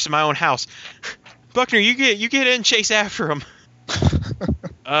curse my own house. Buckner, you get in and chase after him.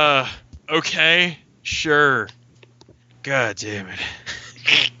 Okay, sure. God damn it.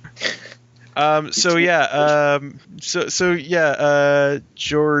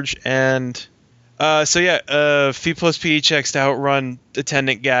 George and Phi plus P checks to outrun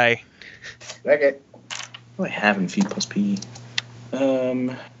attendant guy. Okay. What do I have in Feed plus P?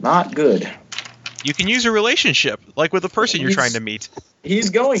 Not good. You can use a relationship, like with the person you're trying to meet. He's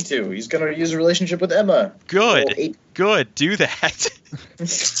going to use a relationship with Emma. Good. Good. Do that.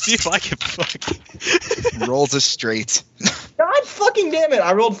 See if I can fuck. Rolls a straight. God fucking damn it!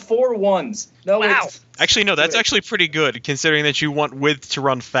 I rolled 4 1s. No, Wow. Actually, no, that's actually pretty good, considering that you want width to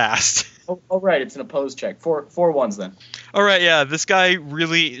run fast. Oh, right, it's an opposed check. 4 1s then. All right, yeah, this guy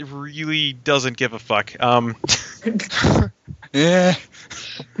really doesn't give a fuck. Yeah.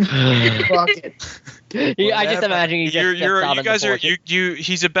 Fuck it. I just imagine he just you guys are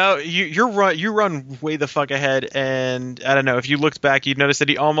he's about you run way the fuck ahead, and I don't know, if you looked back you'd notice that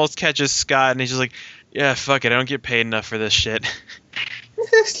he almost catches Scott, and he's just like, yeah, fuck it, I don't get paid enough for this shit.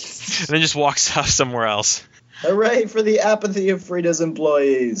 And then just walks off somewhere else. Hooray for the apathy of Frieda's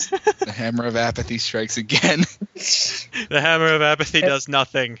employees. The hammer of apathy strikes again. The hammer of apathy does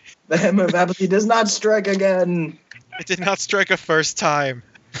nothing. The hammer of apathy does not strike again. It did not strike a first time.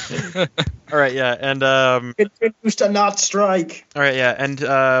 All right, yeah, and It continues to not strike. all right, yeah, and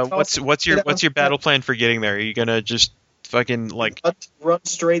what's your battle plan for getting there? Are you gonna just fucking like? Let's run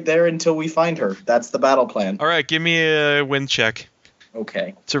straight there until we find her. That's the battle plan. All right, give me a wind check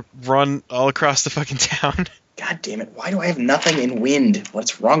Okay. to run all across the fucking town. God damn it! Why do I have nothing in wind?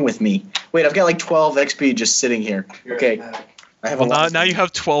 What's wrong with me? Wait, I've got like 12 XP just sitting here. Okay. I have a lot. Now you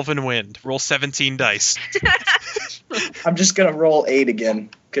have 12 in wind. Roll 17 dice. I'm just gonna roll 8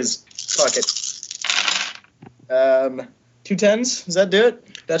 again, cause fuck it. 2 10s? Does that do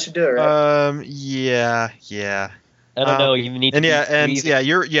it? That should do it, right? Yeah. I don't know. You need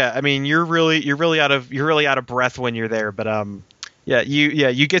to. I mean, you're really out of breath when you're there, but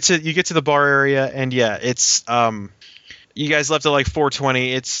you get to the bar area, and yeah, it's you guys left at like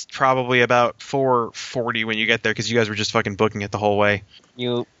 4:20. It's probably about 4:40 when you get there, because you guys were just fucking booking it the whole way.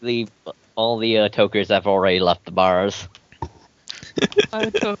 You leave. All the tokers have already left the bars. I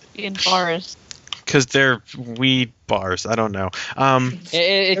would go in bars. Because they're weed bars. I don't know.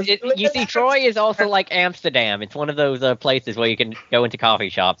 You see, Troy is also like Amsterdam. It's one of those places where you can go into coffee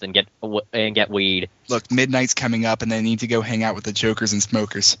shops and get weed. Look, midnight's coming up, and they need to go hang out with the jokers and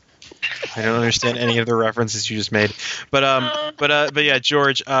smokers. I don't understand any of the references you just made, but yeah,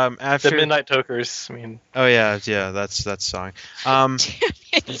 George. After The Midnight Tokers. I mean, oh yeah, that's song.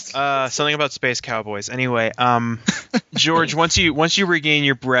 Something about space cowboys. Anyway, George, once you regain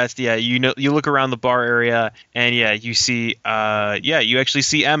your breath, yeah, you look around the bar area, and yeah, you see, you actually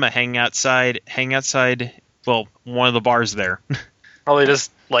see Emma hanging outside. Well, one of the bars there. probably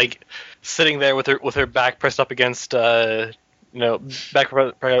just like sitting there with her back pressed up against. Back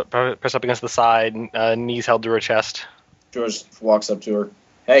pressed up against the side, knees held to her chest. George walks up to her.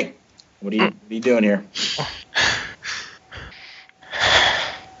 Hey, what are you doing here?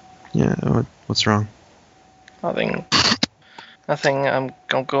 Yeah, what's wrong? Nothing. I'm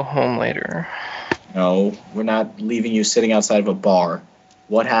gonna go home later. No, we're not leaving you sitting outside of a bar.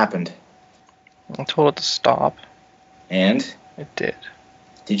 What happened? I told it to stop. And? It did.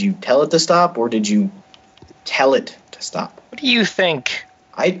 Did you tell it to stop, or did you tell it to stop? What do you think?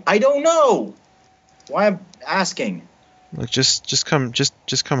 I don't know. Why I'm asking. Look, just come home.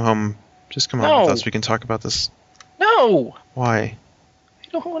 Just come home with us. We can talk about this. No. Why? I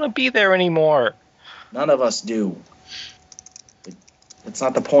don't want to be there anymore. None of us do. It's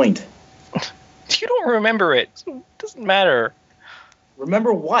not the point. You don't remember it. So it doesn't matter.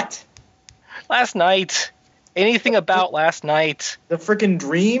 Remember what? Last night. Anything about last night. The frickin'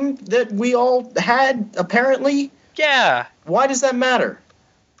 dream that we all had, apparently? Yeah. Why does that matter?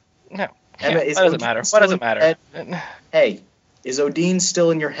 No. Emma, Why does it matter? Why does it matter? Hey, is Odin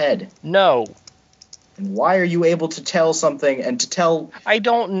still in your head? No. And why are you able to tell something and to tell... I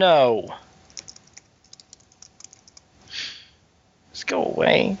don't know. Just go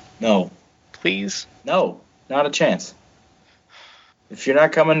away. No. Please. No, not a chance. If you're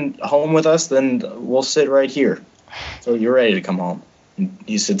not coming home with us, then we'll sit right here. So you're ready to come home. And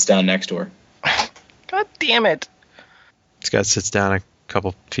he sits down next to her. God damn it. Scott sits down a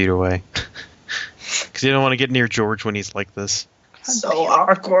couple feet away. Because you don't want to get near George when he's like this. So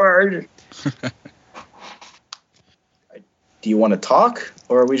awkward. Do you want to talk,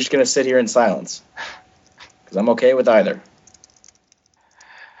 or are we just going to sit here in silence? Because I'm okay with either.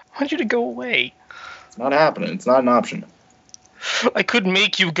 I want you to go away. It's not happening. It's not an option. I could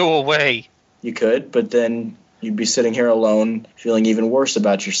make you go away. You could, but then you'd be sitting here alone, feeling even worse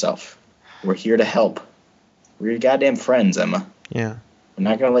about yourself. We're here to help. We're your goddamn friends, Emma. Yeah. I'm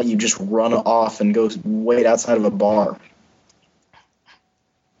not going to let you just run off and go wait outside of a bar.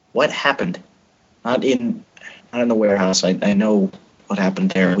 What happened? Not in the warehouse. I know what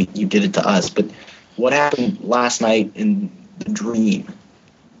happened there. You did it to us. But what happened last night in the dream?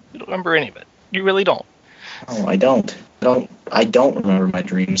 You don't remember any of it. You really don't. Oh, I don't. I don't remember my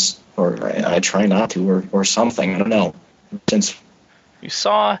dreams. Or I try not to, or something. I don't know. Since You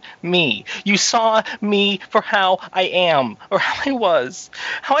saw me. You saw me for how I am, or how I was,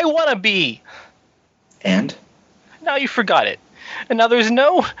 how I want to be. And? Now you forgot it. And now there's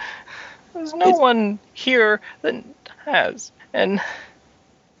no one here that has. And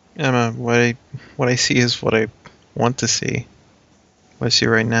Emma, what I see is what I want to see. What I see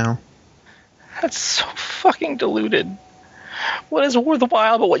right now. that's so fucking deluded. What is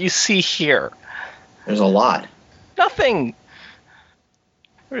worthwhile about what you see here? There's a lot. Nothing.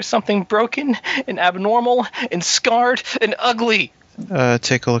 There's something broken and abnormal and scarred and ugly.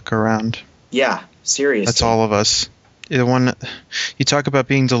 Take a look around. Yeah, seriously. That's all of us. The one you talk about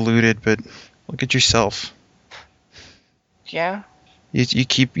being deluded, but look at yourself. Yeah? You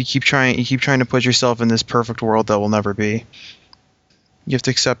keep trying to put yourself in this perfect world that will never be. You have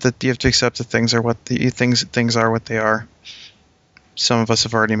to accept that things are what things are what they are. Some of us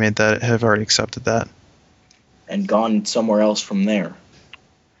have already accepted that. And gone somewhere else from there.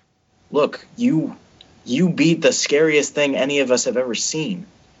 Look, you beat the scariest thing any of us have ever seen.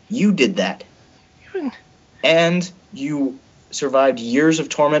 You did that. And you survived years of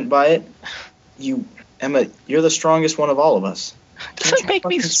torment by it. Emma, you're the strongest one of all of us. Doesn't make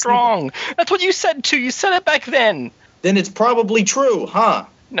me strong. That's what you said too. You said it back then. Then it's probably true, huh?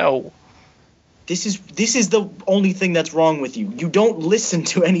 No. This is the only thing that's wrong with you. You don't listen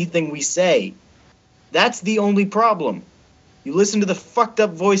to anything we say. That's the only problem. You listen to the fucked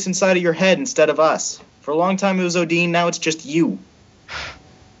up voice inside of your head instead of us. For a long time it was Odine, now it's just you.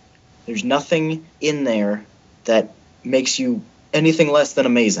 There's nothing in there that makes you anything less than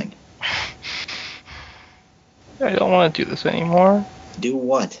amazing. I don't want to do this anymore. Do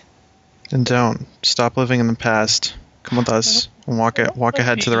what? Then don't. Stop living in the past. Come with us and walk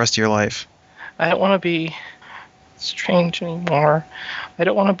ahead to the rest of your life. I don't want to be strange anymore. I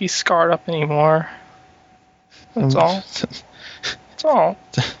don't want to be scarred up anymore. That's all. That's all.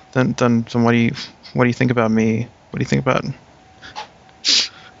 Then what do you think about me? What do you think about?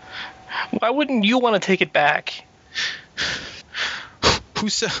 Why wouldn't you want to take it back? Who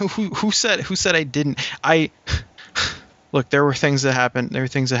said I didn't? Look, there were things that happened. There were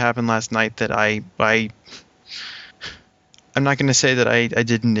things that happened last night that I'm not going to say that I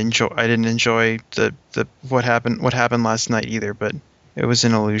didn't enjoy. I didn't enjoy the what happened last night either. But it was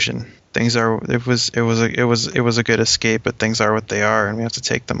an illusion. It was a good escape, but things are what they are, and we have to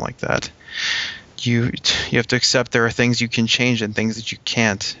take them like that. You have to accept there are things you can change and things that you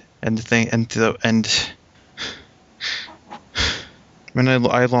can't. I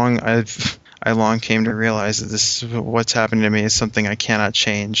long came to realize that this what's happening to me is something I cannot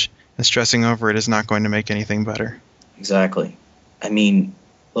change, and stressing over it is not going to make anything better. Exactly. I mean,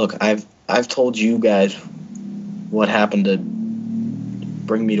 look, I've told you guys what happened to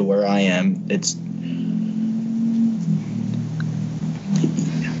bring me to where I am. It's Do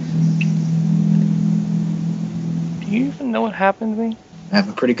you even know what happened to me? I have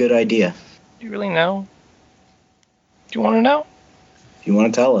a pretty good idea. Do you really know? Do you want to know? If you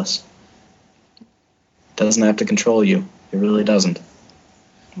want to tell us. It doesn't have to control you. It really doesn't.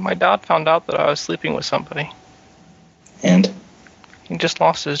 My dad found out that I was sleeping with somebody. And? He just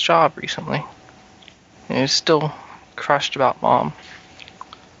lost his job recently. And he's still crushed about Mom.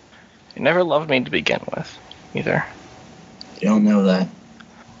 He never loved me to begin with, either. You don't know that.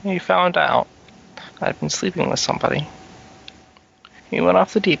 He found out I'd been sleeping with somebody. He went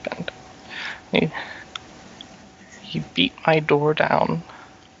off the deep end. He beat my door down.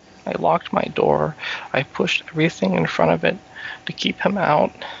 I locked my door. I pushed everything in front of it to keep him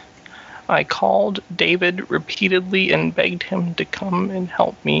out. I called David repeatedly and begged him to come and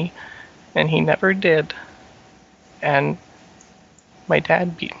help me, and he never did. And my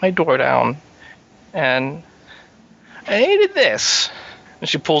dad beat my door down, and I needed this. And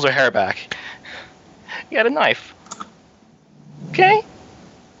she pulls her hair back. You got a knife. Okay?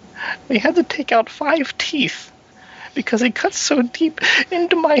 We had to take out 5 teeth because it cut so deep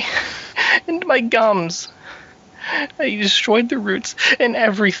into my gums. I destroyed the roots and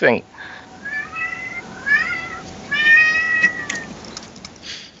everything.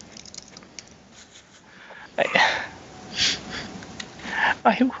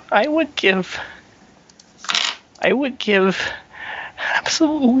 I would give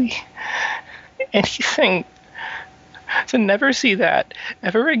absolutely anything to never see that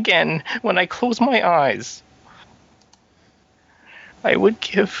ever again when I close my eyes. I would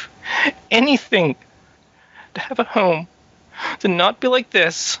give anything to have a home, to not be like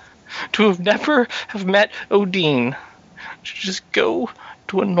this, to have never have met Odin, to just go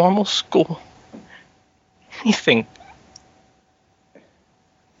to a normal school. Anything.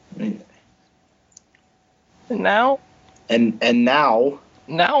 And now? And now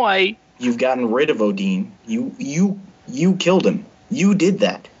Now you've gotten rid of Odin. You killed him. You did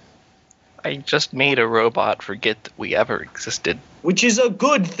that. I just made a robot forget that we ever existed. Which is a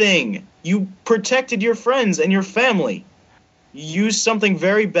good thing. You protected your friends and your family. You used something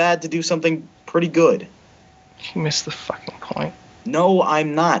very bad to do something pretty good. You missed the fucking point. No,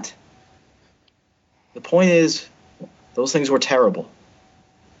 I'm not. The point is, those things were terrible.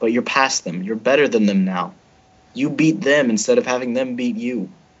 But you're past them. You're better than them now. You beat them instead of having them beat you.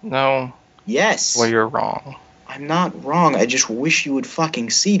 No. Yes. Well, you're wrong. I'm not wrong. I just wish you would fucking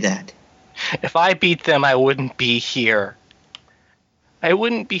see that. If I beat them, I wouldn't be here. I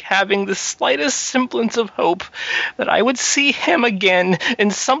wouldn't be having the slightest semblance of hope that I would see him again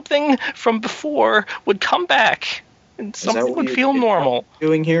and something from before would come back and something would feel normal.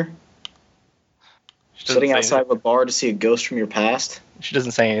 Doing here? Sitting outside anything. of a bar to see a ghost from your past? She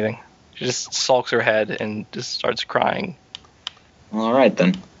doesn't say anything. She just sulks her head and just starts crying. All right,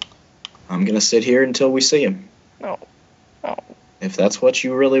 then. I'm going to sit here until we see him. No. If that's what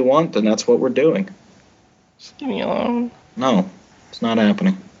you really want, then that's what we're doing. Just leave me alone. No, it's not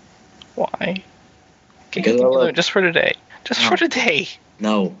happening. Why? Because Leave me I love- alone just for today. Just No. for today.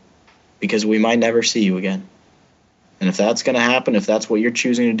 No, because we might never see you again. And if that's going to happen, if that's what you're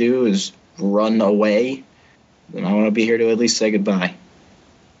choosing to do is run away, then I want to be here to at least say goodbye.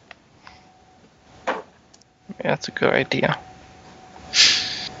 Yeah, that's a good idea.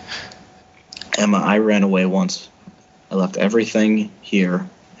 Emma, I ran away once. I left everything here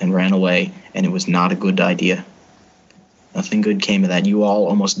and ran away, and it was not a good idea. Nothing good came of that. You all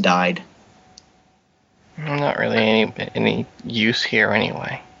almost died. I'm not really any use here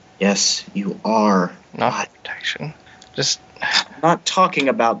anyway. Yes, you are. Not protection. Just I'm not talking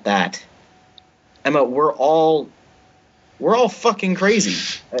about that. Emma, we're all fucking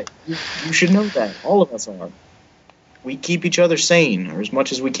crazy. You should know that. All of us are. We keep each other sane, or as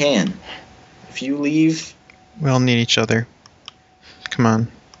much as we can. If you leave... We all need each other. Come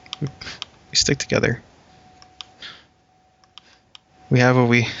on. We stick together. We have what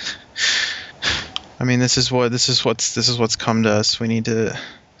we... I mean, this is what's come to us. We need to...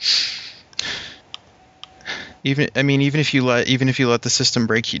 Even if you let the system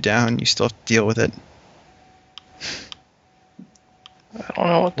break you down, you still have to deal with it. I don't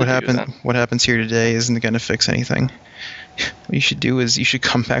know What happens here today isn't going to fix anything. What you should do is you should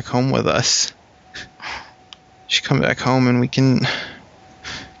come back home with us. You should come back home and we can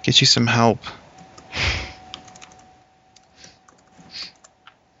get you some help.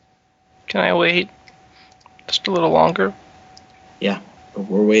 Can I wait just a little longer? Yeah, but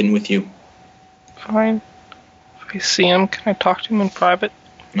we're waiting with you. Fine. If I see him, can I talk to him in private?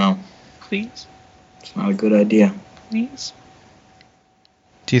 No, Please? it's not a good idea. Please?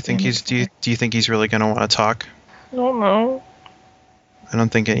 Do you think he's really going to want to talk? I don't know. I don't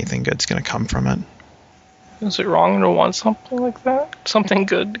think anything good's going to come from it. Is it wrong to want something like that? Something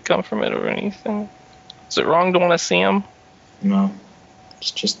good to come from it or anything? Is it wrong to want to see him? No,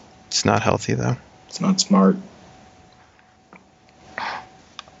 it's just, It's not healthy though. it's not smart.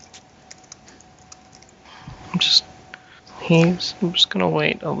 I'm just gonna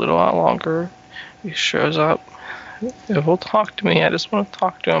wait a little while longer. If he shows up, if he'll talk to me, I just want to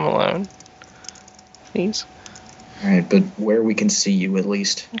talk to him alone. Please? All right, but where we can see you at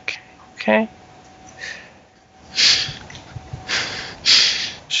least. Okay.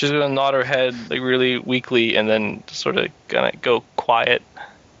 She's gonna nod her head like really weakly and then sort of gonna go quiet.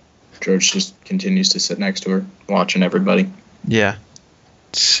 George just continues to sit next to her, watching everybody. Yeah.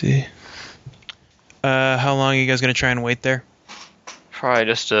 Let's see. How long are you guys going to try and wait there? Probably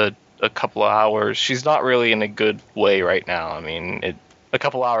just a couple of hours. She's not really in a good way right now. I mean, a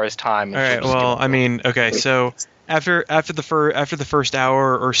couple hours time. All right. Well, I mean, okay. So after the first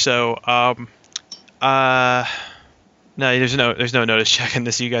hour or so, no, there's no notice check in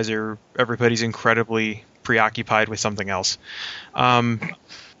this. You guys everybody's incredibly preoccupied with something else.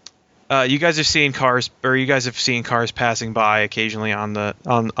 You guys have seen cars passing by occasionally on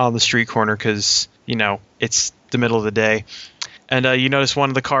the street corner because it's the middle of the day, and you notice one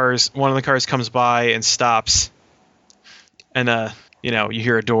of the cars comes by and stops, and you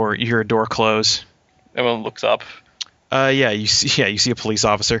hear a door close. Everyone looks up. You see a police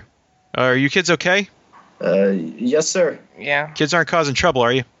officer. Are you kids okay? Yes, sir. Yeah. Kids aren't causing trouble,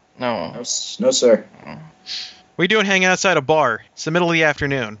 are you? No. No, sir. What are you doing hanging outside a bar? It's the middle of the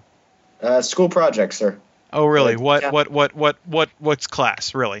afternoon. School project, sir. Oh, really? Like, What's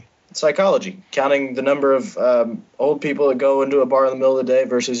class, really? Psychology, counting the number of old people that go into a bar in the middle of the day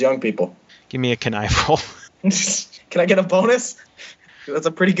versus young people. Give me a connive roll. Can I get a bonus? That's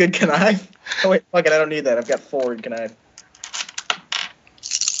a pretty good connive. Oh, wait, fuck it, I don't need that. I've got 4 in connive.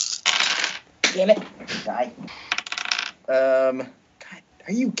 Damn it. Die. God,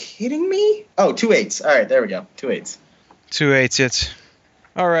 are you kidding me? Oh, 2 8s. All right, there we go. 2 8s. 2 8s. It's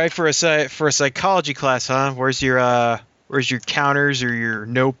all right for a psychology class, huh? Where's your counters or your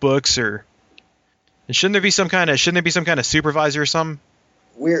notebooks or? And shouldn't there be some kind of supervisor or something?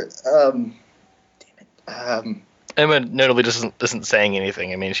 We're damn it. Emma notably isn't saying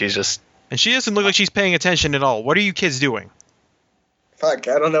anything. I mean, she's just. And she doesn't look like she's paying attention at all. What are you kids doing? Fuck,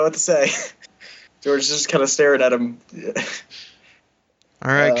 I don't know what to say. George's just kind of staring at him.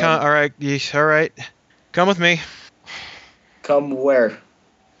 All right, all right. Come with me. Come where?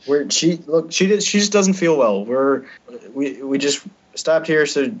 She just doesn't feel well. We just stopped here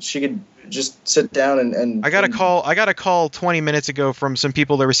so she could just sit down and I got a call 20 minutes ago from some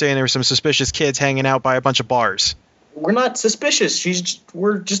people that were saying there were some suspicious kids hanging out by a bunch of bars. We're not suspicious.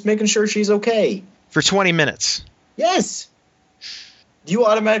 We're just making sure she's okay. For 20 minutes. Yes. Do you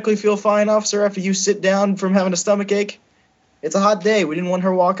automatically feel fine, officer, after you sit down from having a stomach ache? It's a hot day. We didn't want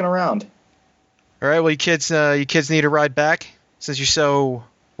her walking around. All right. Well, you kids need a ride back since you're so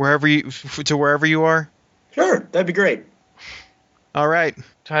wherever you are. Sure, that'd be great. All right.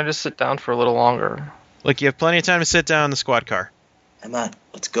 Can I just sit down for a little longer? Look, you have plenty of time to sit down in the squad car. Emma,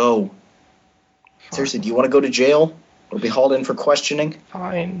 let's go. Seriously, do you want to go to jail or be hauled in for questioning?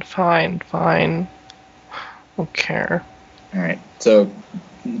 Fine. Don't care. All right. So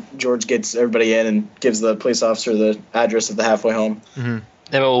George gets everybody in and gives the police officer the address of the halfway home. Mm-hmm.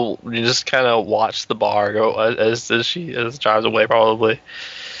 And we'll just kind of watch the bar go as she drives away, probably.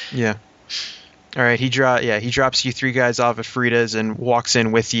 Yeah. All right. He drops you 3 guys off at Frieda's and walks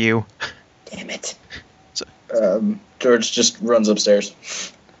in with you. Damn it. George just runs upstairs.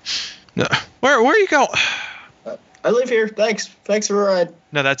 No. Where are you going? I live here. Thanks for a ride.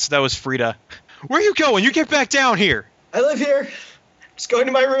 No, that was Frieda. Where are you going? You get back down here. I live here. Just going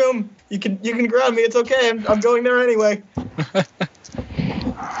to my room. You can ground me. It's okay. I'm going there anyway.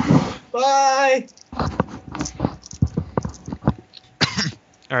 Bye.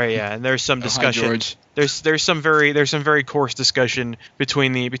 All right, yeah, and there's some discussion. Hi, George. There's some very coarse discussion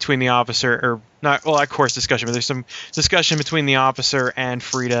between the officer, or not coarse discussion, but there's some discussion between the officer and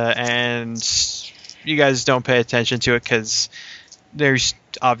Frieda, and you guys don't pay attention to it because there's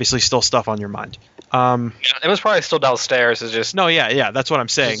obviously still stuff on your mind. It was probably still downstairs. It's just that's what I'm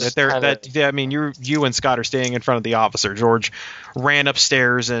saying. You and Scott are staying in front of the officer. George ran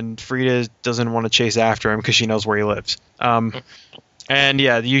upstairs, and Frieda doesn't want to chase after him because she knows where he lives. And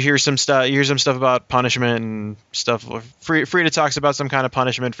yeah, you hear some stuff. You hear some stuff about punishment and stuff. Frieda talks about some kind of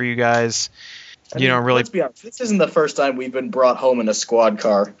punishment for you guys. Let's be honest. This isn't the first time we've been brought home in a squad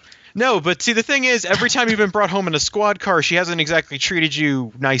car. No, but see, the thing is, every time you've been brought home in a squad car, she hasn't exactly treated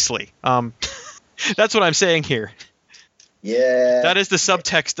you nicely. That's what I'm saying here. Yeah. That is the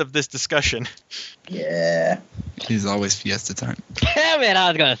subtext of this discussion. Yeah. She's always fiesta time. Damn it! I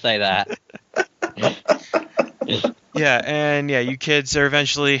was gonna say that. Yeah, and yeah, you kids are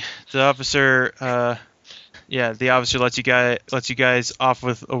eventually the officer lets you guys off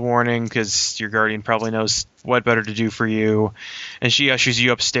with a warning because your guardian probably knows what better to do for you, and she ushers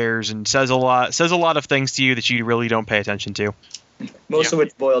you upstairs and says a lot of things to you that you really don't pay attention to. Most of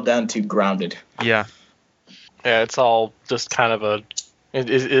which boiled down to grounded. Yeah. Yeah, it's all just kind of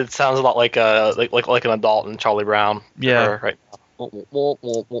it sounds a lot like an adult in Charlie Brown. Yeah. Right.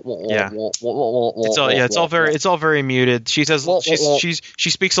 Yeah. It's all very muted. She says she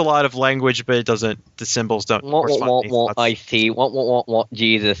speaks a lot of language, but the symbols don't correspond. I see.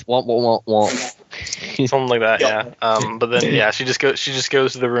 Jesus. Something like that, yeah. But then she just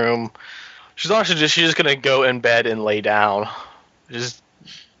goes to the room. She's just gonna go in bed and lay down. Just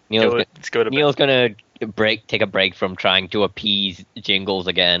Neil's, let's go to bed. Neil's gonna take a break from trying to appease Jingles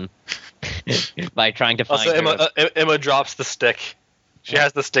again by trying to find Also, her. Emma drops the stick. She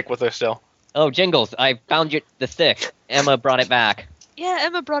has the stick with her still. Oh, Jingles, I found the stick. Emma brought it back. Yeah,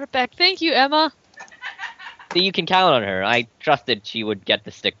 Emma brought it back. Thank you, Emma. So you can count on her. I trusted she would get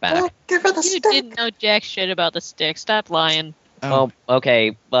the stick back. Oh, give her the You stick. didn't know jack shit about the stick. Stop lying. Well,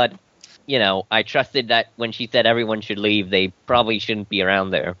 okay, but, I trusted that when she said everyone should leave, they probably shouldn't be around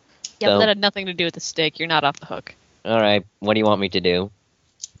there. Yeah, So- but that had nothing to do with the stick. You're not off the hook. Alright, what do you want me to do?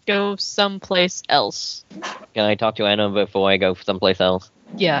 Go someplace else. Can I talk to Anna before I go someplace else?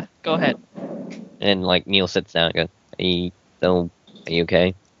 Yeah, go ahead. And, Neil sits down and goes, are you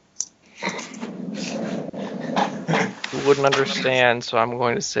okay? You wouldn't understand, so I'm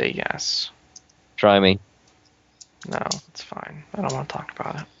going to say yes. Try me. No, it's fine. I don't want to talk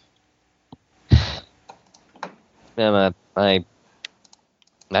about it. Emma, I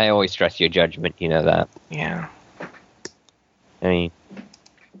always trust your judgment, you know that. Yeah. I mean,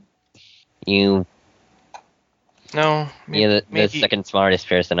 you're No. the maybe. second smartest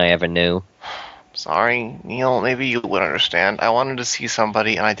person I ever knew. Sorry, Neil, maybe you would understand. I wanted to see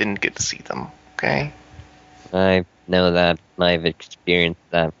somebody and I didn't get to see them, okay? I know that. I've experienced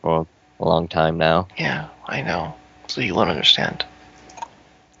that for a long time now. Yeah, I know. So you would understand.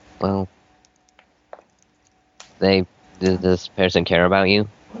 Well, does this person care about you?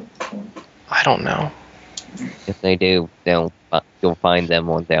 I don't know. If they do, you'll find them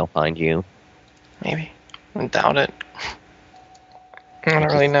or they'll find you. Maybe. I doubt it. I don't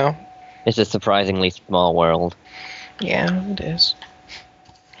really know. It's a surprisingly small world. Yeah, it is.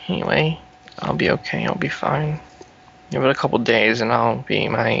 Anyway, I'll be okay. I'll be fine. Give it a couple days and I'll be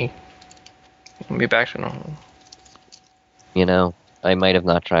back to normal. I might have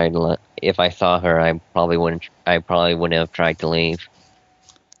not tried. If I saw her, I probably wouldn't have tried to leave.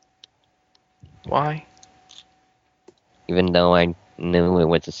 Why? Even though I knew it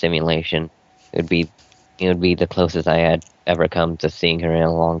was a simulation, it would be the closest I had ever come to seeing her in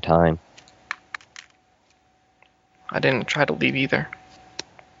a long time. I didn't try to leave either.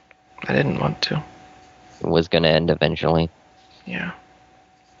 I didn't want to. It was gonna end eventually. Yeah.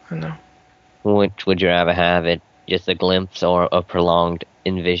 I know. Which would you rather have? It just a glimpse or a prolonged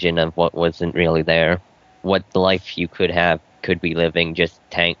envision of what wasn't really there? What life you could be living just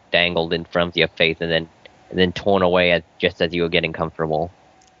dangled in front of your face and then torn away just as you were getting comfortable.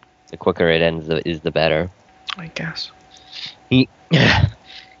 The quicker it ends is the better. I guess.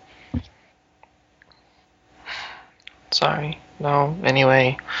 Sorry. No,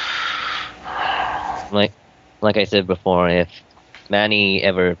 anyway. Like I said before, if Manny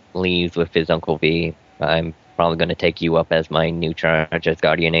ever leaves with his Uncle V, I'm probably going to take you up as my new charge as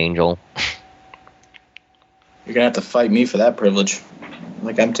Guardian Angel. You're gonna have to fight me for that privilege.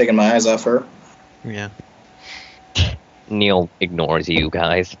 Like I'm taking my eyes off her. Yeah. Neil ignores you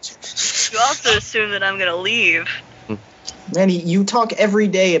guys. You also assume that I'm gonna leave. Manny, you talk every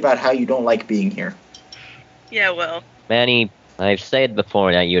day about how you don't like being here. Yeah, well. Manny, I've said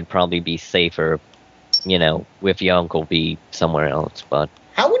before that you'd probably be safer, with your Uncle V somewhere else, but...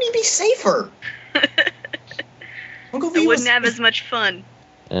 How would he be safer? Uncle V I wouldn't was, have as much fun.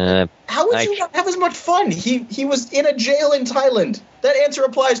 How would you not have as much fun? He was in a jail in Thailand. That answer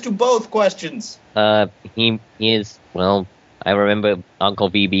applies to both questions. He is, well, I remember Uncle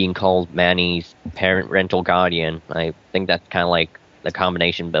V being called Manny's parental guardian. I think that's kind of like the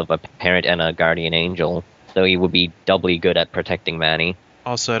combination of a parent and a guardian angel. So he would be doubly good at protecting Manny.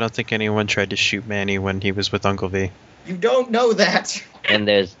 Also, I don't think anyone tried to shoot Manny when he was with Uncle V. You don't know that. And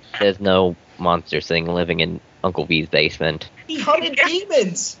there's no monster thing living in Uncle V's basement. He hunted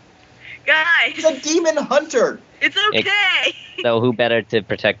demons. Guys, He's a demon hunter. it's okay. So who better to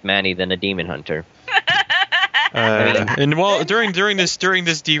protect Manny than a demon hunter? And well, during this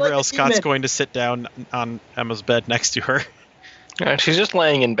derail, Like a Scott's demon. going to sit down on Emma's bed next to her. Yeah, she's just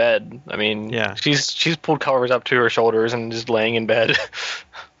laying in bed. I mean, Yeah. she's pulled covers up to her shoulders and just laying in bed.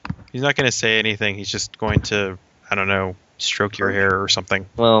 He's not going to say anything. He's just going to, I don't know, stroke your hair or something.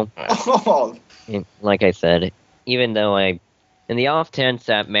 Well, Oh, like I said, even though in the off chance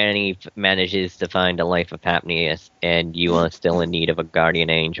that Manny manages to find a life of happiness and you are still in need of a guardian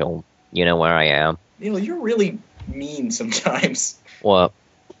angel, you know where I am. Neil, you're really mean sometimes. Well,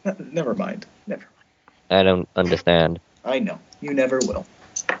 Never mind. I don't understand. I know. You never will.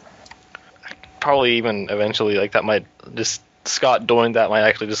 Probably even eventually, like that might just Scott doing that might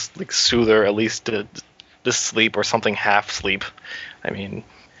actually just like soothe her at least to sleep or something half sleep. I mean,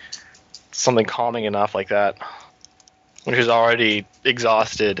 something calming enough like that when she's already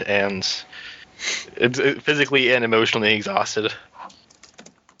exhausted and physically and emotionally exhausted.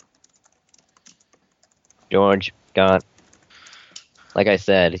 George, Scott, like I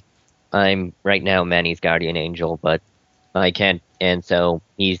said, I'm right now Manny's guardian angel, but I can't, and so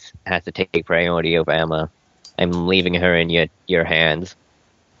he has to take priority over Emma. I'm leaving her in your hands.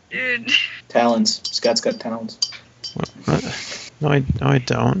 Dude. Talons. Scott's got talons. What? No, I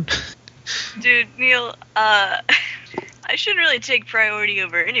don't. Dude, Neil, I shouldn't really take priority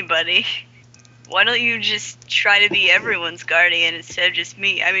over anybody. Why don't you just try to be everyone's guardian instead of just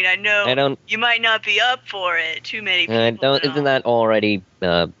me? I mean, I know you might not be up for it. Too many people. Isn't that already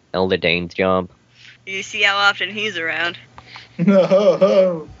Elder Dane's job? You see how often he's around.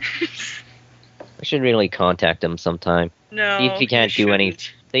 No. I should really contact him sometime. No. See if he can't do anything.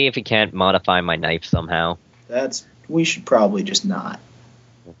 See if he can't modify my knife somehow. We should probably just not.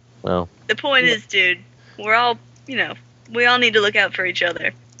 Well. The point is, dude, we're all, we all need to look out for each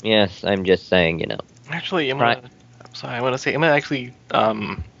other. Yes, I'm just saying, Actually, Emma, I'm sorry, I want to say Emma actually,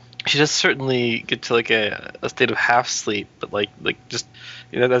 she does certainly get to like a state of half sleep, but like just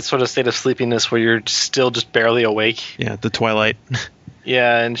that sort of state of sleepiness where you're still just barely awake. Yeah, the twilight.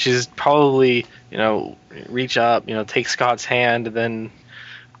 Yeah, and she's probably reach up, take Scott's hand, and then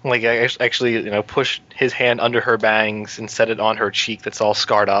like actually push his hand under her bangs and set it on her cheek that's all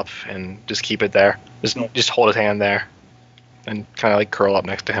scarred up, and just keep it there. Just hold his hand there, and kind of like curl up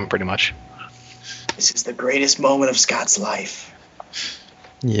next to him, pretty much. This is the greatest moment of Scott's life.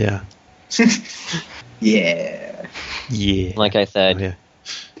 Yeah. Yeah. Yeah. Like I said,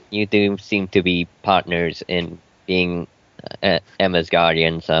 you do seem to be partners in being Emma's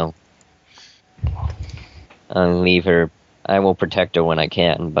guardian, so I'll leave her. I will protect her when I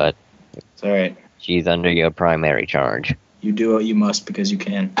can, but it's all right. She's under your primary charge. You do what you must because you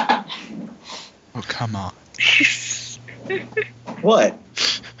can. Oh, come on. What?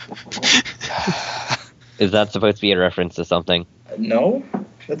 Is that supposed to be a reference to something? No.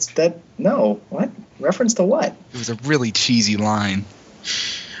 No. What? Reference to what? It was a really cheesy line.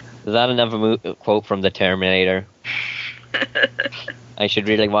 Is that another quote from the Terminator? I should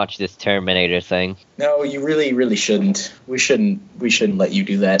really watch this Terminator thing. No, you really, really shouldn't. We shouldn't let you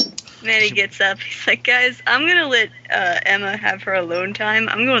do that. Manny gets up. He's like, guys, I'm going to let Emma have her alone time.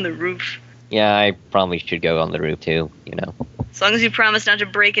 I'm going on the roof. Yeah, I probably should go on the roof too, As long as you promise not to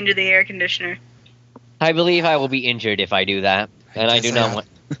break into the air conditioner. I believe I will be injured if I do that. And I do not want...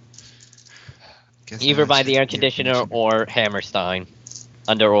 Either by the air conditioner or Hammerstein.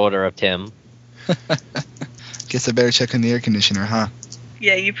 Under order of Tim. Guess I better check on the air conditioner, huh?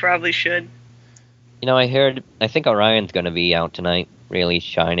 Yeah, you probably should. I think Orion's going to be out tonight, really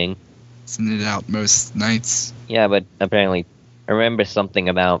shining. Isn't it out most nights? Yeah, but apparently, I remember something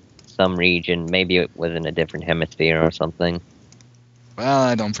about some region, maybe it was in a different hemisphere or something. Well,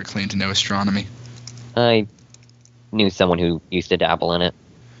 I don't proclaim to know astronomy. I knew someone who used to dabble in it.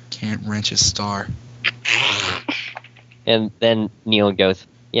 Can't wrench a star. And then Neil goes,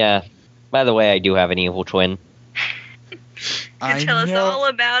 yeah, by the way, I do have an evil twin. You tell us all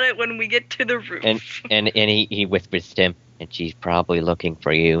about it when we get to the roof. And he whispers to him, and she's probably looking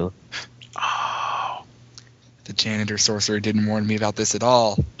for you. Oh. The janitor sorcerer didn't warn me about this at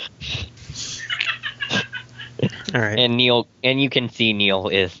all. All right. And you can see Neil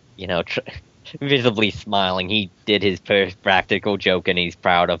is, visibly smiling. He did his first practical joke, and he's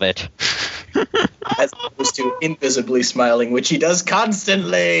proud of it. As opposed to invisibly smiling, which he does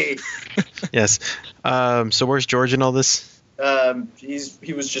constantly. Yes. So where's George in all this?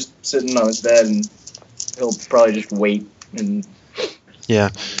 He was just sitting on his bed, and he'll probably just wait. And yeah.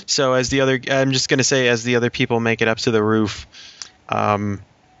 So I'm just gonna say, as the other people make it up to the roof, I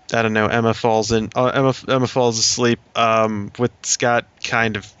don't know. Emma falls in. Emma falls asleep. With Scott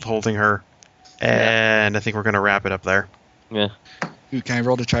kind of holding her, and I think we're gonna wrap it up there. Yeah. Ooh, can I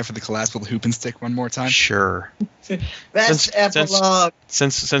roll to try for the collapsible hoop and stick one more time? Sure. That's epilogue.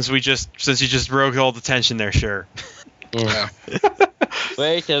 Since you just broke all the tension there, sure. Yeah.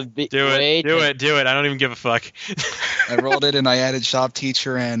 Wait a bit. Do it. I don't even give a fuck. I rolled it and I added shop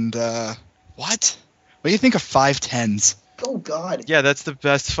teacher and what? What do you think of 5 10s? Oh God. Yeah, that's the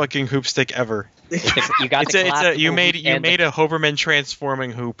best fucking hoop stick ever. You got you made a Hoberman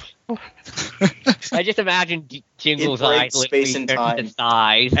transforming hoop. I just imagine Jingle's eyes space and time. to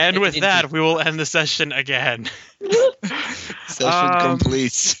size. And with that, we will end the session again. Session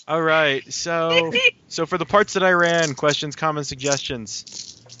complete. All right. So for the parts that I ran, questions, comments,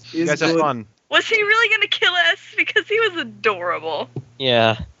 suggestions. You guys have fun. Was he really going to kill us? Because he was adorable.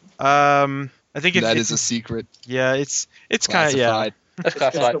 Yeah. I think that is a secret. Yeah, it's kind of That's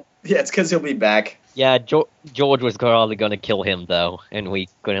classified. Yeah, it's because he'll be back. Yeah, George was probably going to kill him though, and we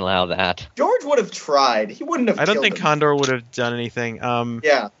couldn't allow that. George would have tried. He wouldn't have. I don't think him. Condor would have done anything.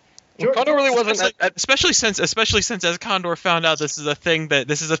 Yeah. Condor really wasn't. Especially since as Condor found out this is a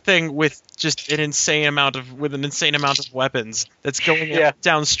thing with just an insane amount of weapons that's going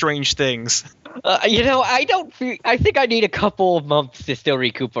down strange things. I think I need a couple of months to still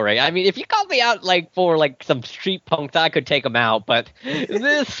recuperate. I mean, if you got me out for some street punks, I could take them out. But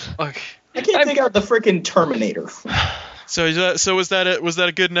this, I can't take out the freaking Terminator. So was that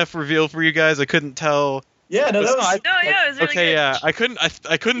a good enough reveal for you guys? I couldn't tell. Yeah, no, that was. No, yeah, it was really Okay, good. yeah, I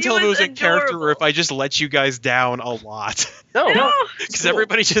couldn't tell if it was in character or if I just let you guys down a lot. No. Because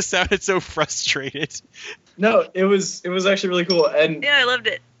everybody just sounded so frustrated. No, it was actually really cool, and Yeah, I loved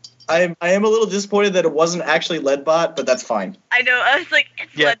it. I am a little disappointed that it wasn't actually Leadbot, but that's fine. I know. I was like,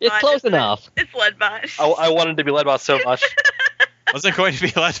 it's Yeah. Leadbot. it's close enough. It's Leadbot. I wanted to be led by so much. Wasn't going to be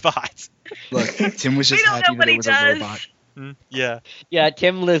Leadbot. Look, Tim was We just don't happy know what that he it was a does. robot. Yeah. Yeah,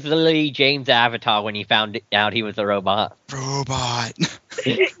 Tim was literally James' avatar when he found out he was a robot. Robot.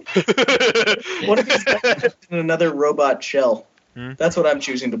 What if he's in another robot shell? That's what I'm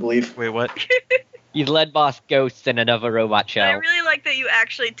choosing to believe. Wait, what? He's led boss ghosts in another robot I show. really like that you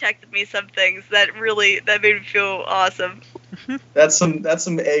actually texted me some things that made me feel awesome. That's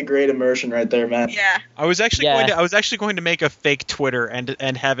some A-grade immersion right there, man. Yeah. I was actually Yeah. going to make a fake Twitter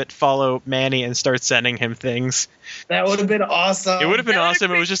and have it follow Manny and start sending him things. That would have been awesome. It would have been That would've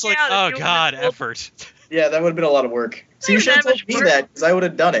awesome. It was just like, creeped me out oh if you god, would've told- effort. Yeah, that would have been a lot of work. So you Not should have that told much me work. that, because I would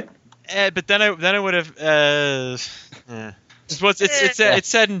have done it. But then I would have. Just once it's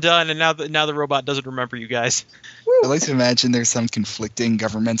said and done, and now the robot doesn't remember you guys. I like to imagine there's some conflicting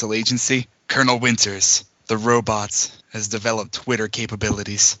governmental agency. Colonel Winters, the robots, has developed Twitter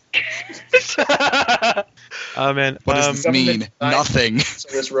capabilities. Oh man. What does this mean? government design. Nothing. So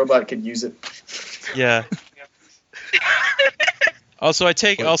this robot could use it. Yeah. Also, I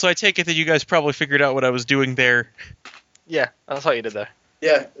take it that you guys probably figured out what I was doing there. Yeah, that's how you did there.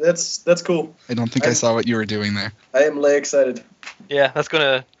 Yeah, that's cool. I don't think I saw what you were doing there. I am lay excited. Yeah, that's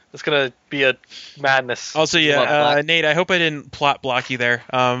gonna be a madness. Also, What, Nate, I hope I didn't plot block you there.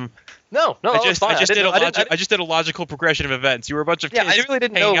 No, I it's fine. I just did a logical progression of events. You were a bunch of Yeah, kids I really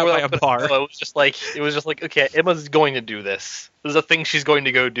didn't know hanging out where by I a was bar. gonna go. It was just like, okay, Emma's going to do this. This is a thing she's going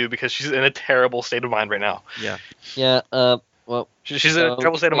to go do because she's in a terrible state of mind right now. Yeah, well, She's in a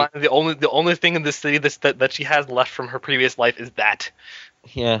terrible state of mind. The only thing in this city that she has left from her previous life is that.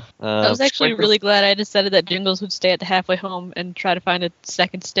 yeah. I was actually like- really glad I decided that Jingles would stay at the halfway home and try to find a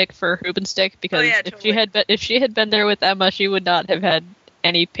second stick for Ruben stick because yeah, if she had been there with Emma, she would not have had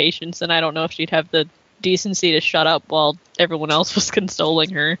any patience, and I don't know if she'd have the decency to shut up while everyone else was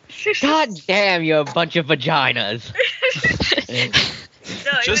consoling her. God damn, you're a bunch of vaginas.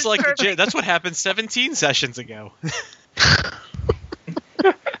 No, it Just was like the perfect. gym. That's what happened 17 sessions ago.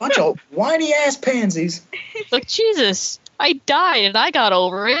 Bunch of whiny ass pansies. Like, Jesus, I died and I got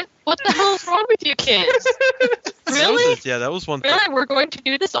over it. What the hell is wrong with you kids? Really? That was one thing. Really? We're going to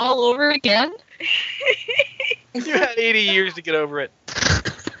do this all over again? You had 80 years to get over it.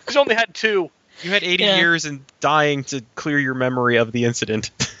 She only had 2. You had 80 Yeah. years and dying to clear your memory of the incident.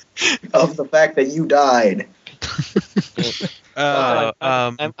 Of the fact that you died.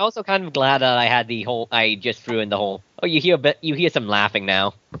 I'm also kind of glad that I just threw in the whole. Oh, you hear some laughing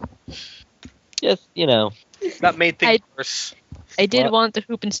now. Just That made things I- worse. I did What? want the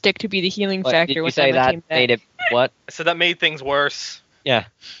hoop and stick to be the healing What, factor did you when say Emma that came back. made it what? I said that made things worse. Yeah,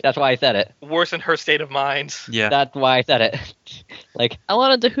 that's why I said it. Worse in her state of mind. Yeah. That's why I said it. Like, I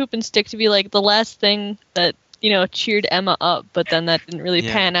wanted the hoop and stick to be like the last thing that cheered Emma up, but then that didn't really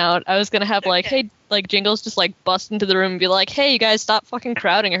Yeah. pan out. I was gonna have hey, Jingles just bust into the room and be like, "Hey, you guys, stop fucking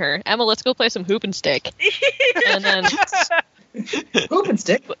crowding her. Emma, let's go play some hoop and stick." And then Hoop and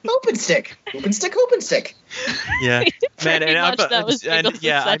stick. Hoop and stick. Hoop and stick. Hoop and stick. Yeah. Man, pretty and much that was Jingles'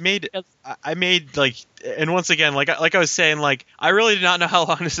 I session made because- and once again, like I was saying, I really did not know how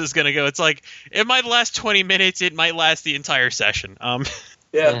long this is gonna go. It's like it might last 20 minutes, it might last the entire session.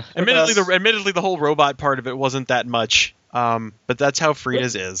 Yeah. Admittedly, the whole robot part of it wasn't that much. But that's how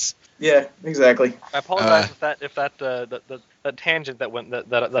Frieda's is. Yeah, exactly. I apologize if that tangent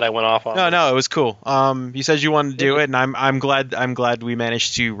that I went off on. No, it was cool. You said you wanted to do it, and I'm glad we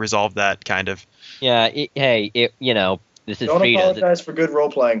managed to resolve that kind of. yeah, this is Don't Frieda. apologize for good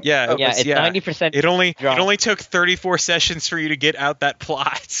role playing. Yeah, Yeah, it's 90%. It only drop. took 34 sessions for you to get out that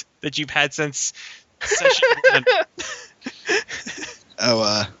plot that you've had since session 1.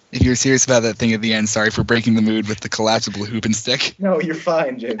 Oh, if you're serious about that thing at the end, sorry for breaking the mood with the collapsible hoop and stick. No, you're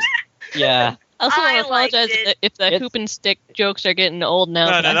fine, James. Yeah. I also I want to apologize liked it. if the It's- hoop and stick jokes are getting old now.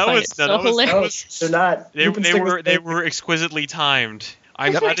 No, but no, I that find was- it no, so that was- that hilarious. They're not. They Hoop and stick was were exquisitely timed.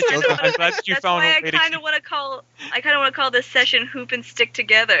 I'm glad that you That's found why a I way to kind of want to call this session "Hoop and Stick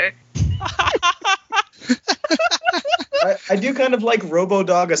Together." I do kind of like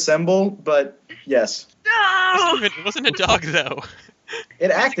Robo-Dog Assemble, but yes. No. It wasn't a dog though.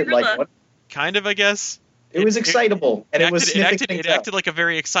 It acted like gorilla. one. Kind of, I guess. It was excitable, and it was sniffing things it out. acted like a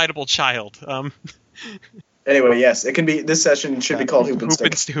very excitable child. Anyway, yes, it can be. This session should be called Hoop and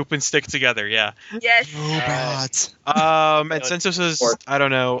Stick. Hoop and stick together. Yeah. Yes. Robot. And since this was, I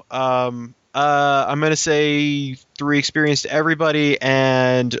don't know. I'm gonna say 3 experience to everybody,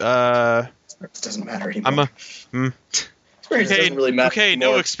 and It doesn't matter anymore. Experience doesn't really matter okay,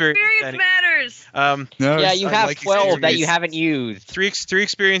 anymore. no experience. Experience matters. No, Yeah, you I have like 12 that experience. you haven't used. 3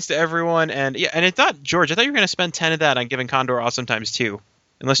 experience to everyone, and I thought George, I thought you were gonna spend 10 of that on giving Condor awesome times 2.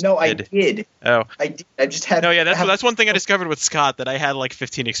 Unless No, you I did. did. Oh. I did. I just had. No, yeah, that's one thing I discovered with Scott, that I had like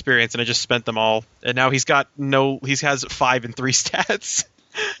 15 experience and I just spent them all, and now he has 5 and 3 stats.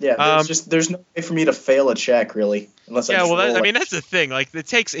 Yeah, there's no way for me to fail a check really, unless I Yeah, just well, roll that's the thing. Like it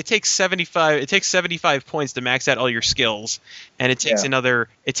takes 75 points to max out all your skills, and it takes another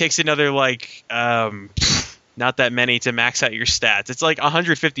like not that many to max out your stats. It's like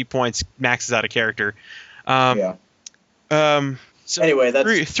 150 points maxes out a character. So anyway,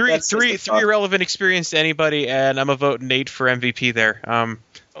 that's three irrelevant experience to anybody, and I'm a vote Nate for MVP there.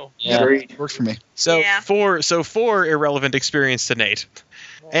 Yeah. Agreed. Worked for me. So Yeah. 4 irrelevant experience to Nate.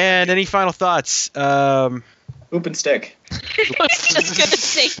 And any final thoughts? Hoop and Stick. I was just gonna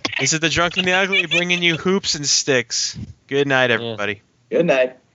say. This is the Drunk and the Ugly bringing you hoops and sticks. Good night, everybody. Good night.